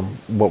relatively from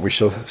what we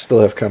still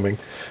have coming.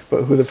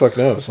 But who the fuck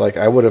knows? Like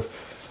I would have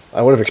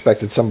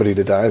expected somebody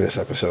to die this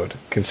episode,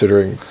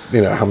 considering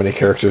how many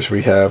characters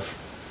we have.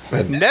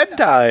 And Ned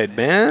died,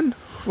 man.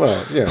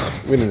 Well,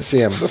 we didn't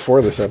see him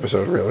before this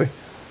episode, really.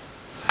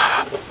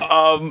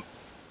 I'm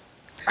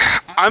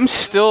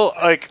still,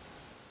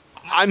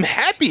 I'm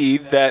happy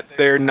that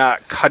they're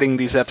not cutting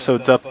these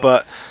episodes up,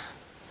 but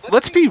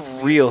let's be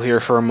real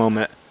here for a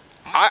moment.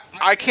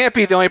 I can't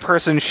be the only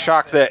person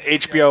shocked that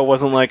HBO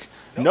wasn't like,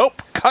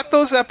 nope, cut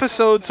those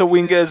episodes so we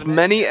can get as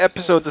many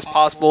episodes as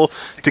possible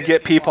to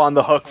get people on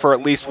the hook for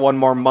at least one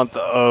more month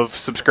of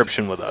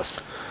subscription with us.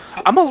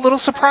 I'm a little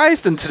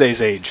surprised in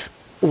today's age.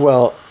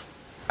 Well,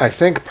 I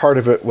think part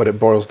of it, what it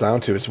boils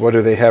down to, is what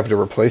do they have to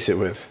replace it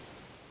with?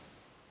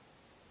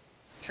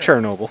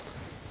 Chernobyl.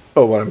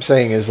 But what I'm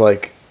saying is,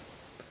 like,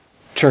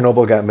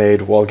 Chernobyl got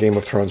made while Game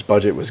of Thrones'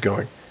 budget was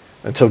going.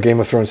 Until Game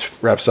of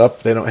Thrones wraps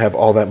up, they don't have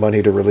all that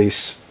money to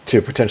release to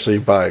potentially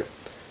buy.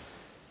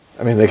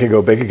 I mean, they could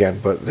go big again,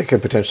 but they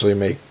could potentially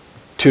make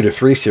 2 to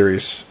 3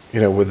 series,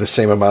 with the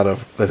same amount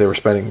of that they were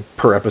spending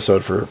per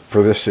episode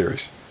for this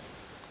series.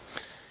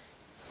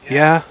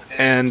 Yeah,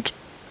 and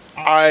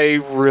I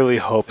really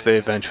hope they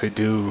eventually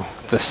do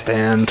The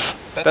Stand.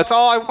 That's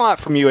all I want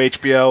from you,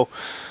 HBO.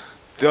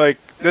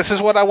 This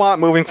is what I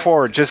want moving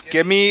forward. Just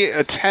give me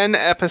a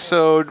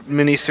 10-episode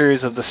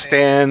miniseries of The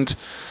Stand,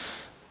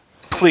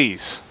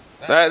 please.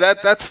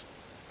 That's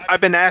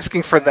I've been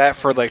asking for that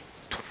for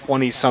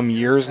 20-some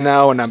years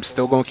now, and I'm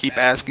still going to keep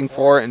asking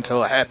for it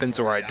until it happens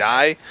or I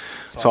die.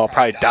 So I'll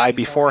probably die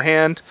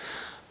beforehand.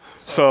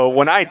 So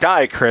when I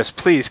die, Chris,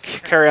 please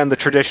carry on the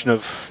tradition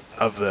of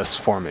this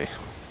for me.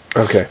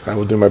 Okay, I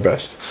will do my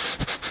best.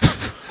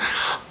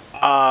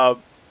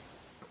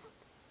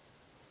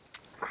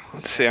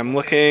 Let's see, I'm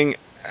looking.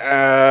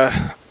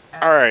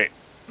 Alright.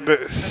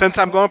 Since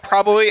I'm going to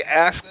probably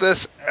ask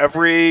this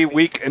every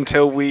week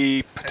until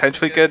we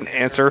potentially get an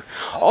answer.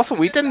 Also,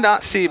 we did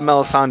not see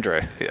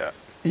Melisandre yet.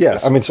 Yeah,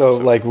 I mean, so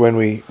like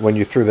when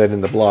you threw that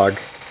in the blog,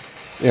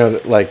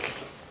 like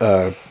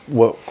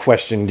what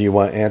question do you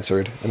want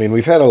answered? I mean,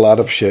 we've had a lot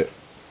of shit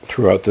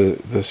throughout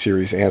the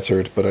series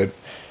answered, but I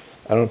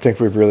don't think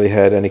we've really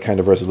had any kind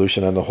of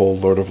resolution on the whole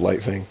Lord of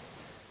Light thing.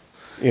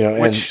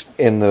 Which,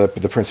 and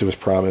the Prince Who Was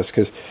Promised,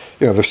 because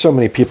there's so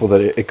many people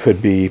that it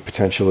could be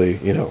potentially,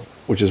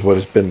 which is what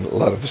has been a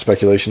lot of the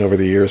speculation over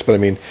the years. But I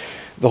mean,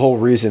 the whole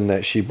reason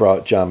that she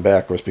brought John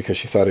back was because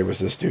she thought he was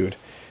this dude.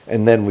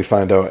 And then we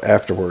find out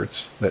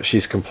afterwards that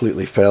she's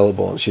completely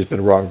fallible and she's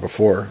been wrong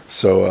before.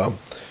 So,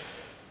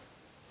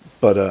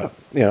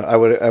 I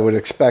would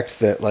expect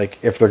that, like,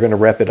 if they're going to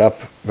wrap it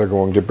up, they're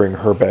going to bring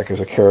her back as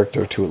a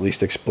character to at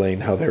least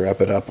explain how they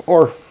wrap it up.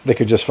 Or they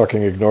could just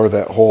fucking ignore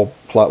that whole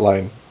plot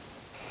line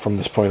from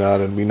this point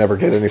on and we never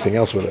get anything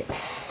else with it.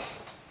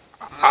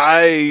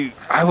 I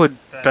would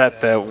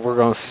bet that we're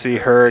going to see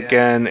her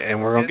again,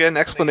 and we're going to get an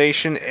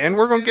explanation, and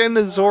we're going to get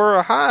into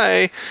Azor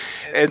Ahai.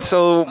 And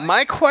so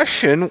my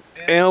question,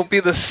 and it'll be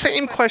the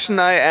same question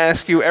I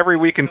ask you every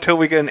week until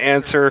we get an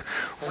answer.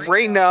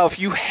 Right now, if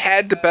you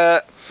had to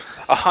bet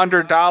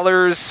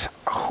 $100,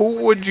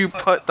 who would you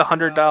put the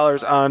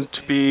 $100 on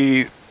to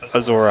be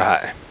Azor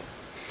Ahai?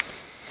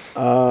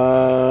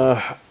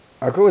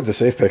 I'll go with the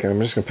safe pick, and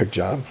I'm just going to pick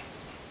John.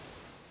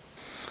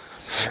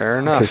 Fair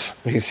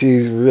enough. Because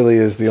he really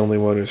is the only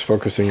one who's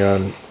focusing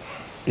on,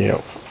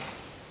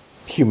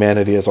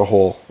 humanity as a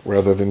whole,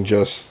 rather than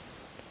just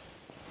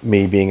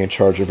me being in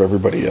charge of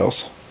everybody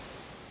else.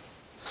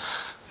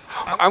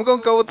 I'm going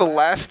to go with the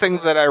last thing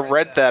that I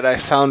read that I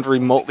found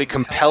remotely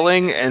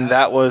compelling, and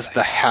that was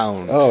the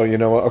Hound. Oh, you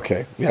know what?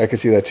 Okay. Yeah, I can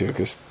see that too,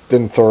 because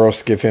didn't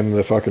Thoros give him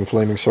the fucking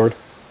flaming sword?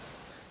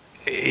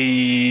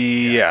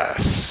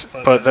 Yes.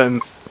 But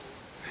then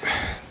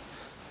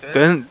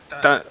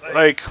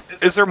like,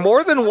 is there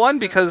more than one?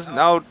 Because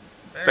now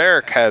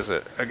Beric has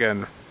it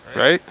again,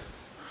 right?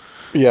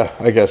 Yeah,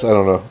 I guess. I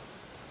don't know.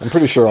 I'm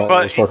pretty sure all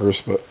those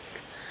fuckers, but...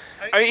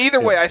 I mean, either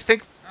way, I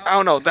think, I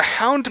don't know, the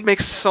Hound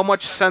makes so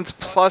much sense,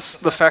 plus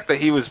the fact that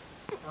he was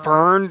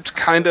burned,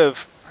 kind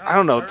of, I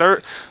don't know,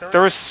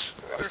 there's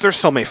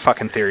so many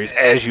fucking theories,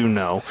 as you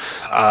know,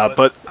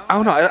 but I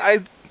don't know, I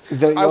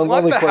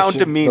want the Hound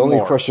to mean more. The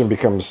only question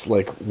becomes,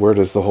 like, where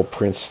does the whole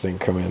Prince thing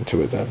come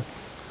into it then?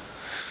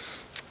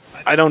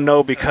 I don't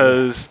know,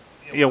 because,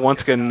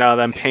 once again, now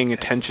that I'm paying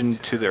attention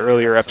to the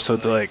earlier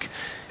episodes, like,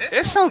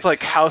 it sounds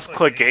like House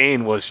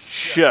Clegane was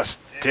just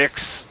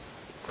dicks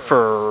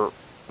for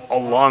a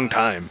long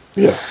time.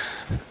 Yeah.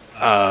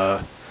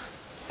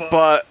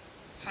 But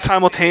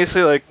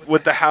simultaneously, like,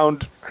 with the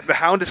Hound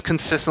has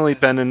consistently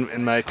been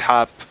in my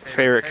top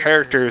favorite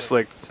characters,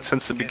 like,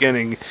 since the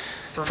beginning.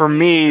 For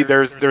me,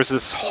 there's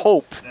this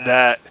hope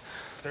that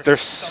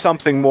there's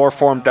something more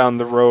for him down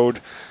the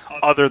road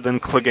other than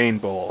Clegane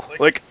Bowl.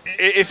 Like,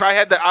 if I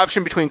had the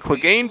option between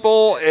Clegane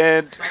Bowl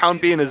and Hound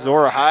being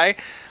Azor Ahai,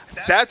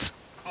 that's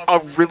a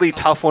really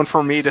tough one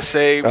for me to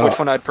say which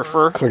one I'd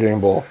prefer. Clegane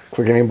Bowl.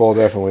 Clegane Bowl,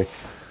 definitely.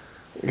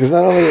 Because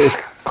not only is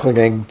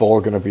Clegane Bowl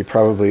going to be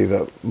probably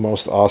the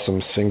most awesome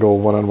single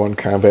one-on-one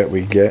combat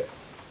we get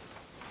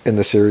in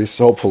the series,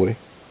 hopefully.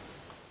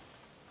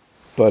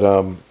 But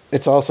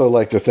it's also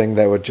like the thing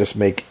that would just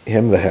make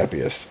him the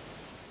happiest.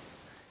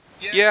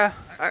 Yeah,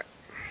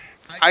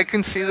 I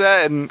can see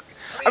that, and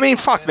I mean,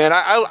 fuck, man,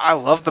 I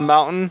love the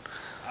Mountain.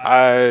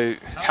 I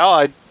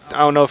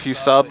don't know if you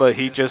saw, but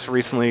he just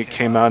recently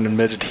came out and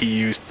admitted he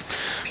used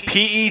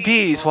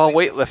PEDs while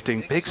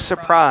weightlifting. Big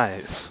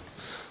surprise.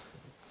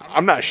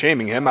 I'm not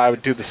shaming him. I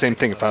would do the same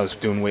thing if I was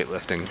doing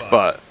weightlifting,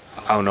 but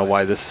I don't know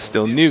why this is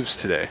still news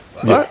today.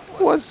 But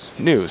it was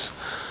news.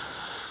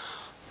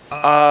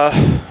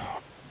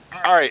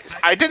 Alright,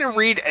 I didn't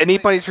read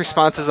anybody's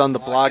responses on the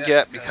blog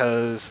yet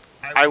because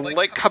I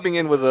like coming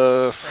in with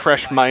a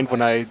fresh mind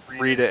when I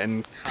read it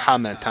and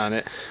comment on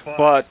it.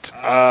 But,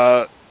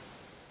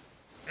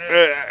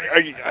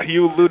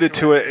 you alluded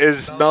to it.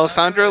 Is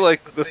Melisandre,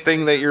 like, the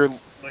thing that you're,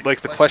 like,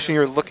 the question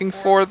you're looking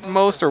for the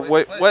most? Or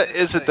what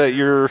is it that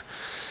you're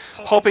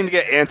hoping to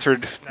get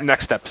answered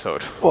next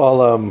episode?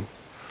 Well,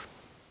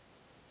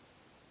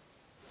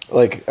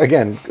 like,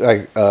 again,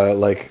 I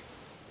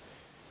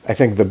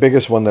think the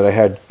biggest one that I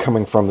had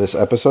coming from this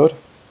episode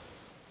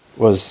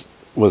was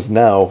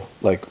now,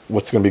 like,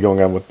 what's going to be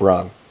going on with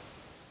Bronn.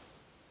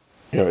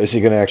 Is he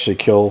going to actually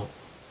kill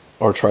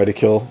or try to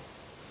kill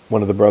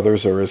one of the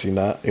brothers, or is he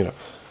not?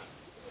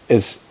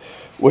 Is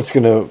what's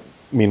going to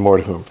mean more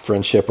to him,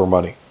 friendship or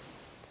money?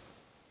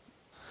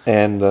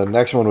 And the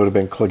next one would have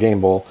been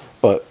Clegane Bowl,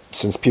 but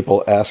since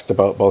people asked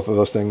about both of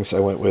those things, I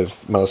went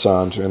with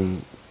Melisandre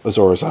and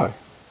Azor Ahai.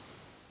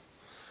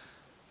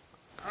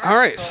 All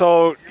right,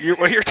 so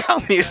what you're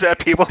telling me is that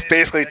people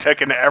basically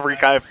taken every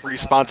kind of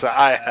response that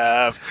I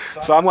have,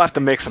 so I'm going to have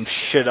to make some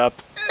shit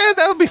up.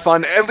 That'll be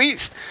fun, at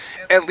least,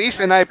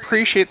 and I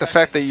appreciate the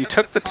fact that you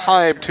took the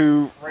time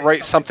to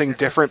write something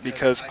different,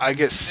 because I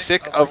get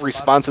sick of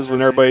responses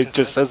when everybody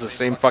just says the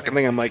same fucking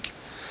thing. I'm like,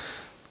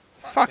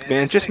 fuck,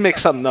 man, just make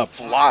something up.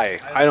 Lie.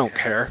 I don't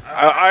care.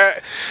 I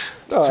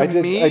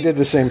did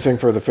the same thing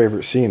for the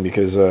favorite scene,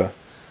 because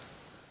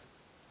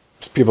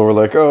people were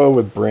like, oh,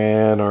 with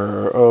Bran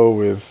or oh,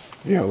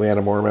 with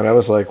Lyanna Mormont. I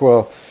was like,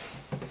 well,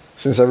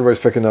 since everybody's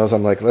picking those,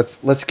 I'm like,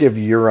 let's give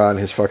Euron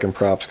his fucking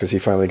props because he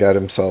finally got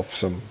himself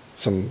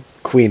some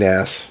queen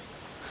ass,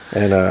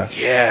 and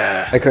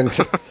Yeah. I could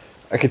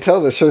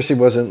tell that Cersei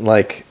wasn't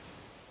like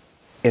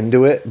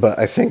into it, but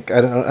I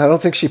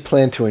don't think she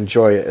planned to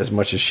enjoy it as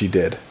much as she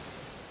did.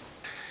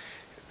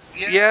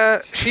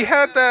 Yeah, she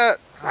had that.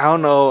 I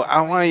don't know. I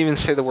don't want to even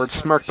say the word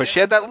smirk, but she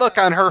had that look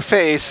on her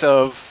face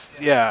of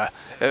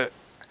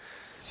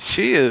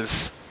she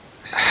is.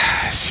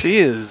 She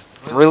has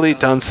really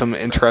done some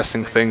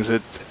interesting things.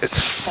 It's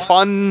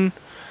fun.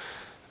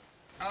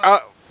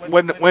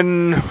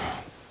 When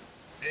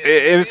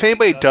if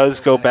anybody does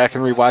go back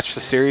and rewatch the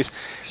series,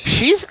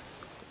 she's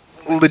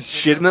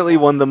legitimately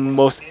one of the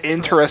most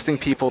interesting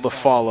people to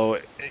follow.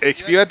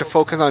 If you had to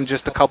focus on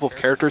just a couple of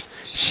characters,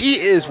 she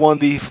is one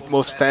of the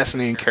most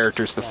fascinating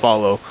characters to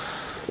follow.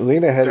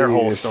 Lena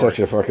Headey is such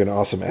a fucking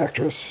awesome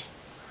actress.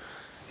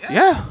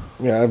 Yeah.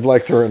 Yeah, I've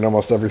liked her in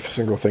almost every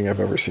single thing I've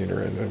ever seen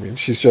her in. I mean,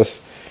 she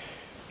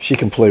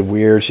can play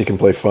weird, she can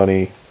play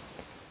funny.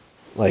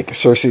 Like,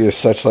 Cersei is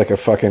such like a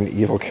fucking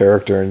evil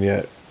character, and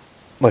yet,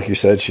 like you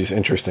said, she's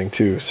interesting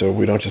too, so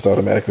we don't just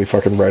automatically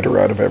fucking write her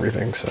out of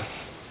everything, so.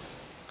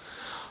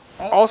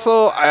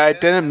 Also, I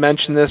didn't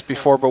mention this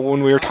before, but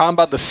when we were talking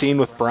about the scene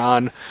with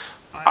Bronn,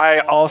 I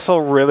also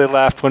really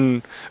laughed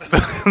when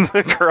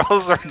the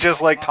girls are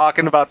just like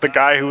talking about the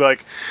guy who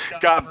like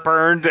got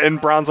burned,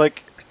 and Bronn's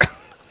like,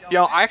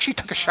 I actually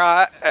took a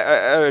shot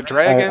at a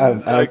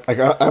dragon.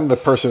 I'm the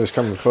person who's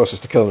come the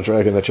closest to killing a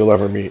dragon that you'll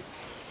ever meet.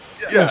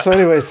 Yeah. So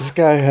anyways, this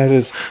guy had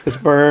his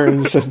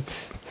burns. And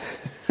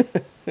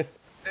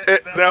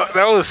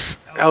that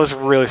was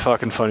really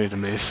fucking funny to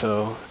me.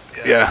 So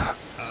yeah,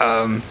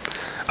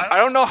 I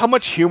don't know how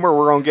much humor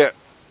we're gonna get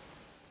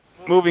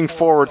moving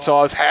forward. So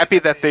I was happy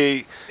that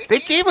they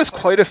gave us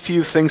quite a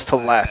few things to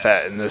laugh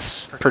at in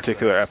this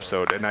particular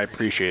episode, and I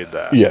appreciated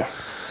that. Yeah.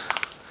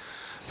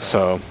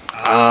 So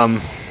I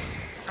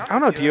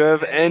don't know. Do you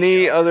have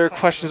any other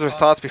questions or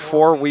thoughts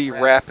before we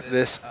wrap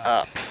this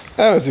up?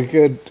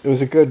 It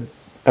was a good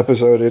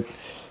episode. It,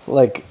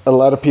 like, a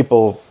lot of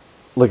people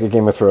look at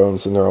Game of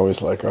Thrones and they're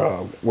always like,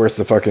 oh, where's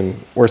the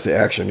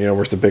action?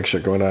 Where's the big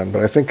shit going on?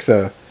 But I think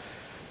the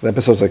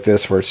episodes like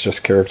this, where it's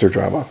just character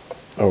drama,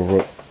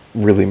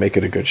 really make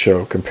it a good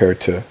show compared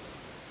to,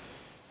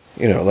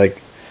 like,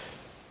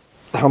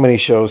 how many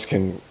shows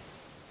can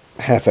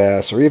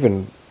half-ass or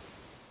even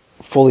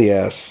fully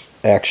ass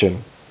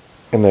action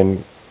and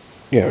then,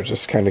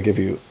 just kind of give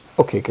you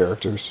okay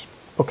characters,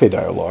 okay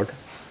dialogue.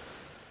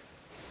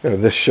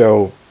 This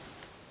show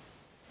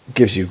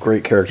gives you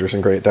great characters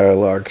and great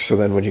dialogue, so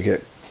then when you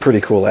get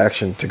pretty cool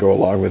action to go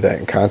along with that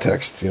in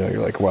context, you're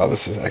like, wow,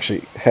 this is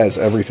actually has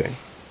everything.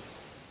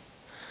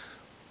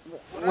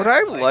 What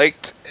I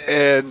liked,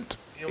 and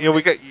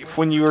we got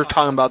when you were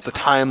talking about the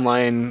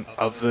timeline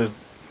of the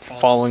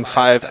following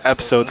 5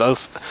 episodes, I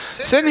was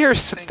sitting here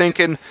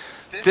thinking,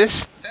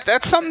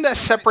 that's something that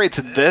separates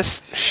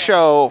this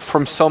show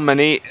from so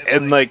many,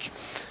 and like,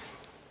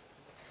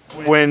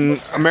 when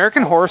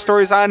American Horror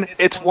Story's on,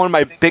 it's one of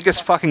my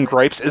biggest fucking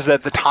gripes is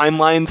that the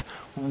timelines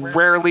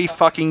rarely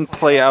fucking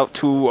play out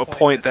to a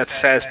point that's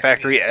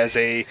satisfactory as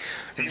a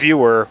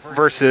viewer,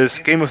 versus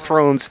Game of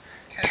Thrones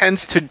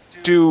tends to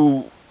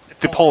do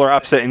the polar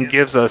opposite and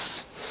gives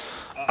us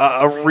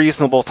a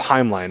reasonable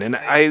timeline, and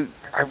I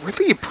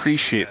really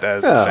appreciate that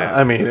as a fan.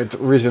 I mean,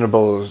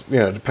 reasonable is,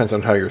 it depends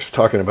on how you're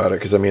talking about it,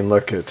 because, I mean,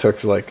 look, it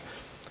took, like,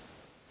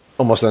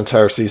 almost an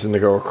entire season to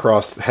go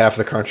across half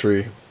the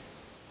country,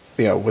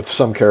 with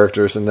some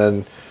characters, and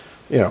then,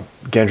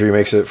 Gendry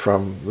makes it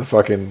from the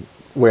fucking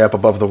way up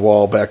above the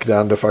wall back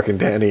down to fucking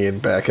Dany,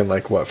 and back in,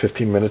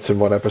 15 minutes in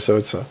one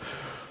episode, so.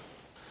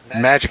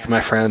 Magic,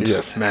 my friend.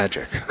 Yes.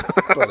 Magic.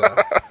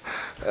 But,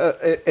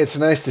 it's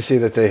nice to see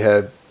that they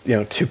had,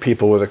 2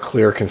 people with a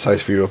clear,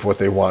 concise view of what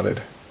they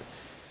wanted.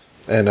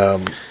 And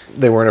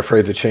they weren't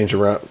afraid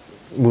to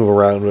move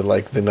around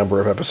with, the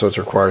number of episodes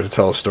required to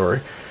tell a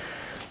story.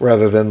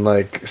 Rather than,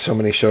 so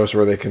many shows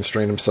where they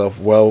constrain themselves,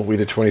 well, we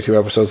did 22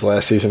 episodes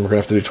last season, we're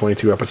going to have to do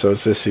 22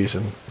 episodes this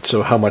season.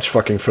 So how much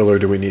fucking filler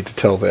do we need to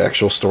tell the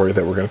actual story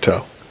that we're going to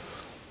tell?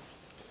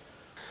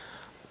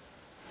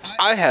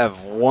 I have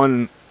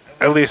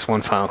at least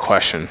one final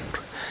question.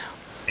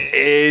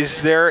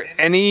 Is there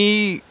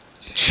any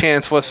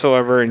chance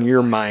whatsoever in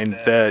your mind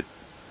that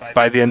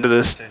by the end of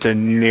this,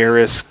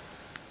 Daenerys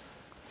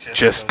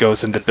just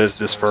goes into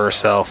business for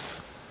herself?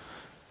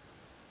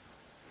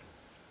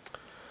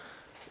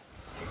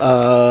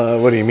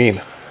 What do you mean?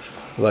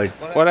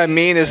 What I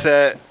mean is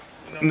that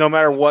no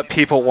matter what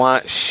people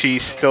want,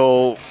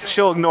 she'll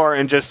ignore it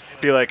and just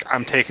be like,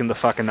 I'm taking the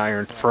fucking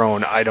Iron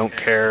Throne. I don't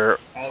care.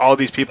 All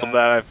these people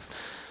that I've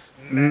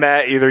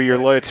met, either you're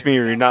loyal to me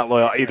or you're not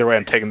loyal. Either way,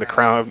 I'm taking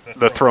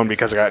the throne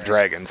because I got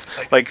dragons.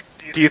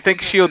 Do you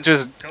think she'll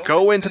just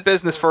go into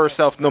business for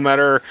herself no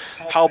matter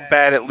how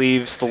bad it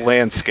leaves the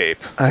landscape?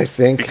 I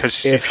think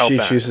if she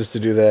chooses to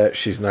do that,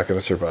 she's not going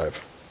to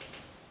survive.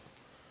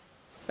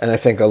 And I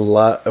think a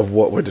lot of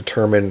what would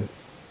determine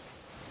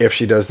if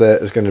she does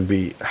that, is going to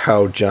be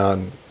how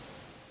John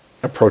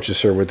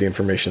approaches her with the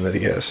information that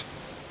he has.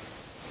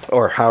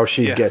 Or how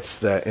she gets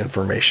that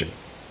information.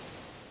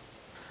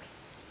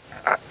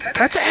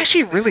 That's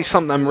actually really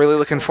something I'm really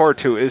looking forward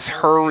to, is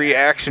her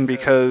reaction,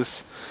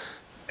 because,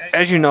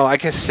 as you know, I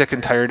get sick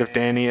and tired of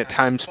Dany at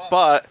times,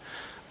 but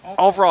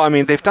overall, I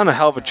mean, they've done a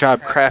hell of a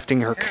job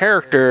crafting her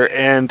character,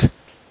 and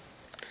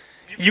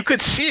you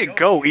could see it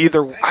go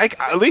either.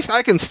 At least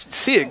I can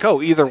see it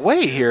go either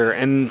way here,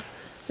 and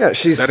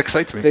that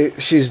excites me.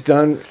 She's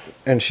done,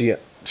 and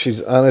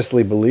she's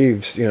honestly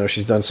believes,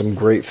 she's done some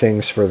great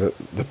things for the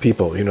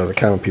people, the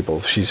common people.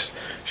 She's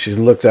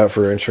looked out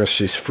for her interests.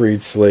 She's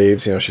freed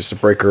slaves. She's the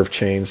breaker of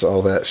chains,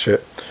 all that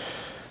shit.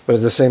 But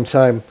at the same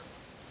time,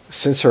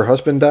 since her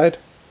husband died,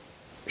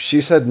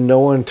 she's had no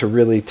one to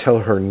really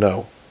tell her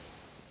no.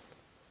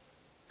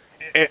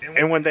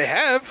 And when they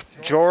have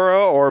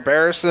Jorah or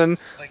Barristan,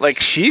 like,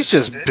 she's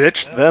just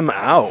bitched them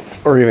out.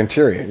 Or even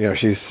Tyrion,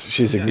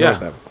 she's ignored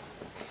them.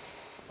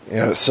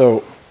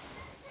 So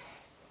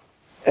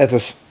at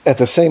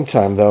the same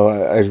time, though,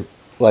 I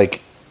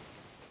like,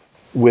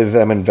 with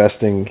them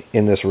investing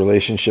in this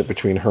relationship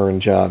between her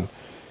and John,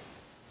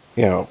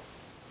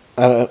 I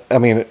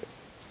mean,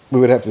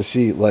 we would have to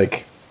see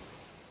like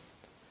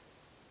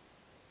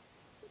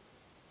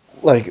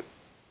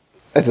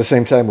at the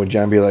same time, would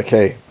John be like,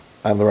 "Hey,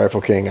 I'm the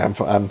rightful king. I'm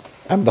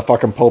the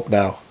fucking pope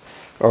now,"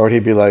 or would he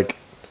be like,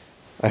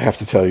 "I have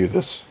to tell you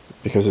this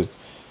because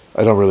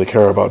I don't really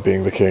care about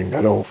being the king.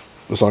 I don't,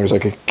 as long as I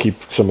could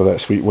keep some of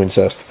that sweet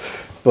Wincest."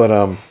 But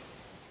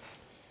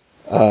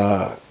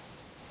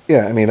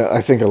yeah, I mean,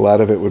 I think a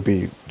lot of it would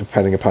be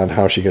depending upon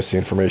how she gets the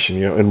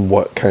information, and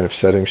what kind of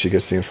setting she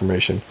gets the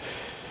information.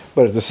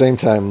 But at the same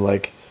time,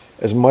 like,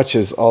 as much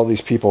as all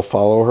these people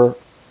follow her,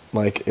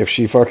 like, if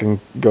she fucking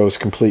goes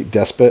complete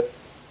despot,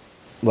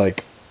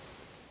 like,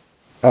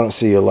 I don't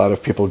see a lot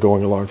of people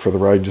going along for the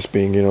ride, just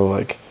being,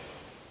 like,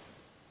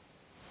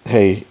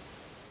 "Hey,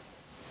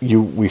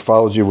 we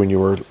followed you when you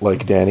were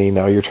like Dany,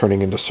 now you're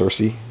turning into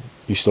Cersei.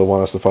 You still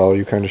want us to follow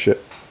you," kind of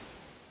shit.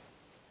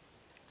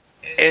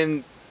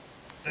 And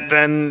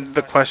then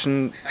the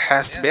question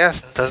has to be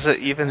asked, does it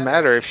even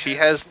matter if she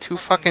has 2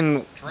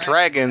 fucking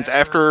dragons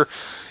after,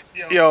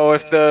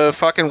 if the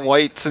fucking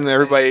whites and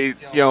everybody,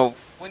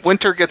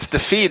 Winter gets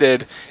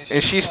defeated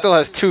and she still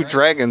has 2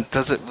 dragons,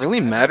 does it really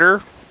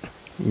matter?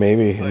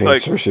 Maybe. I mean,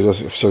 like, Cersei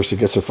does. If Cersei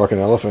gets her fucking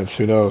elephants,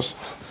 who knows?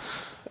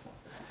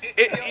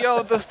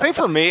 The thing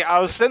for me, I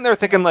was sitting there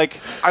thinking, like,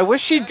 I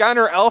wish she'd gotten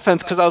her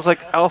elephants, because I was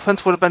like,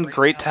 elephants would have been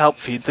great to help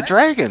feed the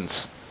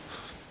dragons.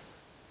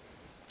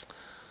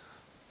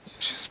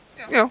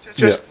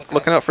 Just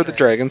looking out for the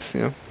dragons,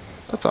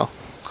 that's all.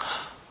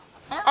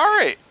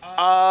 Alright,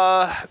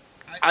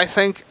 I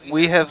think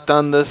we have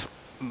done this,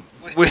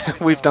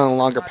 we've done a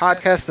longer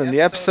podcast than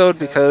the episode,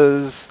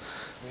 because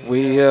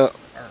we are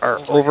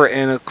over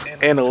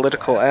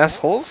analytical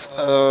assholes.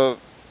 Who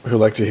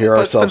like to hear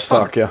ourselves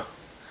talk, yeah.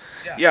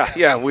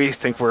 Yeah, we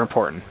think we're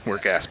important. We're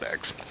gas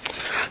bags.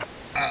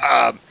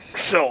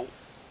 So,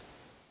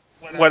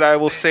 what I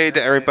will say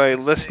to everybody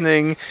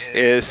listening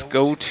is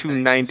go to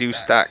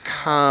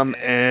 9deuce.com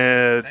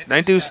and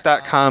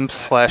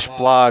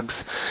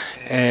 9deuce.com/blogs,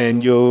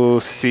 and you'll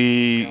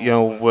see,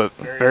 with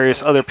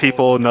various other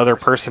people, another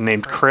person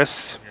named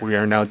Chris. We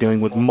are now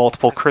dealing with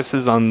multiple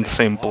Chris's on the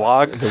same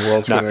blog. The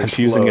world's not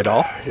confusing explode. At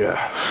all.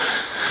 Yeah.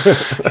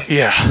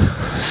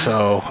 Yeah.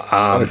 So,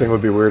 only thing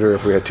would be weirder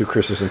if we had 2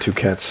 Chris's and 2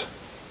 Kents.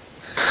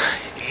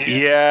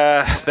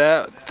 Yeah,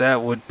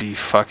 that would be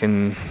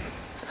fucking...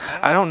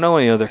 I don't know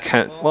any other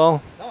Kent.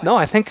 Well, no,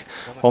 I think...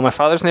 Well, my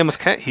father's name was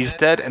Kent. He's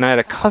dead. And I had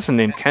a cousin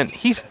named Kent.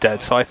 He's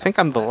dead. So I think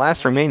I'm the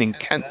last remaining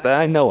Kent that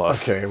I know of.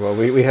 Okay, well,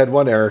 we had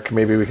 1 Eric.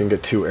 Maybe we can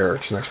get 2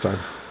 Erics next time.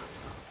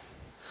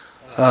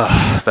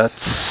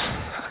 That's...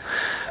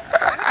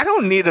 I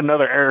don't need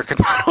another Eric in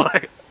my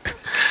life.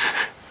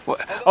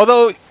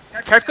 Although...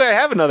 Technically, I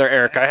have another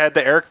Eric. I had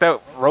the Eric that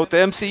wrote the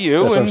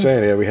MCU. That's what I'm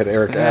saying. Yeah, we had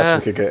Eric S.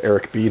 We could get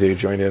Eric B to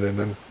join in, and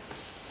then.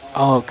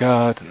 Oh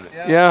God,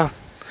 yeah,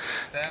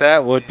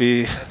 that'd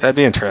be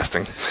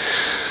interesting.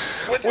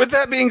 With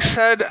that being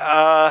said,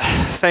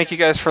 thank you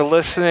guys for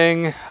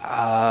listening.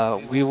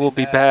 We will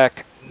be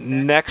back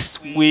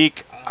next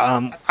week.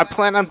 I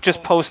plan on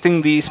just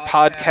posting these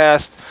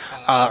podcasts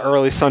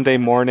early Sunday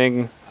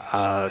morning.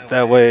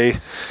 That way,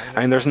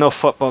 there's no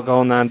football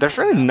going on. There's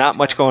really not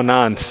much going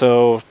on,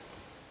 so.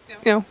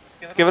 Give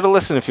it a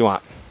listen if you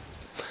want.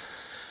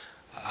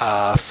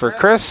 For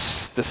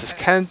Chris, this is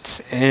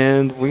Kent,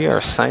 and we are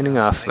signing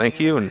off.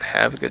 Thank you, and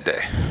have a good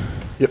day.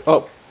 Yep.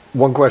 Oh,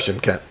 one question,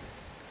 Kent.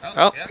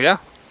 Oh, yeah?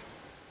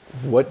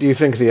 What do you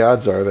think the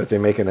odds are that they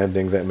make an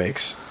ending that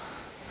makes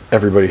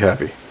everybody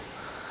happy?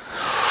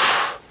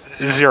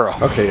 0.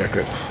 Okay, yeah,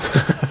 good.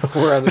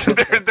 We're on the same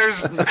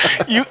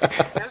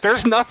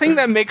there's nothing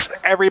that makes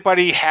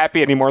everybody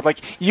happy anymore. Like,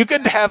 you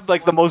could have,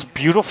 like, the most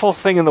beautiful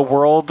thing in the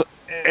world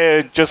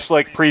just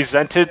like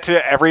presented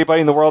to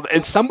everybody in the world,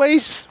 and somebody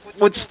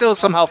would still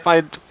somehow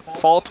find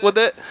fault with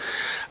it.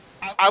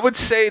 I would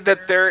say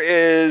that there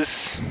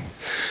is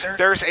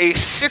There's a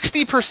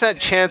 60%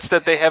 chance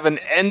that they have an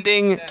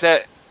ending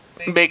that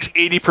makes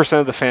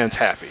 80% of the fans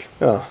happy.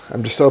 Oh,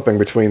 I'm just hoping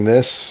between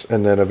this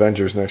and then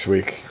Avengers next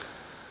week,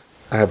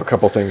 I have a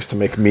couple things to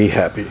make me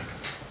happy.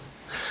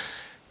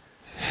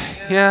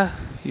 Yeah,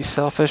 you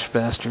selfish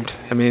bastard.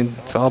 I mean,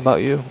 it's all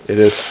about you. It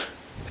is.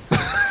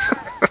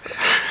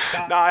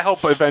 No, I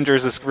hope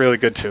Avengers is really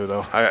good too,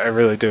 though. I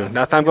really do.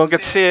 Not that I'm going to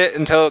get to see it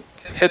until it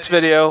hits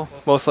video,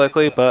 most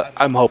likely, but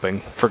I'm hoping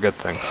for good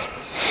things.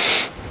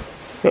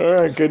 All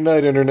right, good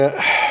night, Internet.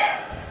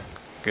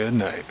 Good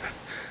night.